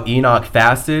with how Enoch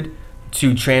fasted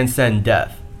to transcend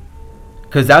death.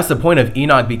 Because that's the point of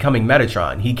Enoch becoming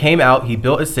Metatron. He came out, he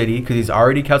built a city because he's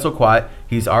already Quetzalcoatl,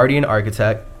 he's already an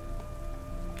architect.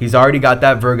 He's already got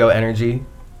that Virgo energy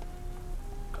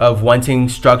of wanting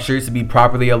structures to be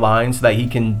properly aligned so that he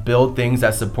can build things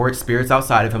that support spirits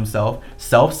outside of himself,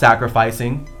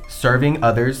 self-sacrificing, serving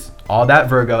others, all that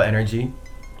Virgo energy.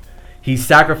 He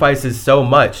sacrifices so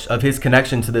much of his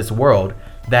connection to this world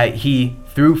that he,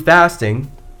 through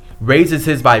fasting, raises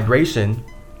his vibration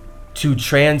to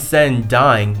transcend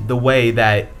dying the way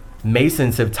that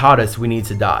Masons have taught us we need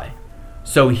to die.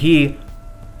 So he,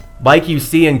 like you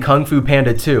see in Kung Fu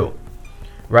Panda 2,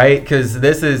 right? Because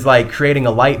this is like creating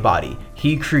a light body.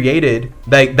 He created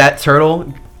like that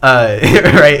turtle,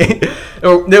 right?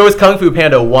 There was Kung Fu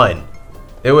Panda 1.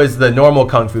 It was the normal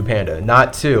Kung Fu Panda,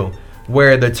 not 2,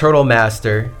 where the turtle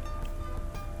master,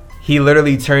 he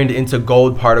literally turned into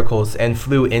gold particles and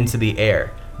flew into the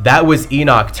air. That was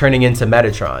Enoch turning into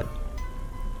Metatron.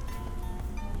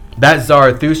 That's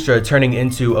Zarathustra turning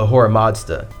into Ahura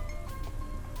Mazda.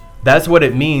 That's what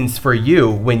it means for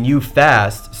you when you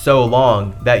fast so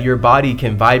long that your body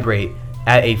can vibrate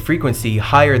at a frequency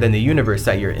higher than the universe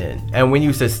that you're in. And when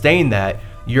you sustain that,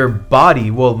 your body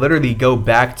will literally go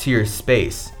back to your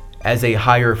space as a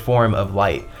higher form of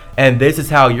light. And this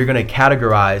is how you're going to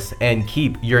categorize and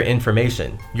keep your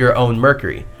information, your own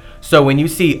Mercury. So when you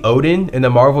see Odin in the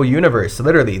Marvel Universe,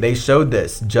 literally, they showed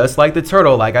this, just like the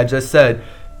turtle, like I just said,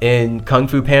 in Kung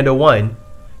Fu Panda 1,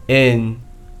 in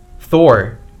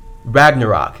Thor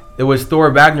Ragnarok. It was Thor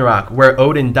Ragnarok where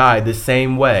Odin died the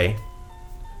same way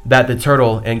that the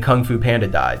turtle in Kung Fu Panda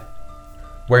died,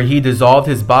 where he dissolved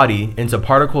his body into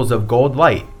particles of gold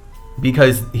light,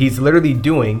 because he's literally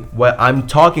doing what I'm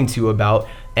talking to you about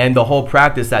and the whole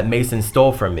practice that Mason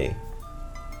stole from me.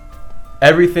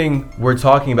 Everything we're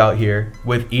talking about here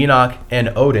with Enoch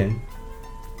and Odin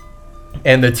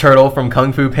and the turtle from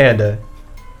Kung Fu Panda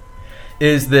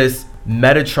is this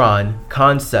Metatron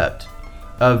concept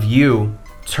of you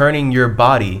turning your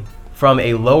body from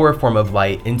a lower form of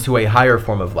light into a higher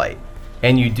form of light.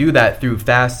 And you do that through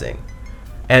fasting.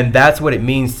 And that's what it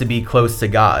means to be close to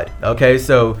God. Okay,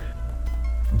 so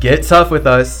get tough with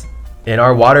us in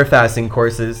our water fasting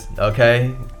courses,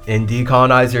 okay? And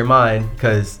decolonize your mind,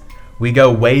 because We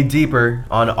go way deeper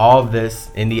on all of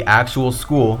this in the actual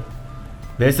school.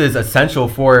 This is essential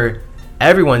for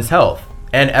everyone's health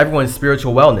and everyone's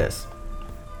spiritual wellness.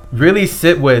 Really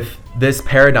sit with this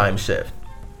paradigm shift.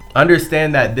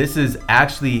 Understand that this is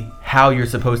actually how you're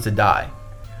supposed to die.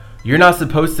 You're not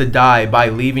supposed to die by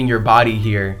leaving your body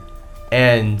here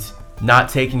and not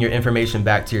taking your information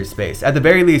back to your space. At the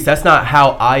very least, that's not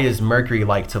how I as Mercury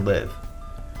like to live.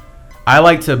 I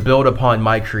like to build upon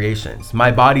my creations.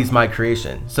 My body's my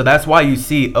creation. So that's why you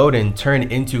see Odin turn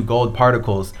into gold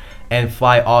particles and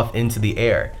fly off into the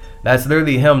air. That's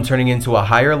literally him turning into a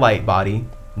higher light body,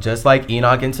 just like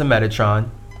Enoch into Metatron,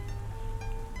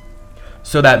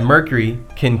 so that Mercury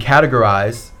can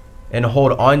categorize and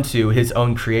hold on to his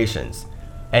own creations.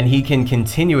 And he can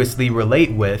continuously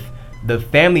relate with the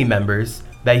family members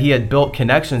that he had built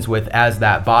connections with as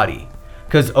that body.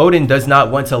 Because Odin does not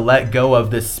want to let go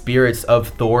of the spirits of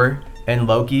Thor and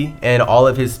Loki and all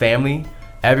of his family,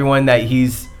 everyone that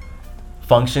he's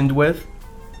functioned with.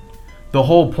 The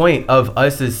whole point of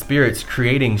us as spirits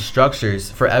creating structures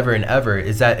forever and ever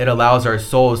is that it allows our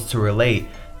souls to relate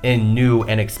in new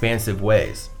and expansive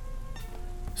ways.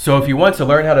 So if you want to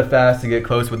learn how to fast to get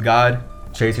close with God,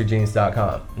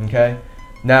 chaseyourgenes.com. Okay?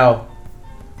 Now,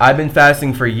 I've been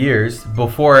fasting for years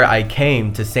before I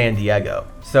came to San Diego.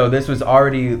 So this was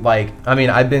already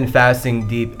I've been fasting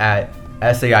deep at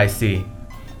SAIC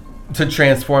to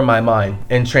transform my mind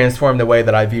and transform the way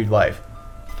that I viewed life.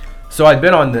 So I'd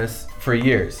been on this for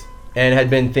years and had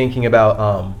been thinking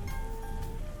about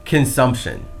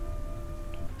consumption.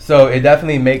 So it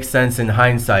definitely makes sense in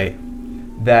hindsight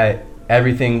that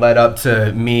everything led up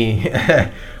to me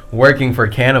working for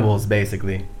cannibals,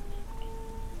 basically.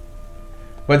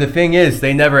 But the thing is,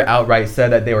 they never outright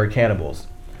said that they were cannibals.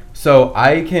 So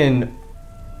I can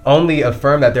only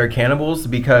affirm that they're cannibals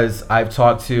because I've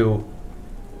talked to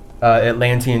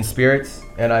Atlantean spirits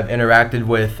and I've interacted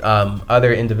with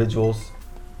other individuals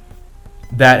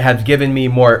that have given me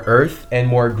more earth and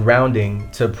more grounding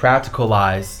to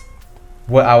practicalize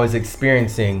what I was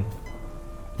experiencing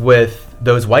with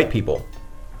those white people.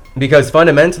 Because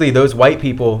fundamentally, those white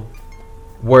people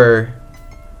were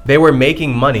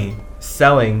making money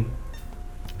selling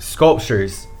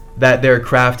sculptures that they're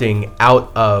crafting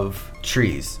out of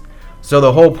trees. So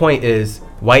the whole point is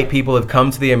white people have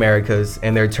come to the Americas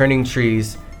and they're turning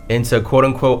trees into quote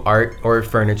unquote art or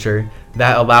furniture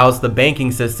that allows the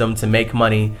banking system to make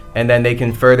money, and then they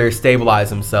can further stabilize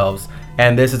themselves.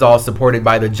 And this is all supported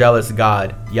by the jealous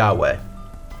God, Yahweh.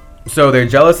 So they're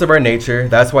jealous of our nature.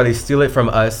 That's why they steal it from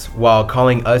us while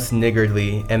calling us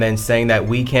niggardly and then saying that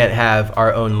we can't have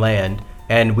our own land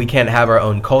and we can't have our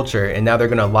own culture. And now they're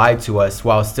going to lie to us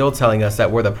while still telling us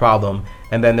that we're the problem.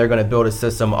 And then they're going to build a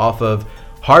system off of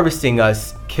harvesting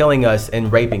us, killing us, and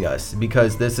raping us,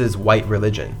 because this is white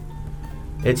religion.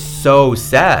 It's so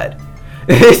sad.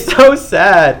 It's so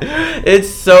sad. It's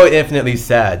so infinitely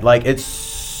sad. Like, it's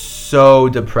so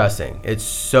depressing. It's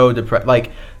so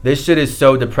like, this shit is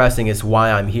so depressing. It's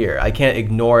why I'm here. I can't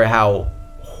ignore how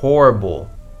horrible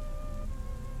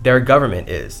their government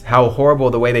is, how horrible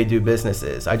the way they do business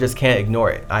is. I just can't ignore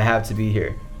it. I have to be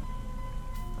here.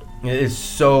 It is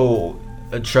so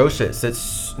atrocious. It's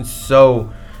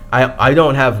so, I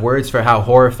don't have words for how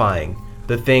horrifying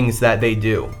the things that they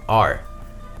do are,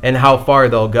 and how far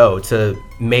they'll go to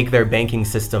make their banking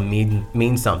system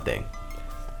mean something,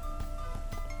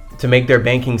 to make their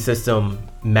banking system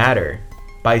matter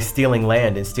by stealing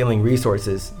land and stealing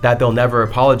resources that they'll never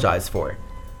apologize for,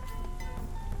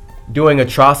 doing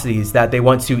atrocities that they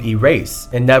want to erase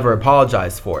and never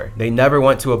apologize for. They never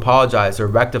want to apologize or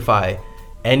rectify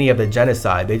any of the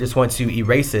genocide. They just want to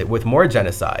erase it with more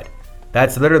genocide.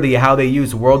 That's literally how they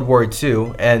use World War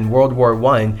II and World War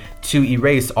I to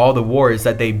erase all the wars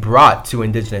that they brought to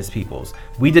indigenous peoples.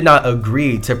 We did not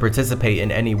agree to participate in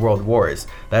any world wars.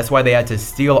 That's why they had to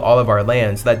steal all of our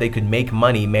land so that they could make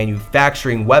money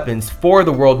manufacturing weapons for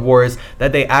the world wars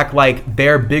that they act like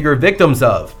they're bigger victims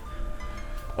of.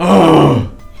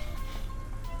 Oh,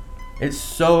 it's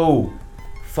so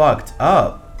fucked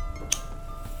up.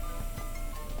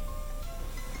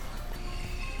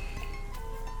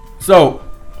 So,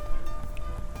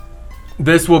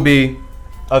 this will be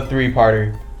a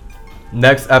 3-parter.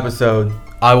 Next episode,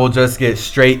 I will just get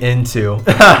straight into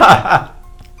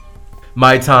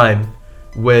my time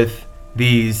with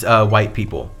these white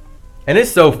people. And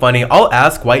it's so funny. I'll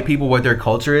ask white people what their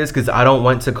culture is because I don't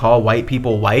want to call white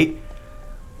people white.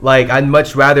 Like, I'd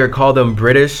much rather call them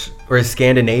British or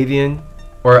Scandinavian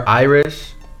or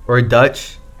Irish or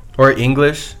Dutch or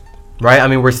English, right? I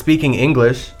mean, we're speaking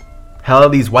English. Hell,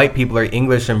 these white people are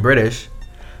English and British.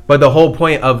 But the whole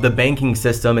point of the banking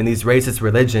system and these racist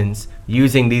religions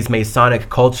using these Masonic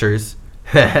cultures,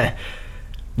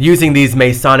 using these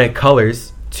Masonic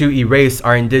colors to erase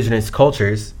our indigenous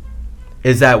cultures,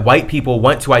 is that white people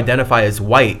want to identify as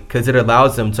white because it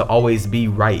allows them to always be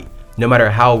right, no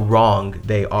matter how wrong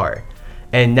they are.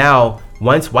 And now,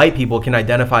 once white people can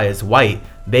identify as white,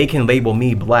 they can label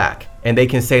me black, and they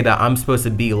can say that I'm supposed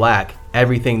to be black,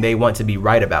 everything they want to be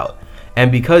right about.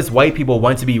 And because white people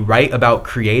want to be right about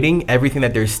creating everything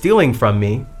that they're stealing from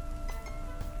me,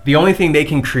 the only thing they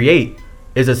can create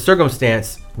is a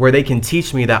circumstance where they can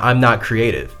teach me that I'm not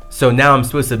creative. So now I'm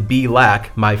supposed to be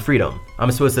lack my freedom.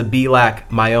 I'm supposed to be lack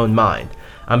my own mind.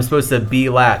 I'm supposed to be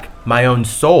lack my own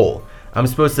soul. I'm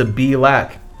supposed to be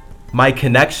lack my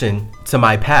connection to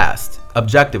my past,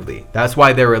 objectively. That's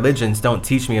why their religions don't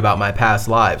teach me about my past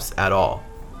lives at all.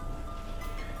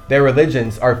 Their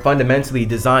religions are fundamentally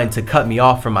designed to cut me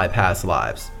off from my past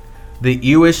lives. The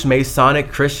Jewish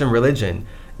Masonic Christian religion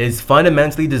is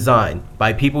fundamentally designed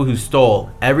by people who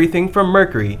stole everything from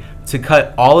Mercury to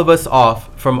cut all of us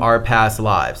off from our past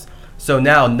lives. So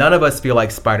now none of us feel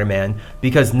like Spider-Man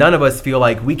because none of us feel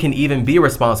like we can even be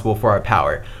responsible for our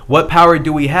power. What power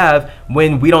do we have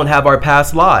when we don't have our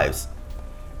past lives?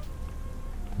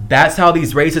 That's how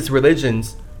these racist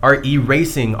religions are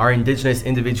erasing our indigenous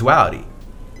individuality.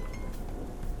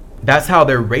 That's how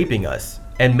they're raping us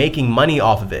and making money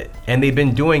off of it. And they've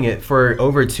been doing it for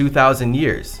over 2,000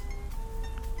 years.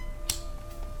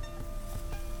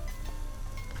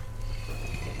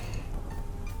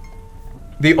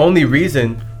 The only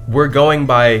reason we're going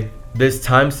by this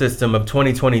time system of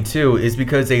 2022 is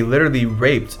because they literally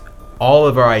raped all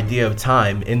of our idea of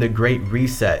time in the Great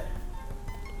Reset,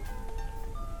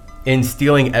 in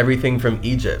stealing everything from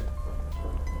Egypt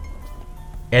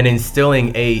and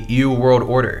instilling a new world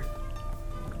order,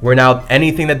 where now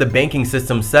anything that the banking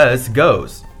system says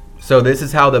goes. So this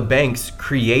is how the banks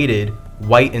created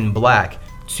white and black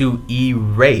to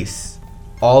erase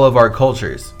all of our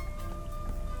cultures.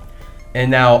 And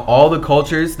now all the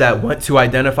cultures that want to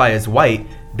identify as white,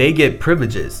 they get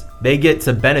privileges. They get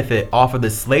to benefit off of the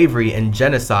slavery and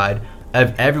genocide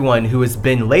of everyone who has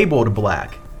been labeled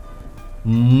black.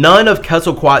 None of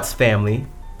Quetzalcoatl's family,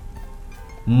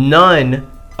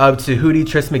 none of Tahuti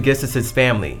Trismegistus's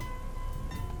family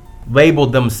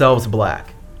labeled themselves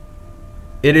black.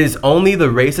 It is only the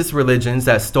racist religions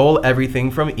that stole everything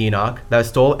from Enoch, that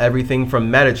stole everything from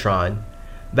Metatron,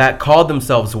 that called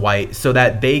themselves white so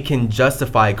that they can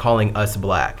justify calling us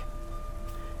black.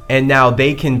 And now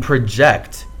they can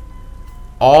project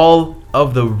all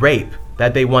of the rape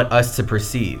that they want us to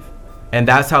perceive. And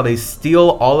that's how they steal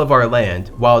all of our land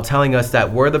while telling us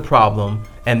that we're the problem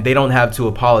and they don't have to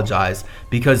apologize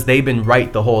because they've been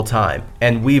right the whole time.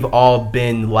 And we've all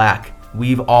been lack.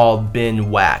 We've all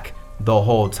been whack the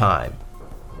whole time.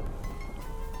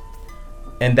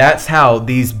 And that's how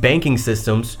these banking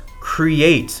systems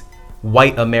create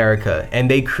white America and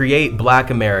they create black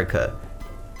America,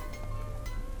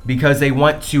 because they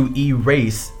want to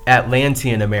erase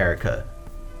Atlantean America.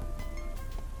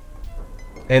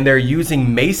 And they're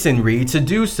using masonry to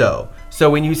do so. So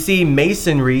when you see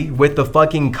masonry with the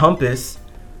fucking compass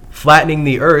flattening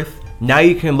the earth, now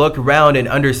you can look around and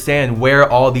understand where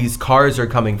all these cars are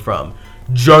coming from.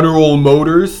 General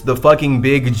Motors, the fucking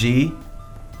big G.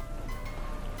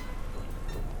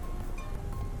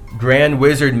 Grand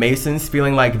Wizard Masons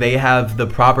feeling like they have the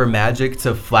proper magic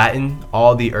to flatten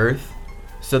all the earth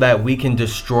so that we can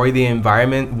destroy the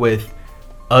environment with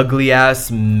ugly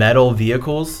ass metal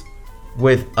vehicles,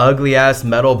 with ugly ass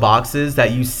metal boxes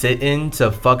that you sit in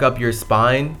to fuck up your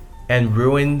spine and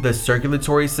ruin the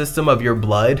circulatory system of your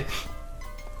blood.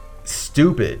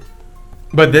 Stupid.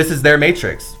 But this is their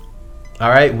matrix. All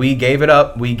right, we gave it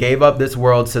up. We gave up this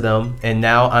world to them, and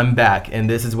now I'm back, and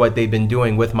this is what they've been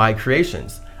doing with my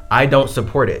creations. I don't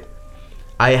support it.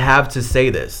 I have to say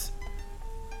this.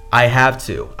 I have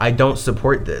to. I don't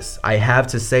support this. I have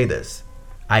to say this.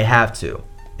 I have to.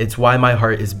 It's why my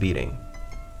heart is beating.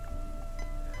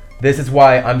 This is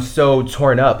why I'm so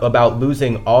torn up about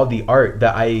losing all the art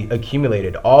that I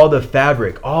accumulated, all the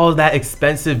fabric, all that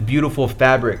expensive, beautiful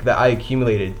fabric that I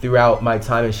accumulated throughout my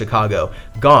time in Chicago,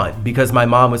 gone, because my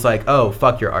mom was like, oh,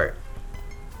 fuck your art.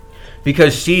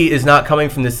 Because she is not coming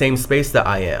from the same space that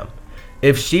I am.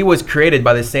 If she was created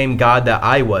by the same God that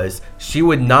I was, she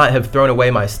would not have thrown away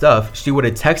my stuff. She would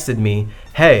have texted me,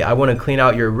 hey, I want to clean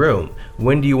out your room.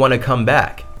 When do you want to come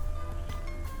back?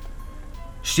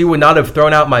 She would not have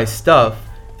thrown out my stuff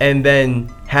and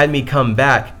then had me come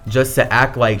back just to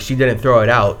act like she didn't throw it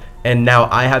out. And now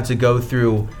I have to go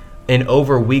through an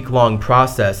over week-long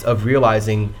process of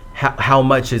realizing how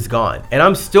much is gone. And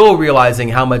I'm still realizing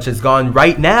how much is gone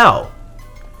right now.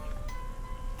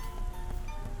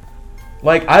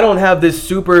 Like, I don't have this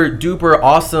super duper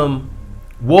awesome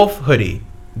wolf hoodie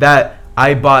that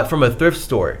I bought from a thrift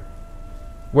store,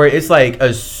 where it's like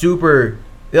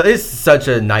it's such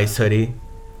a nice hoodie.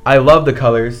 I love the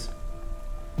colors,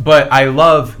 but I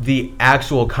love the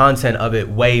actual content of it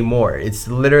way more. It's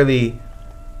literally,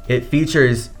 it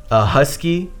features a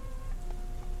husky,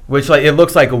 which like it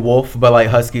looks like a wolf, but like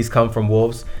huskies come from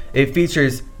wolves. It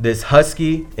features this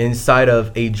husky inside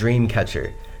of a dream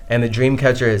catcher, and the dream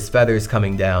catcher has feathers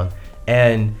coming down,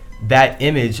 and that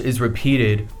image is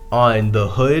repeated on the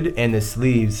hood and the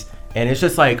sleeves, and it's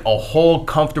just like a whole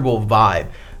comfortable vibe.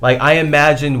 Like, I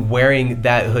imagine wearing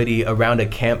that hoodie around a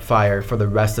campfire for the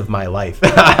rest of my life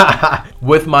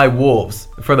with my wolves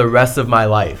for the rest of my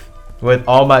life with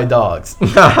all my dogs.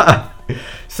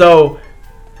 So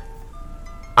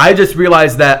I just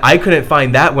realized that I couldn't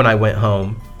find that when I went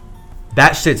home.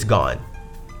 That shit's gone.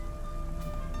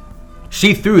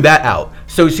 She threw that out.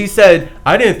 So she said,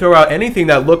 I didn't throw out anything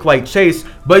that looked like Chase,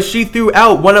 but she threw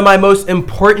out one of my most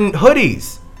important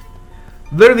hoodies.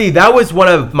 Literally, that was one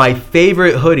of my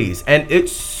favorite hoodies, and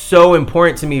it's so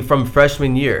important to me from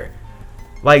freshman year.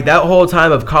 Like, that whole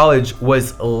time of college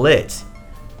was lit.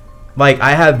 Like,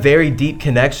 I have very deep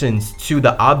connections to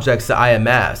the objects that I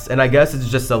amass, and I guess it's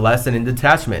just a lesson in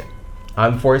detachment.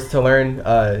 I'm forced to learn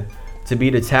to be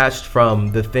detached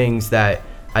from the things that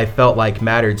I felt like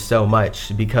mattered so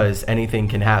much, because anything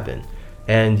can happen.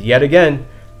 And yet again,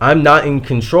 I'm not in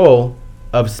control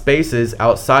of spaces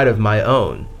outside of my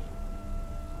own.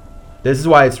 This is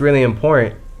why it's really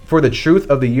important for the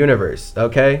truth of the universe,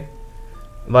 okay?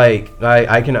 Like,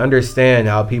 I can understand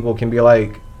how people can be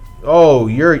like, oh,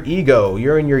 you're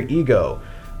in your ego.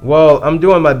 Well, I'm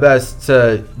doing my best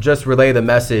to just relay the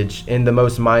message in the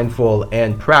most mindful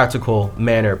and practical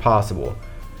manner possible.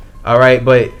 All right,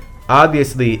 but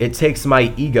obviously it takes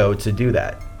my ego to do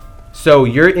that. So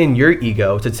you're in your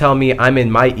ego to tell me I'm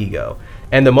in my ego.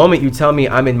 And the moment you tell me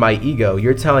I'm in my ego,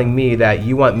 you're telling me that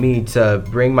you want me to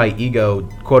bring my ego,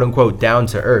 quote unquote, down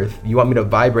to earth. You want me to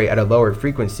vibrate at a lower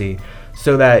frequency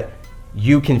so that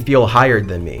you can feel higher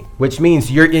than me, which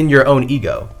means you're in your own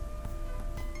ego.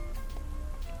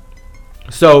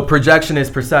 So projection is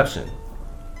perception,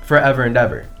 forever and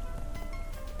ever.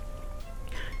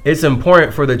 It's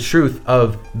important for the truth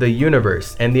of the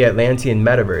universe and the Atlantean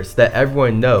metaverse that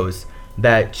everyone knows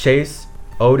that Chase,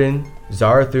 Odin,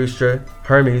 Zarathustra,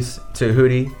 Hermes,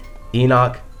 Tahuti,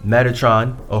 Enoch,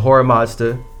 Metatron, Ahura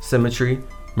Mazda, Symmetry,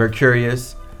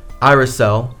 Mercurius,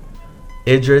 Iracel,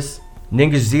 Idris,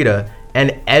 Ningishzida,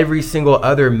 and every single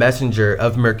other messenger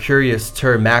of Mercurius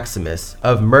Ter Maximus,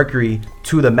 of Mercury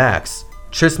to the max,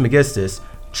 Trismegistus,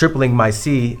 tripling my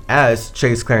C as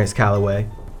Chase Clarence Calloway,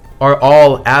 are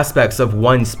all aspects of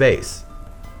one space.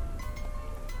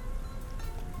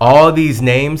 All these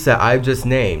names that I've just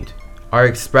named are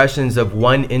expressions of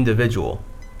one individual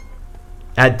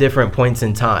at different points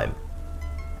in time,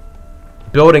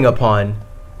 building upon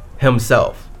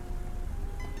himself.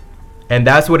 And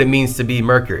that's what it means to be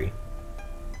Mercury.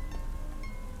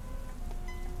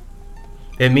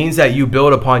 It means that you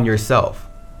build upon yourself,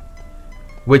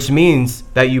 which means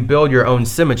that you build your own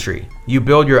symmetry, you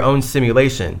build your own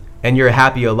simulation, and you're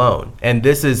happy alone. And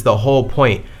this is the whole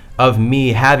point of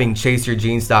me having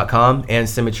chaseyourgenes.com and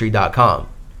symmetry.com.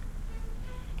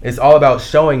 It's all about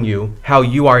showing you how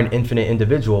you are an infinite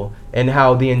individual and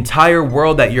how the entire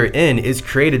world that you're in is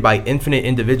created by infinite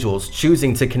individuals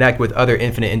choosing to connect with other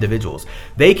infinite individuals.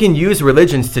 They can use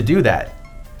religions to do that.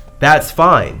 That's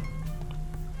fine.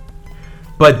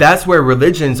 But that's where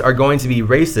religions are going to be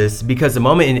racist, because the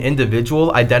moment an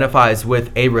individual identifies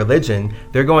with a religion,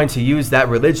 they're going to use that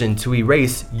religion to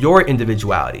erase your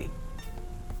individuality.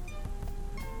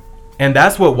 And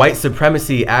that's what white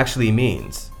supremacy actually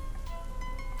means.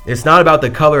 It's not about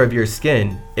the color of your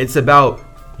skin. It's about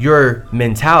your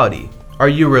mentality. Are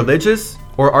you religious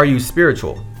or are you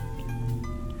spiritual?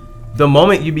 The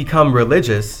moment you become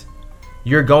religious,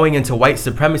 you're going into white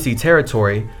supremacy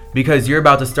territory, because you're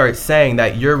about to start saying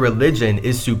that your religion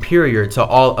is superior to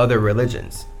all other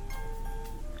religions.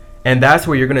 And that's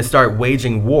where you're going to start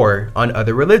waging war on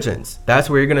other religions. That's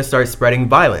where you're going to start spreading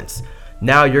violence.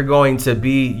 Now you're going to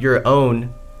be your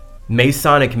own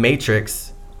Masonic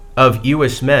matrix of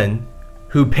Jewish men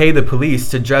who pay the police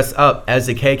to dress up as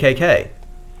the KKK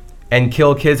and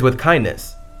kill kids with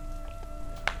kindness.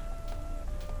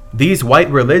 These white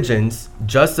religions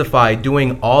justify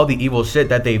doing all the evil shit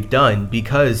that they've done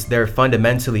because they're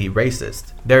fundamentally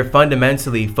racist. They're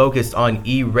fundamentally focused on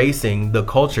erasing the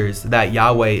cultures that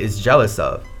Yahweh is jealous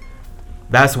of.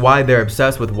 That's why they're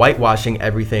obsessed with whitewashing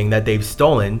everything that they've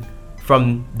stolen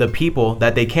from the people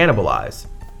that they cannibalize.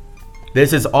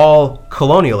 This is all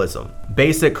colonialism,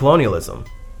 basic colonialism.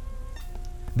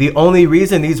 The only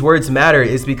reason these words matter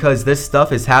is because this stuff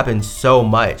has happened so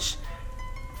much.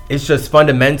 It's just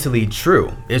fundamentally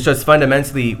true. It's just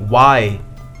fundamentally why.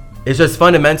 It's just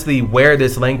fundamentally where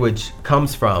this language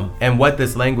comes from and what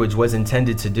this language was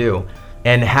intended to do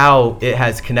and how it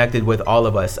has connected with all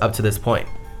of us up to this point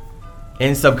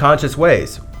in subconscious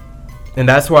ways. And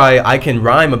that's why I can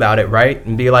rhyme about it, right?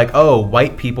 And be like, oh,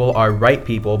 white people are right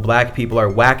people, black people are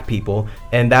whack people,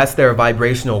 and that's their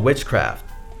vibrational witchcraft.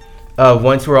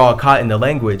 Once we're all caught in the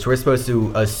language, we're supposed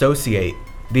to associate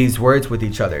these words with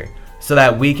each other so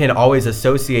that we can always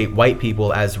associate white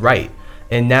people as right.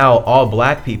 And now all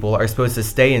black people are supposed to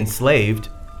stay enslaved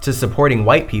to supporting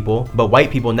white people, but white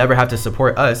people never have to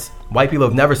support us. White people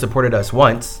have never supported us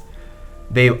once.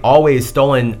 They've always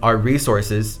stolen our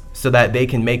resources so that they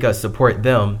can make us support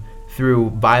them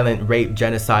through violent rape,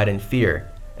 genocide, and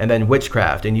fear, and then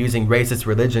witchcraft and using racist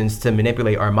religions to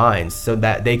manipulate our minds so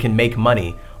that they can make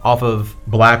money off of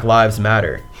Black Lives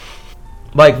Matter.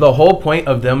 Like, the whole point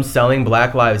of them selling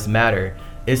Black Lives Matter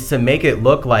is to make it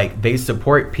look like they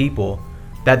support people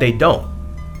that they don't.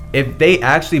 If they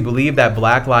actually believe that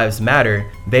Black Lives Matter,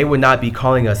 they would not be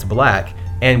calling us black,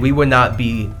 and we would not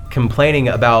be complaining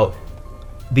about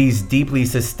these deeply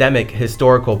systemic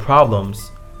historical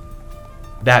problems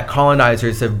that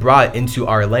colonizers have brought into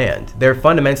our land. They're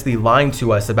fundamentally lying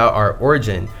to us about our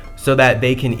origin so that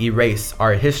they can erase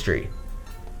our history.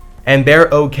 And they're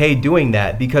okay doing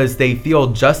that because they feel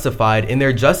justified in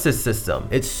their justice system.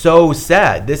 It's so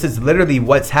sad. This is literally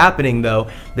what's happening, though.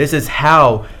 This is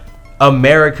how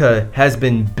America has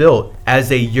been built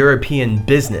as a European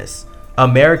business.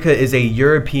 America is a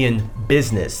European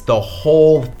business. The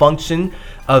whole function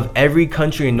of every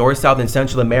country in North, South, and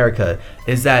Central America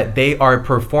is that they are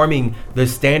performing the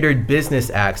standard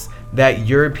business acts that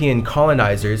European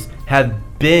colonizers have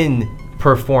been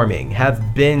performing,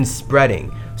 have been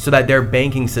spreading, so that their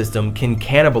banking system can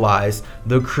cannibalize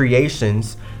the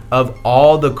creations of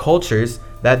all the cultures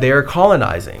that they are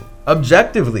colonizing.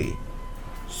 Objectively,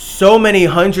 so many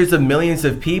hundreds of millions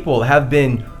of people have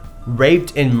been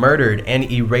raped and murdered and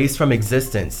erased from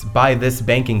existence by this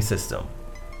banking system,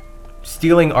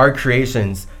 stealing our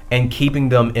creations and keeping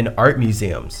them in art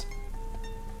museums,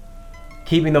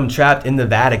 keeping them trapped in the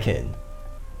Vatican,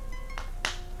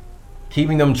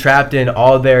 keeping them trapped in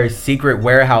all their secret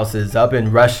warehouses up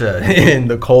in Russia, in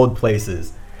the cold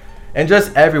places, and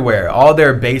just everywhere, all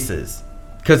their bases,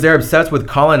 because they're obsessed with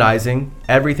colonizing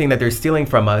everything that they're stealing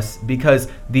from us, because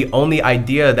the only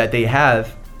idea that they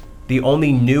have, the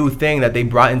only new thing that they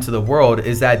brought into the world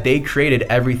is that they created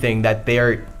everything that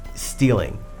they're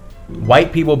stealing.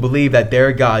 White people believe that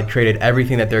their God created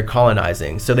everything that they're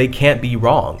colonizing, so they can't be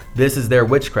wrong. This is their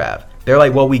witchcraft. They're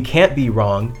like, well, we can't be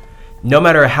wrong. No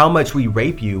matter how much we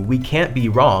rape you, we can't be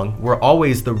wrong. We're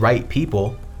always the right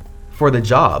people for the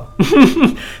job.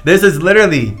 This is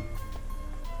literally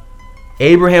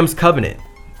Abraham's covenant.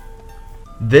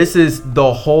 This is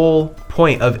the whole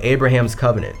point of Abraham's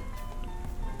covenant.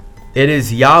 It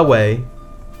is Yahweh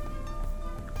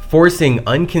forcing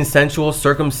unconsensual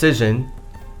circumcision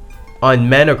on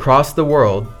men across the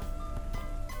world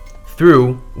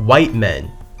through white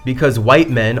men, because white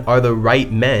men are the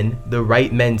right men, the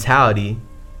right mentality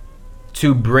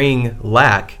to bring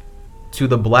lack to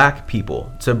the black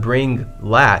people, to bring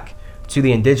lack to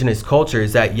the indigenous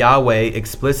cultures that Yahweh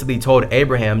explicitly told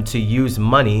Abraham to use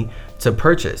money to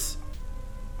purchase.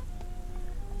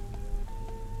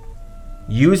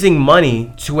 Using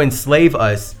money to enslave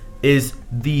us is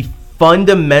the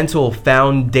fundamental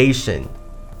foundation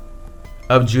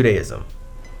of Judaism.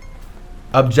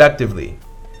 Objectively,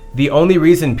 the only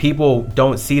reason people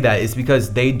don't see that is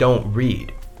because they don't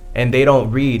read, and they don't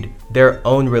read their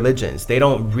own religions. They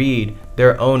don't read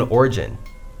their own origin.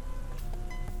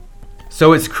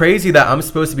 So it's crazy that I'm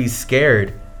supposed to be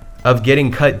scared of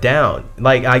getting cut down.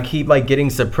 Like, I keep getting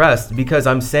suppressed because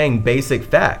I'm saying basic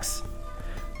facts.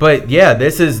 But yeah,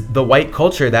 this is the white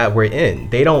culture that we're in.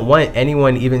 They don't want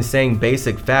anyone even saying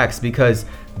basic facts because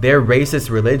their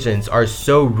racist religions are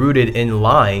so rooted in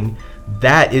lying.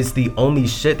 That is the only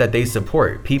shit that they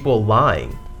support, people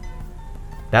lying.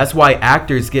 That's why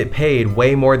actors get paid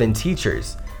way more than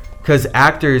teachers, because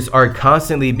actors are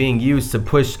constantly being used to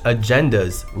push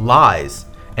agendas, lies,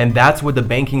 and that's what the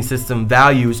banking system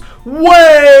values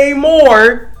way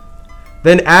more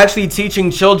than actually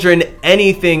teaching children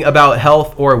anything about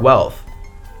health or wealth.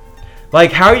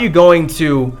 Like, how are you going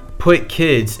to put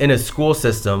kids in a school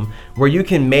system where you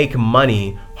can make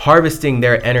money harvesting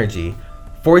their energy,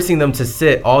 forcing them to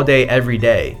sit all day, every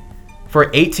day for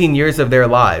 18 years of their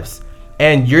lives.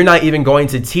 And you're not even going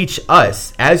to teach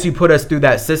us, as you put us through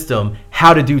that system,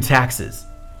 how to do taxes.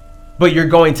 But you're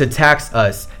going to tax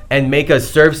us and make us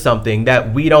serve something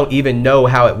that we don't even know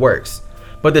how it works.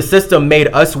 But the system made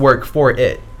us work for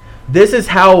it. This is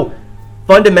how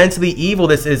fundamentally evil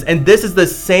this is. And this is the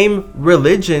same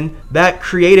religion that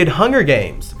created Hunger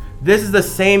Games. This is the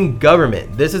same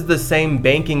government. This is the same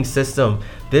banking system.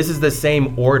 This is the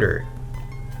same order.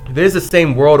 This is the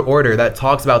same world order that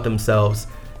talks about themselves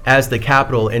as the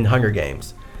capital in Hunger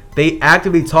Games. They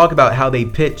actively talk about how they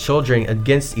pit children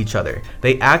against each other.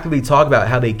 They actively talk about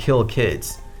how they kill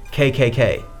kids.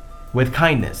 KKK. With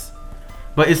kindness.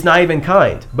 But it's not even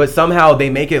kind. But somehow they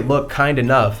make it look kind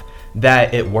enough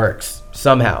that it works.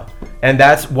 Somehow. And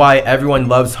that's why everyone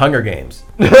loves Hunger Games.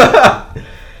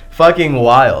 Fucking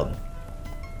wild.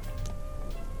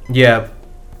 Yeah.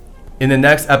 In the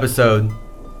next episode,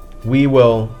 we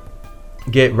will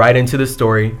get right into the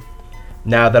story.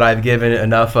 Now that I've given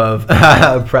enough of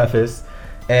a preface,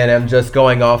 and I'm just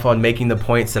going off on making the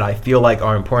points that I feel like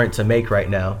are important to make right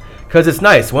now. Because it's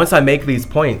nice. Once I make these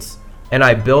points and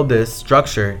I build this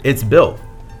structure, it's built.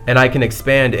 And I can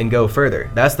expand and go further.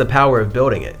 That's the power of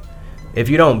building it. If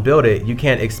you don't build it, you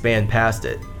can't expand past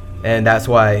it. And that's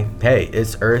why, hey,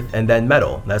 it's earth and then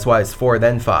metal. That's why it's 4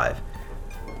 then 5.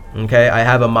 Okay, I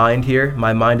have a mind here.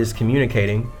 My mind is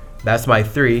communicating. That's my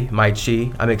 3, my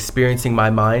chi. I'm experiencing my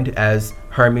mind as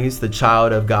Hermes, the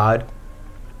child of God,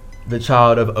 the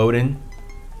child of Odin.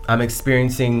 I'm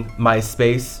experiencing my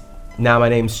space. Now my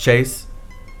name's Chase.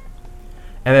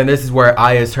 And then this is where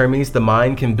I, as Hermes, the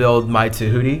mind, can build my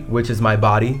Tahuti, which is my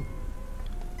body.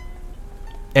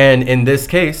 And in this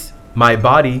case, my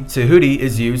body, Tahuti,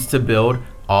 is used to build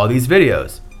all these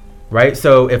videos, right?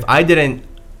 So if I didn't,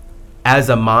 as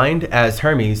a mind, as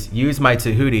Hermes, use my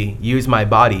Tahuti, use my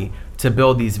body to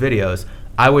build these videos,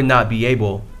 I would not be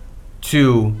able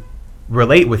to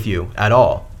relate with you at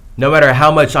all. No matter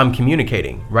how much I'm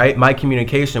communicating, right? My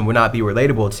communication would not be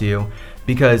relatable to you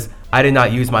because I did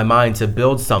not use my mind to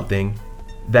build something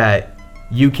that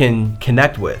you can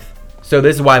connect with. So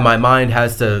this is why my mind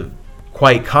has to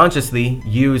quite consciously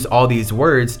use all these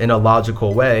words in a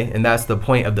logical way. And that's the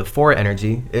point of the 4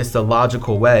 energy. It's the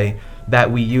logical way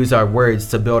that we use our words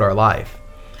to build our life.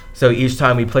 So each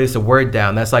time we place a word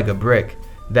down, that's like a brick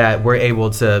that we're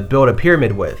able to build a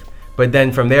pyramid with. But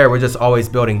then from there, we're just always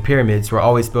building pyramids. We're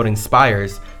always building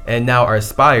spires. And now our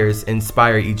spires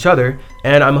inspire each other.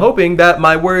 And I'm hoping that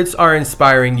my words are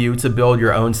inspiring you to build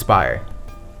your own spire.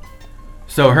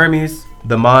 So Hermes,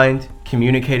 the mind,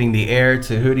 communicating the air,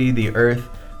 Tahuti, the earth,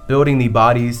 building the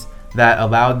bodies that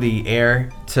allow the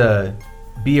air to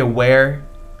be aware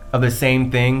of the same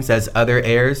things as other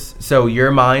airs. So your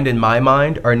mind and my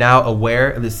mind are now aware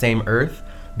of the same earth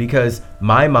because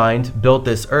my mind built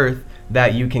this earth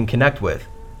that you can connect with.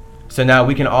 So now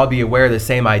we can all be aware of the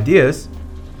same ideas,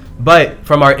 but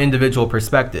from our individual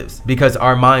perspectives, because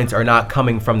our minds are not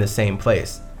coming from the same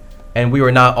place. And we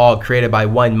were not all created by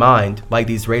one mind like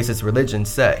these racist religions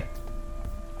say.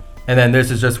 And then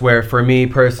this is just where, for me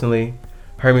personally,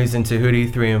 Hermes and Tahuti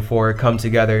 3 and 4 come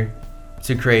together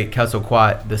to create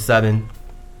Quetzalcoatl, the 7.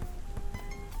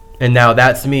 And now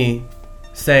that's me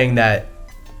saying that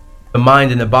the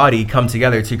mind and the body come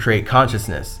together to create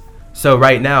consciousness. So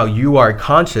right now you are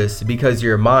conscious because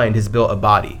your mind has built a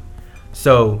body.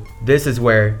 So this is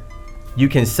where you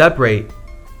can separate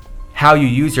how you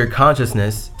use your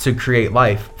consciousness to create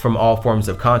life from all forms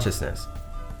of consciousness.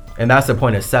 And that's the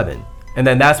point of 7. And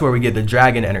then that's where we get the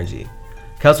dragon energy.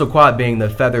 Quetzalcoatl being the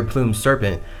feather plumed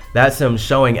serpent, that's him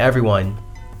showing everyone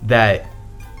that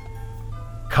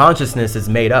consciousness is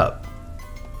made up.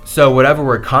 So whatever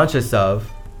we're conscious of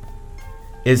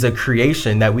is a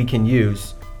creation that we can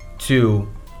use to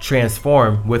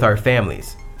transform with our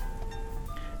families.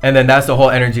 And then that's the whole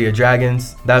energy of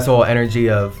dragons. That's the whole energy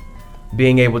of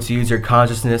being able to use your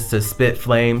consciousness to spit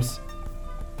flames,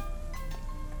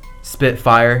 spit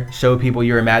fire, show people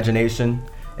your imagination.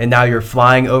 And now you're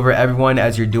flying over everyone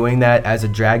as you're doing that as a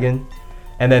dragon.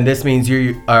 And then this means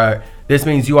you are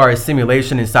a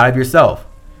simulation inside of yourself.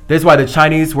 This is why the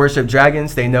Chinese worship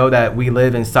dragons. They know that we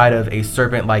live inside of a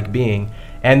serpent-like being.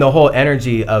 And the whole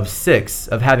energy of 6,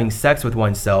 of having sex with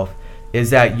oneself,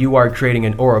 is that you are creating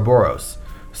an Ouroboros.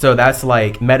 So that's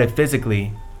like,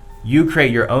 metaphysically, you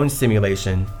create your own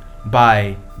simulation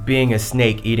by being a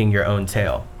snake eating your own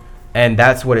tail. And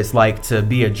that's what it's like to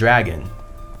be a dragon,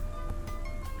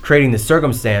 creating the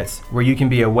circumstance where you can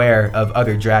be aware of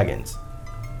other dragons.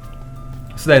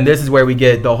 So then this is where we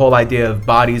get the whole idea of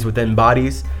bodies within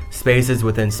bodies, spaces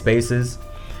within spaces.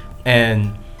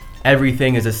 And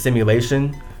everything is a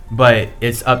simulation, but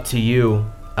it's up to you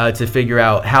to figure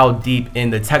out how deep in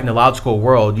the technological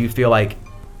world you feel like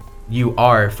you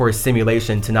are for a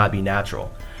simulation to not be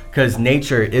natural. Because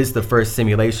nature is the first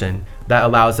simulation that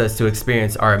allows us to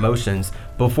experience our emotions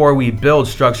before we build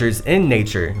structures in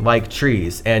nature like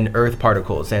trees and earth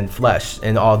particles and flesh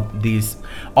and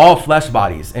all flesh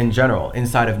bodies in general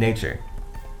inside of nature.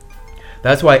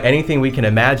 That's why anything we can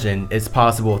imagine is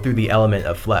possible through the element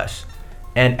of flesh.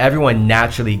 And everyone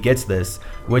naturally gets this,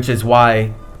 which is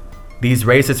why these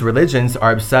racist religions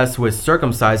are obsessed with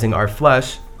circumcising our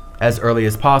flesh as early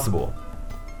as possible.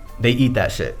 They eat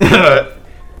that shit.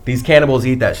 These cannibals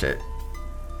eat that shit.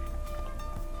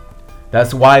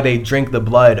 That's why they drink the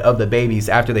blood of the babies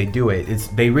after they do it.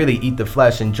 They really eat the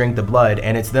flesh and drink the blood,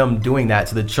 and it's them doing that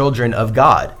to the children of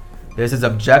God. This is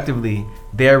objectively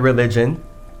their religion.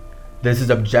 This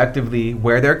is objectively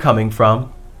where they're coming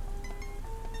from.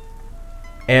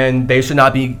 And they should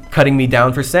not be cutting me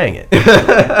down for saying it.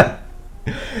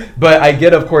 But I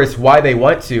get, of course, why they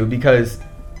want to, because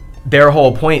their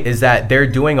whole point is that they're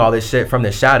doing all this shit from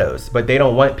the shadows, but they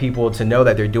don't want people to know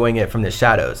that they're doing it from the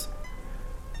shadows.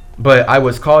 But I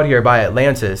was called here by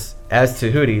Atlantis as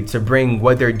Tahuti to bring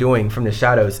what they're doing from the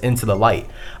shadows into the light.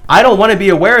 I don't want to be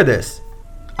aware of this.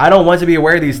 I don't want to be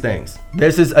aware of these things.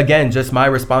 This is, again, just my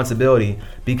responsibility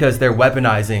because they're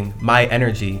weaponizing my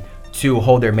energy to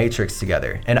hold their matrix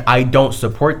together. And I don't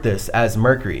support this as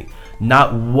Mercury.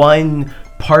 Not one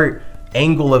part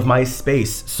angle of my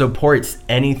space supports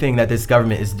anything that this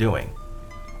government is doing.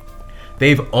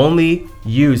 They've only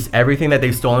used everything that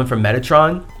they've stolen from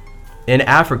Metatron in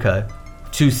Africa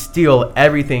to steal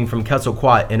everything from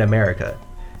Quetzalcoatl in America.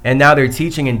 And now they're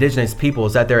teaching indigenous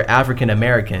peoples that they're African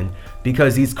American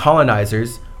because these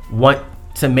colonizers want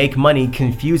to make money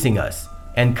confusing us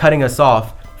and cutting us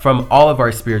off from all of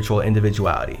our spiritual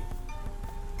individuality.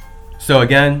 So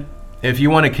again, if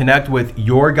you want to connect with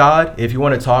your God, if you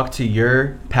want to talk to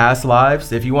your past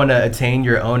lives, if you want to attain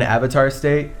your own avatar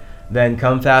state, then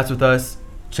come fast with us,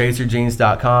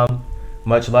 chaseyourgenes.com.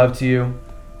 Much love to you.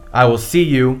 I will see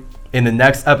you in the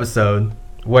next episode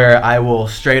where I will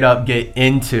straight up get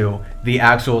into the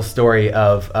actual story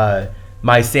of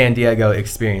my San Diego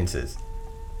experiences.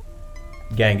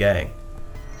 Gang, gang.